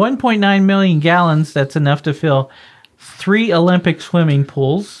 1.9 million gallons. That's enough to fill 3 Olympic swimming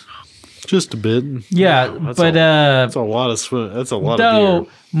pools. Just a bit. Yeah, Wow, that's a lot of swim. That's a lot though of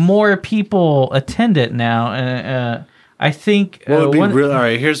beer. more people attend it now. I think. What would be real? All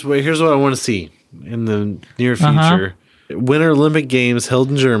right, here's what I want to see in the near future. Winter Olympic Games held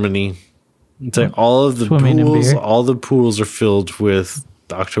in Germany. It's like all of the Swimming in pools. beer. All the pools are filled with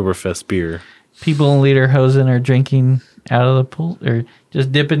the Oktoberfest beer. People in Lederhosen are drinking out of the pool or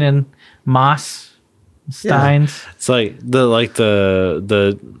just dipping in Moss steins. It's like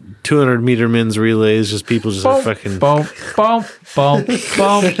the 200-meter men's relays. Just people just like fucking. Boom, boom, boom,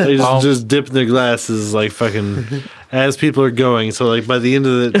 boom. They just dip in their glasses like fucking as people are going. So like by the end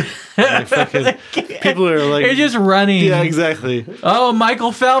of it, like fucking people are like They're just running. Yeah, exactly. Oh,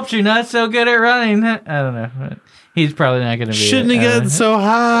 Michael Phelps, you're not so good at running. I don't know. He's probably not going to be. Shouldn't have gotten so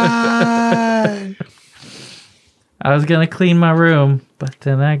high. I was going to clean my room, but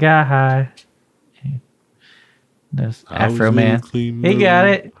then I got high. That's Afro Man. He got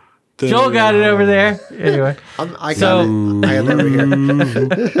it. Joel got it over there. Anyway. I got it over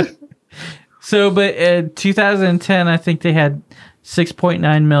here. So, but in 2010, I think they had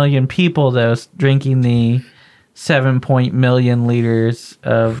 6.9 million people, though, drinking the 7 million liters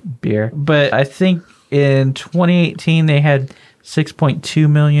of beer. But I think in 2018, they had 6.2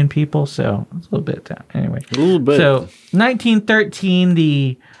 million people, so it's a little bit down. Anyway. A little bit. So, 1913,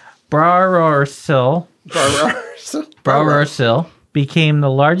 the Brauersil became the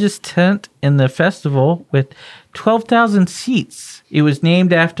largest tent in the festival with 12,000 seats. It was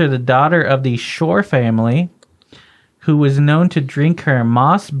named after the daughter of the Shore family, who was known to drink her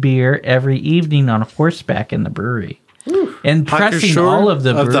Moss beer every evening on horseback in the brewery. And pressing all of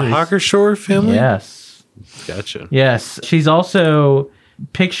the breweries. Of the Hockershore family? Yes. Gotcha. Yes. She's also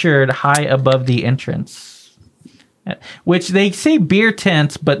pictured high above the entrance, which they say beer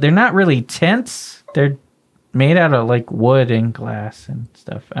tents, but they're not really tents. They're made out of like wood and glass and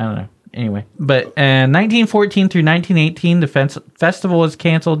stuff. I don't know. Anyway, but 1914 through 1918, the festival was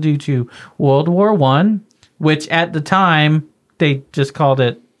canceled due to World War I, which at the time they just called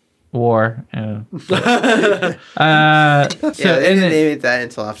it war. So they didn't name it that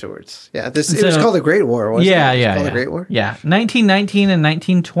until afterwards. Yeah, it was called the Great War, wasn't it? It was called the Great War? Yeah, 1919 and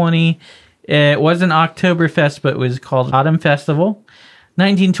 1920, it wasn't Oktoberfest, but it was called Autumn Festival.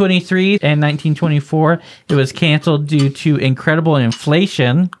 1923 and 1924, it was canceled due to incredible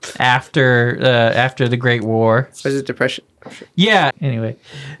inflation after the Great War. Was it depression? Yeah. Anyway,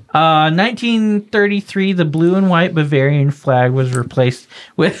 1933, the blue and white Bavarian flag was replaced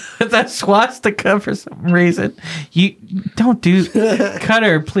with a swastika for some reason. You don't do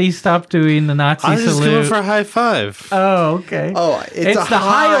Cutter. Please stop doing the Nazi I was just salute. going for a high five. Oh, okay. Oh, it's the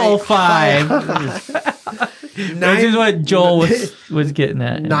high old five. Which is what Joel was getting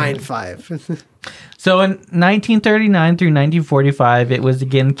at. 9-5. So in 1939 through 1945, it was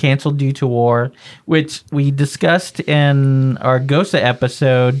again canceled due to war, which we discussed in our Gosa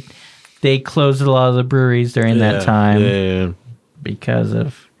episode. They closed a lot of the breweries during that time because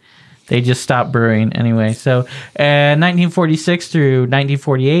of they just stopped brewing anyway. So 1946 through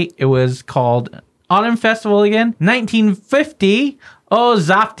 1948, it was called Autumn Festival again. 1950,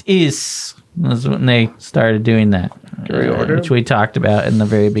 Saft is. That's when they started doing that, which we talked about in the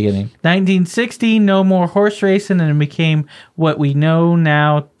very beginning. 1960, no more horse racing, and it became what we know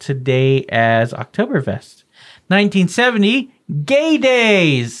now today as Oktoberfest. 1970, Gay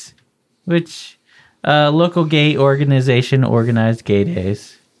Days, which a local gay organization organized Gay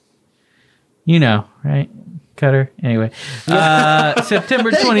Days. You know, right? Cutter. Anyway,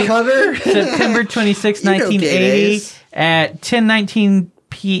 September 26, 1980, at 10:19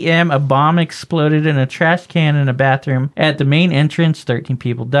 p.m., a bomb exploded in a trash can in a bathroom at the main entrance. 13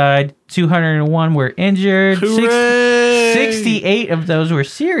 people died. 201 were injured. 68 of those were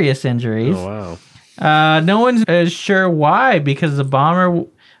serious injuries. Oh, wow. No one's sure why, because the bomber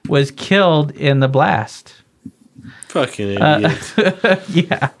was killed in the blast. Fucking idiot.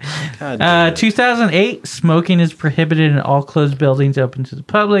 Yeah. 2008, smoking is prohibited in all closed buildings open to the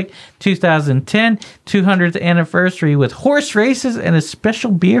public. 2010, 200th anniversary with horse races and a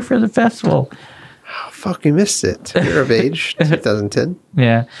special beer for the festival. Oh, fuck, we missed it. Year of age, 2010.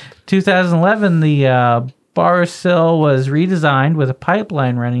 Yeah. 2011, the bar sill was redesigned with a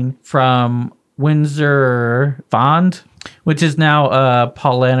pipeline running from Windsor Bond, which is now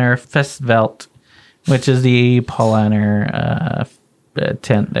Paulaner Festveld, which is the Paulaner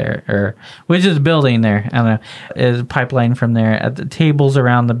tent there, or which is building there. I don't know. Is a pipeline from there at the tables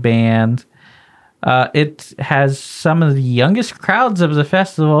around the band. It has some of the youngest crowds of the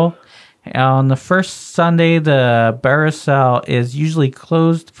festival. On the first Sunday, the Barisal is usually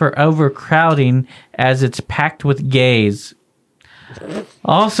closed for overcrowding as it's packed with gays.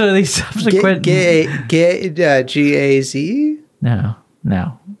 Also, the subsequent... G-A-Z? No.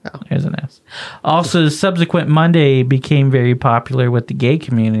 There's an S. Also, the subsequent Monday became very popular with the gay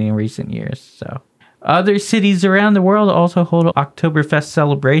community in recent years. So, other cities around the world also hold Oktoberfest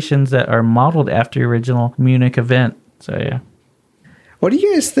celebrations that are modeled after the original Munich event. So, yeah. What do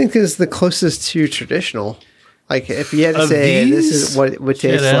you guys think is the closest to traditional? Like, if you had to say this is what it would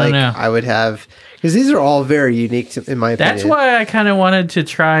taste like, I would have... Because these are all very unique, in my opinion. That's why I kind of wanted to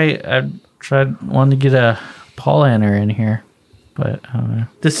wanted to get a Paulaner in here. But I don't know.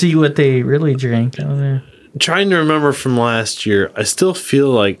 To see what they really drink. I don't know. Trying to remember from last year, I still feel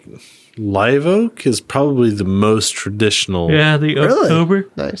like Live Oak is probably the most traditional. Yeah, the October.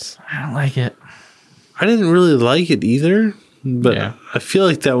 Nice. I don't like it. I didn't really like it either, but I feel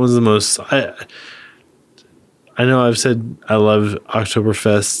like that was the most... I know I've said I love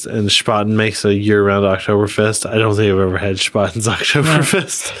Oktoberfest, and Spaten makes a year-round Oktoberfest. I don't think I've ever had Spaten's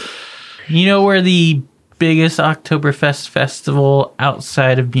Oktoberfest. You know where the biggest Oktoberfest festival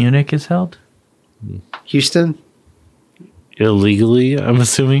outside of Munich is held? Houston? Illegally, I'm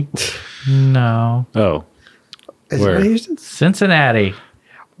assuming? No. Oh. Is Where? it Houston? Cincinnati.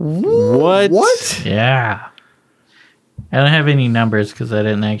 What? Yeah. I don't have any numbers because I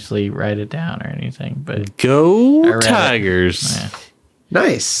didn't actually write it down or anything. But Go Tigers. Yeah.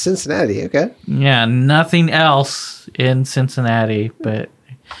 Nice. Cincinnati. Okay. Yeah, nothing else in Cincinnati, but...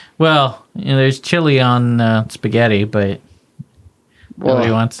 Well, there's chili on spaghetti, but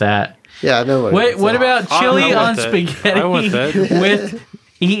nobody wants that. Yeah, no. What about chili on spaghetti? I want that.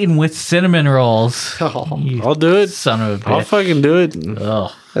 Eaten with cinnamon rolls? I'll do it. Son of a bitch. I'll fucking do it.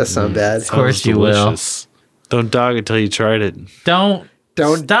 Ugh. That's not bad. Of course you will. Don't dog it till you tried it. Don't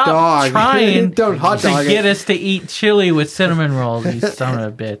stop dog. trying Don't hot dog to get us to eat chili with cinnamon rolls, you son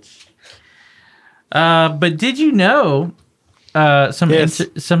of a bitch. But did you know... Yes.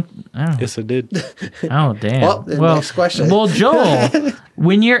 Yes, I did. Oh, damn. Well, next question. Well, Joel,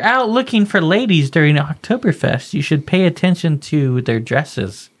 when you're out looking for ladies during Oktoberfest, you should pay attention to their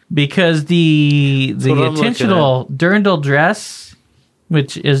dresses, because the intentional dirndl dress,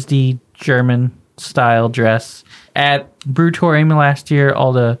 which is the German style dress, at Brutorium last year,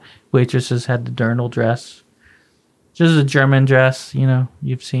 all the waitresses had the dirndl dress. Just a German dress,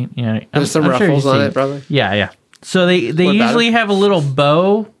 you've seen. There's some ruffles on it, probably. Yeah. So they usually have a little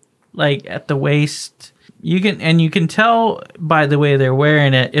bow, like at the waist. You can tell by the way they're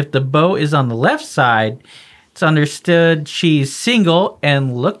wearing it. If the bow is on the left side, it's understood she's single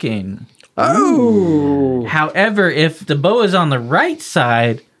and looking. Oh. However, if the bow is on the right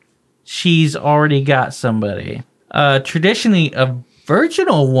side, she's already got somebody. Traditionally, a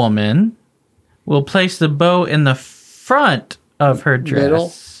virginal woman will place the bow in the front of her dress.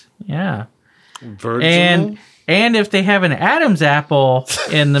 Middle? Yeah. Virginal? And if they have an Adam's apple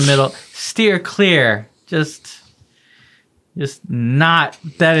in the middle, steer clear. Just not.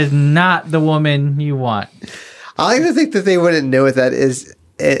 That is not the woman you want. I like to think that they wouldn't know what that is.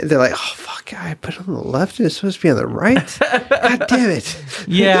 They're like, oh, fuck, I put it on the left. It's supposed to be on the right. God damn it.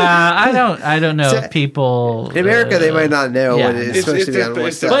 Yeah, I don't know if people... In America, they might not know what it is supposed to be on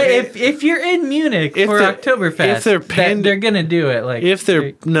one side. But if you're in Munich for Oktoberfest, they're going to do it. Like if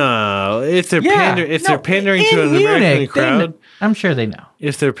they're pandering to an American crowd... I'm sure they know.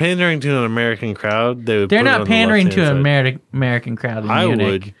 If they're pandering to an American crowd, they would They're put it not on pandering the to an left-hand American crowd in side.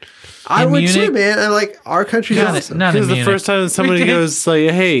 Munich. I would Munich? too, man. I'm like, our country's awesome. Not in Because the Munich. first time somebody goes like,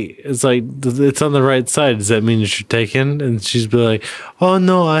 hey, it's like, it's on the right side. Does that mean that you're taken? And she's be like, oh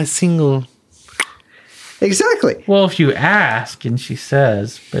no, I'm single. Exactly. Well, if you ask and she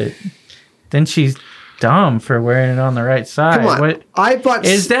says, but then she's dumb for wearing it on the right side. Come on.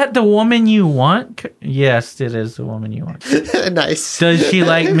 Is that the woman you want? Yes, it is the woman you want. Nice. Does she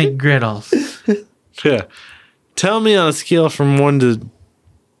like McGriddles? Yeah. Tell me on a scale from 1 to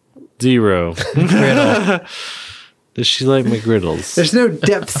 0. McGriddle. Does she like McGriddles? There's no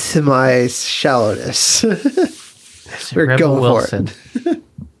depth to my shallowness. We're Rebel going Wilson. for it.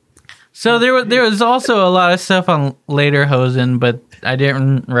 So there was also a lot of stuff on Lederhosen, but I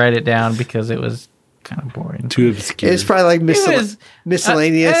didn't write it down because it was kind of boring. Too obscure. It's probably like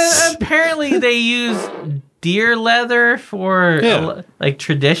miscellaneous. Apparently, they use deer leather for like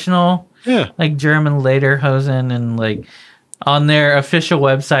traditional, like German Lederhosen, and like on their official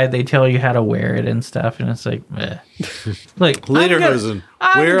website, they tell you how to wear it and stuff, and it's like, meh. Like Lederhosen.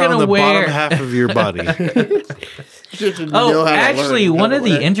 Wear on the bottom half of your body. Actually, one of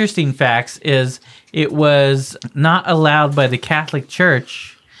the interesting facts is it was not allowed by the Catholic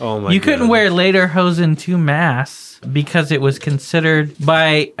Church. Oh my! You couldn't wear Lederhosen to mass because it was considered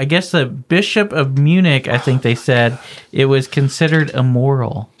by, I guess, the Bishop of Munich. I think they said it was considered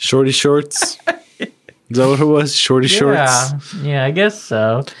immoral. Shorty shorts. Is that what it was? Shorty shorts. Yeah, I guess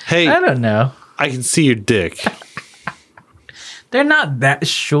so. Hey, I don't know. I can see your dick. They're not that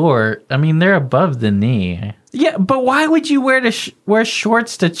short. I mean, they're above the knee. Yeah, but why would you wear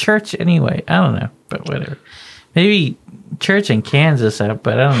shorts to church anyway? I don't know, but whatever. Maybe church in Kansas, but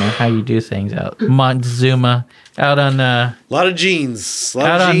I don't know how you do things out Montezuma, out on a lot of jeans,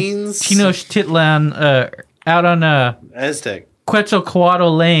 Tenochtitlan, out on Aztec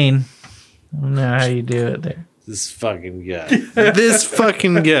Quetzalcoatl Lane. I don't know how you do it there. This fucking guy. This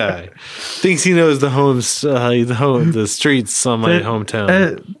fucking guy thinks he knows the streets on my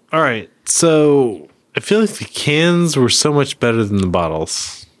hometown. All right, so I feel like the cans were so much better than the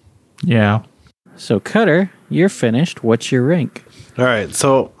bottles. Yeah. So, Cutter, you're finished. What's your rank? All right,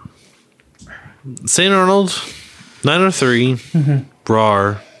 so St. Arnold, 903,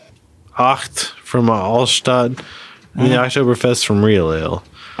 Rar, Acht from Altstadt, and the Oktoberfest from Real Ale.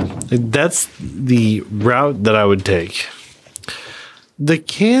 That's the route that I would take. The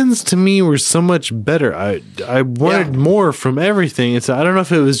cans to me were so much better. I wanted more from everything. I don't know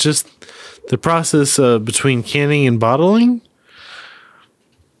if it was just the process between canning and bottling,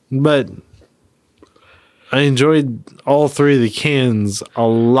 but I enjoyed all three of the cans a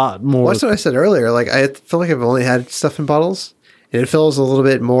lot more. Well, that's what I said earlier. Like, I feel like I've only had stuff in bottles, and it feels a little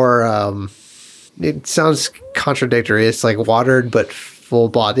bit more. It sounds contradictory. It's like watered but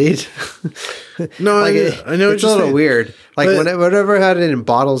full-bodied. No, like I know it's a little weird. Like whenever I had it in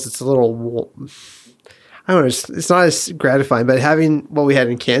bottles, it's a little. I don't know. It's not as gratifying, but having what we had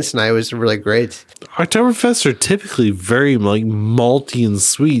in cans tonight was really great. Oktoberfests are typically very like malty and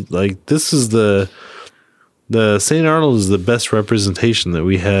sweet. Like this is the St. Arnold is the best representation that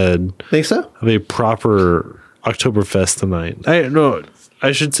we had. Think so? Of a proper Oktoberfest tonight.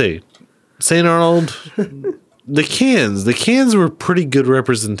 I should say St. Arnold. The cans were pretty good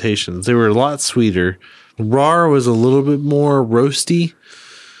representations. They were a lot sweeter. Rar was a little bit more roasty.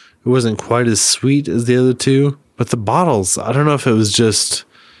 It wasn't quite as sweet as the other two. But the bottles, I don't know if it was just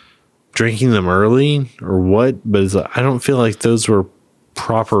drinking them early or what, but I don't feel like those were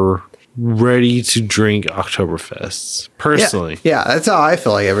proper, ready to drink Oktoberfests, personally. Yeah, that's how I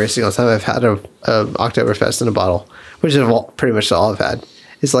feel like every single time I've had a Oktoberfest in a bottle, which is pretty much all I've had.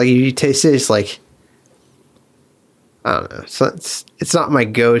 It's like you taste it, it's like, I don't know. So it's not my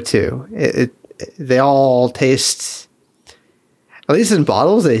go-to. They all taste, at least in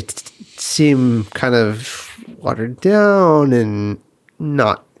bottles, they seem kind of watered down and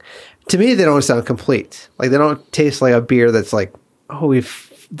not. To me, they don't sound complete. Like they don't taste like a beer that's like, oh,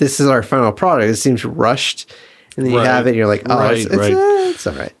 this is our final product. It seems rushed, and then you have it, and you're like, oh, it's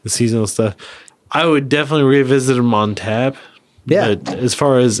all right. The seasonal stuff. I would definitely revisit them on tap. Yeah. But as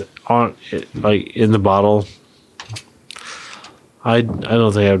far as like in the bottle, I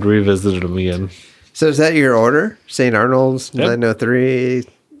don't think I'd revisit them again. So is that your order? St. Arnold's, 903,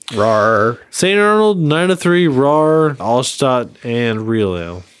 Rar. St. Arnold, 903, Rar, Altstadt, and Real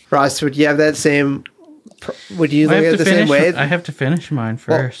Ale. Ross, would you have that same? Would you look at it the same way? I have to finish mine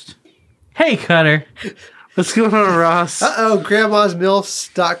first. Well, hey, Cutter. What's going on, Ross?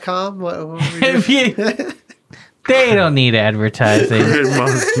 grandmasmilfs.com. What they don't need advertising.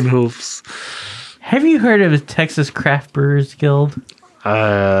 Grandma's Milfs. Have you heard of the Texas Craft Brewers Guild?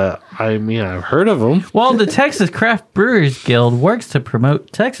 I mean, I've heard of them. Well, the Texas Craft Brewers Guild works to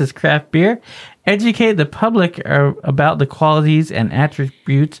promote Texas craft beer, educate the public about the qualities and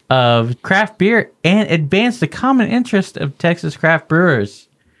attributes of craft beer, and advance the common interest of Texas craft brewers.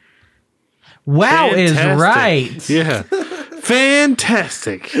 Wow is Fantastic. right. Yeah.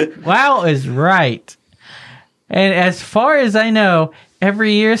 Fantastic. Wow is right. And as far as I know,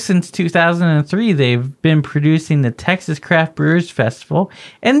 every year since 2003, they've been producing the Texas Craft Brewers Festival,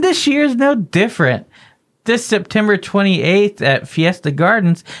 and this year is no different. This September 28th at Fiesta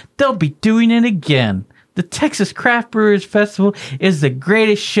Gardens, they'll be doing it again. The Texas Craft Brewers Festival is the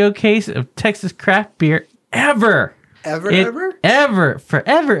greatest showcase of Texas craft beer ever. Ever.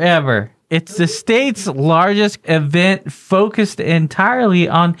 Forever. It's the state's largest event focused entirely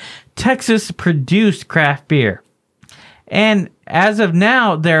on Texas-produced craft beer. And as of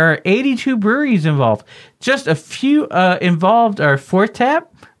now, there are 82 breweries involved. Just a few involved are Fourth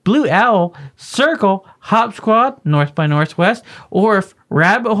Tap, Blue Owl, Circle, Hop Squad, North by Northwest, Orf,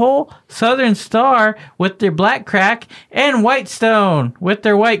 Rabbit Hole, Southern Star with their Black Crack, and Whitestone with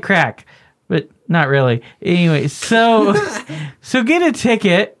their White Crack. But not really. Anyway, so get a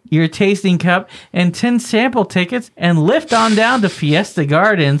ticket, your tasting cup, and 10 sample tickets, and lift on down to Fiesta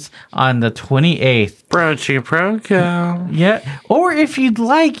Gardens on the 28th. Brunchy Bronco. Yeah. Or if you'd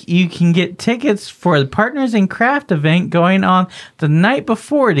like, you can get tickets for the Partners in Craft event going on the night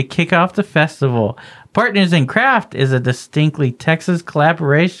before to kick off the festival. Partners in Craft is a distinctly Texas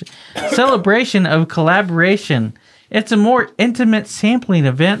celebration of collaboration. It's a more intimate sampling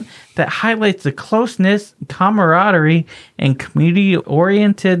event that highlights the closeness, camaraderie, and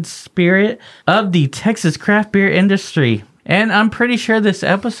community-oriented spirit of the Texas craft beer industry. And I'm pretty sure this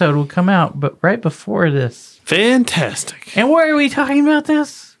episode will come out, but right before this. Fantastic. And why are we talking about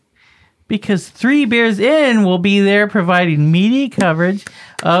this? Because 3 Beers In will be there providing media coverage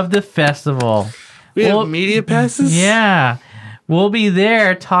of the festival. We have media passes? Yeah. We'll be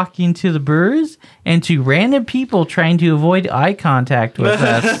there talking to the brewers and to random people trying to avoid eye contact with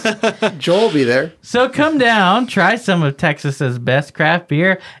us. Joel will be there. So come down, try some of Texas's best craft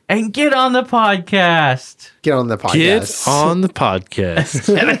beer, and get on the podcast. Get on the podcast. Get on the podcast.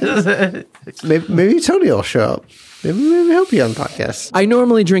 maybe Tony will show up. Maybe he'll be on the podcast. I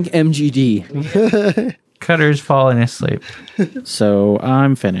normally drink MGD. Cutter's falling asleep. So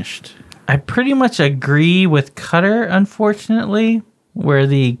I'm finished. I pretty much agree with Cutter, unfortunately, where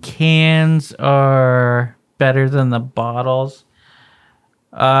the cans are better than the bottles.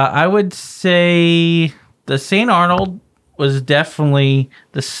 I would say the St. Arnold was definitely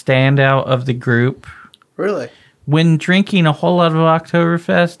the standout of the group. Really? When drinking a whole lot of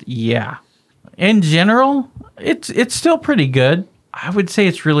Oktoberfest, yeah. In general, it's still pretty good. I would say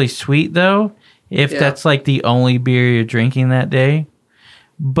it's really sweet, though, if that's like the only beer you're drinking that day.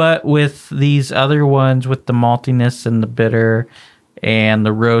 But with these other ones, with the maltiness and the bitter and the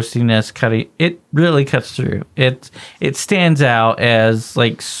roastiness, it really cuts through. It stands out as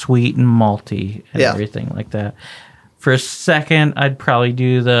like sweet and malty and everything like that. For a second, I'd probably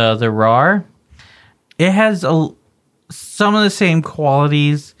do the RAR. It has some of the same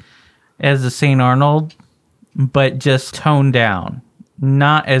qualities as the St. Arnold, but just toned down.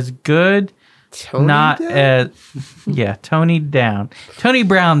 Not as good. Tony down. Tony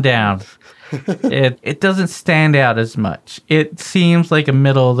Brown down. It doesn't stand out as much. It seems like a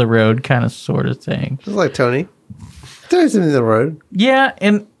middle of the road kind of sort of thing. Just like Tony. Tony's in the road. Yeah,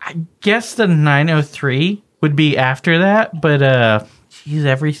 and I guess the 903 would be after that, but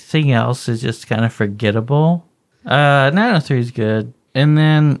everything else is just kind of forgettable. 903 is good. And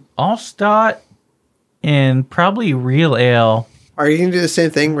then Allstott and probably Real Ale. Are you going to do the same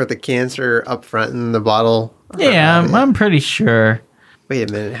thing where the cans are up front in the bottle? Yeah, I'm pretty sure. Wait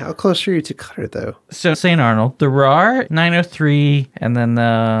a minute. How close are you to Cutter, though? So, St. Arnold, the RAR, 903, and then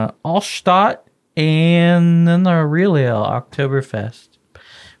the Allstott, and then the Real Ale, Oktoberfest.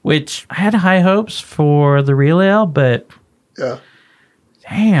 Which, I had high hopes for the Real Ale, but... Yeah.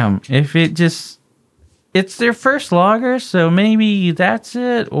 Damn, if it just... It's their first lager, so maybe that's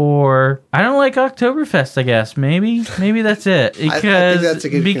it, or I don't like Oktoberfest, I guess. Maybe that's it. Because, I think that's a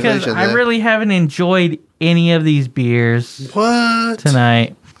good conclusion, I really haven't enjoyed any of these beers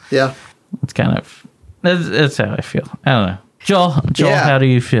tonight. Yeah. It's kind of, that's how I feel. I don't know. Joel, how do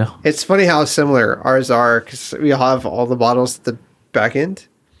you feel? It's funny how similar ours are, because we all have all the bottles at the back end.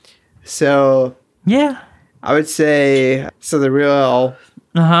 So, yeah. I would say, so the Real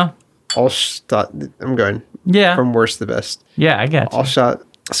Allstott, I'm going from worst to best. Yeah, I got you. Allstott.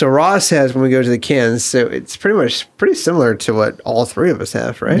 So Ross has when we go to the cans, so it's pretty similar to what all 3 of us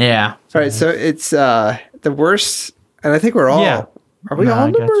have, right? Yeah. All right, so it's the worst, and I think we're all. Yeah. Are we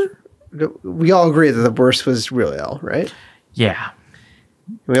all we all agree that the worst was Real Ale, right? Yeah.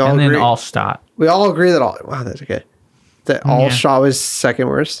 We all and agree. then Allstott. We all agree that that's okay. That Allstott was second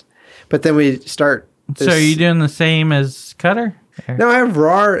worst, but then we start. So are you doing the same as Cutter? No, I have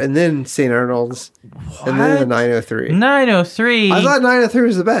RAR and then St. Arnold's. And then the 903. 903. I thought 903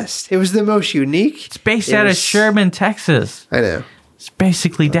 was the best. It was the most unique. It's based out of Sherman, Texas. I know. It's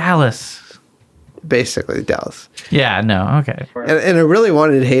basically Dallas. Basically Dallas. Yeah, no, okay. And I really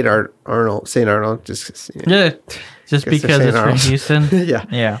wanted to hate Arnold, St. Arnold, just yeah, just because it's from Houston. Yeah.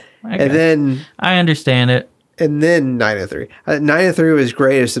 Yeah. Okay. And then I understand it. And then 903. 903 was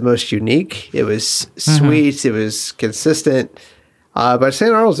great. It was the most unique. It was sweet. It was consistent. But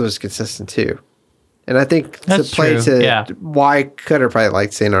St. Arnold's was consistent too. And I think That's to play true. to Yeah. why Cutter probably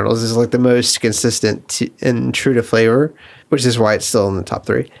liked St. Arnold's is like the most consistent and true to flavor, which is why it's still in the top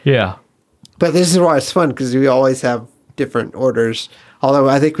 3. Yeah. But this is why it's fun because we always have different orders. Although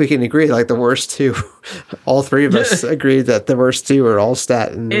I think we can agree, like the worst 2, all 3 of us agreed that the worst 2 are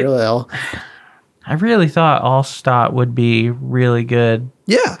Allstat and Real Ale. I really thought Allstat would be really good.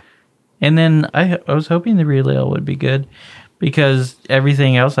 Yeah. And then I was hoping the Real Ale would be good because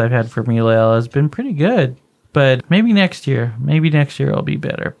everything else I've had from Real Ale has been pretty good. But maybe next year it'll be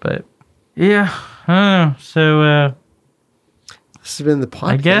better. But yeah, so this has been the podcast.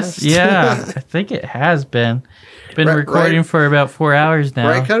 I guess, yeah, I think it has been. Been recording for about 4 hours now.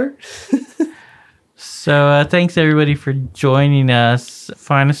 Right, Cutter? So thanks everybody for joining us.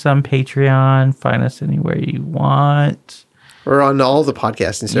 Find us on Patreon. Find us anywhere you want. We're on all the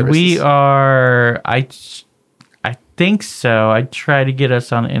podcasting services. We are. I think so. I try to get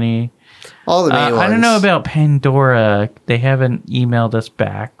us on any. All the main ones. I don't know about Pandora. They haven't emailed us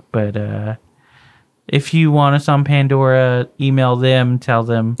back, but if you want us on Pandora, email them. Tell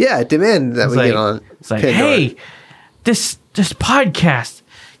them. Yeah, demand that we get on. It's like, Pandora. hey, this podcast,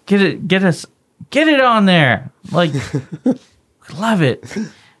 get it on there. Like, love it.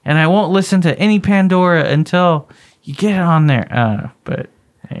 And I won't listen to any Pandora until you get it on there. But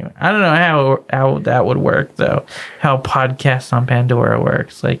anyway, I don't know how that would work though. How podcasts on Pandora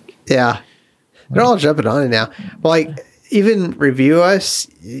works. Like, yeah, they're all jumping on it now. But like, even review us.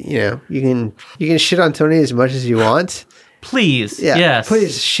 You know, you can shit on Tony as much as you want. Please, yeah, yes.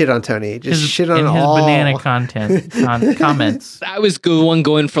 Please shit on Tony. Just shit on in all his banana comments. I was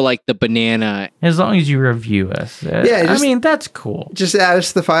going for like the banana. As long as you review us, yeah. I mean, that's cool. Just add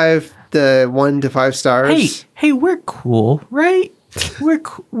us the 1 to 5 stars. Hey, we're cool, right? We're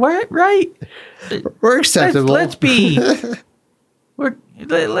right. We're acceptable. Let's be.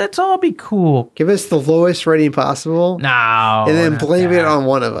 Let's all be cool. Give us the lowest rating possible. No. And then blame it on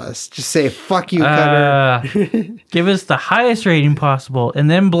one of us. Just say, fuck you, Cutter. Give us the highest rating possible and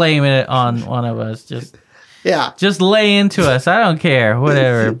then blame it on one of us. Just lay into us. I don't care.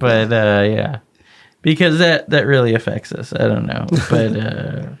 Whatever. But yeah. Because that really affects us. I don't know.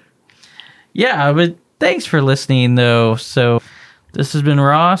 But yeah, but thanks for listening though. So this has been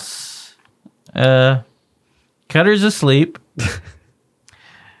Ross. Cutter's asleep.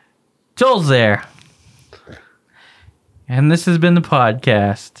 Joel's there. And this has been the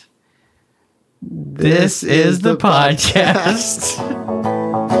podcast. This is the podcast.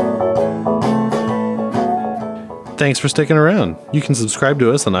 Thanks for sticking around. You can subscribe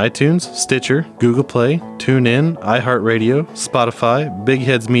to us on iTunes, Stitcher, Google Play, TuneIn, iHeartRadio, Spotify,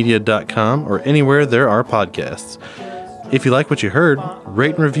 BigHeadsMedia.com, or anywhere there are podcasts. If you like what you heard,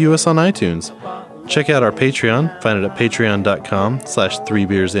 rate and review us on iTunes. Check out our Patreon. Find it at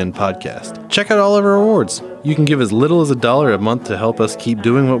patreon.com/3beersinpodcast. Check out all of our awards. You can give as little as $1 a month to help us keep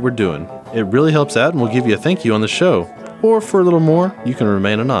doing what we're doing. It really helps out and we'll give you a thank you on the show. Or for a little more, you can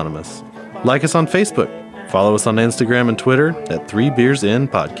remain anonymous. Like us on Facebook. Follow us on Instagram and Twitter at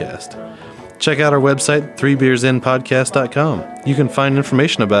 3beersinpodcast. Check out our website, 3beersinpodcast.com. You can find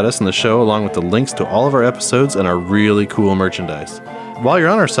information about us and the show along with the links to all of our episodes and our really cool merchandise. While you're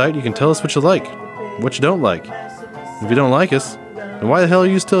on our site, you can tell us what you like, what you don't like. If you don't like us, then why the hell are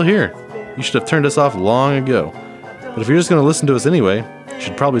you still here? You should have turned us off long ago. But if you're just going to listen to us anyway, you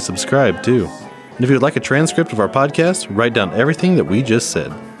should probably subscribe too. And if you'd like a transcript of our podcast, write down everything that we just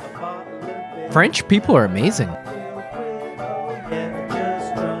said. French people are amazing.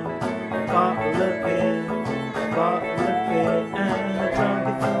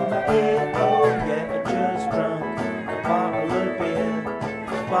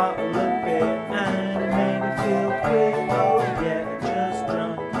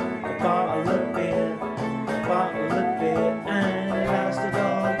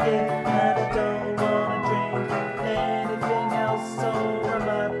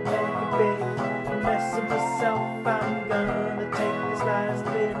 Myself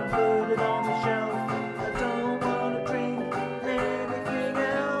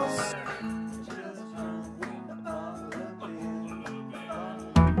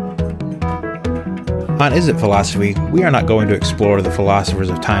On Is It Philosophy, we are not going to explore the philosophers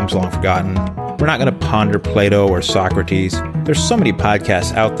of times long forgotten. We're not going to ponder Plato or Socrates. There's so many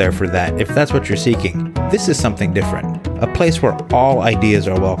podcasts out there for that if that's what you're seeking. This is something different. A place where all ideas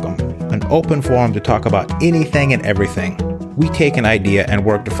are welcome. An open forum to talk about anything and everything. We take an idea and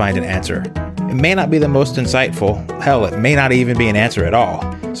work to find an answer. It may not be the most insightful. Hell, it may not even be an answer at all.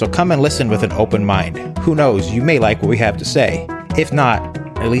 So come and listen with an open mind. Who knows, you may like what we have to say. If not,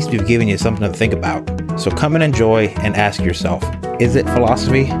 at least we've given you something to think about. So come and enjoy and ask yourself, is it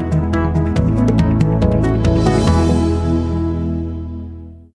philosophy?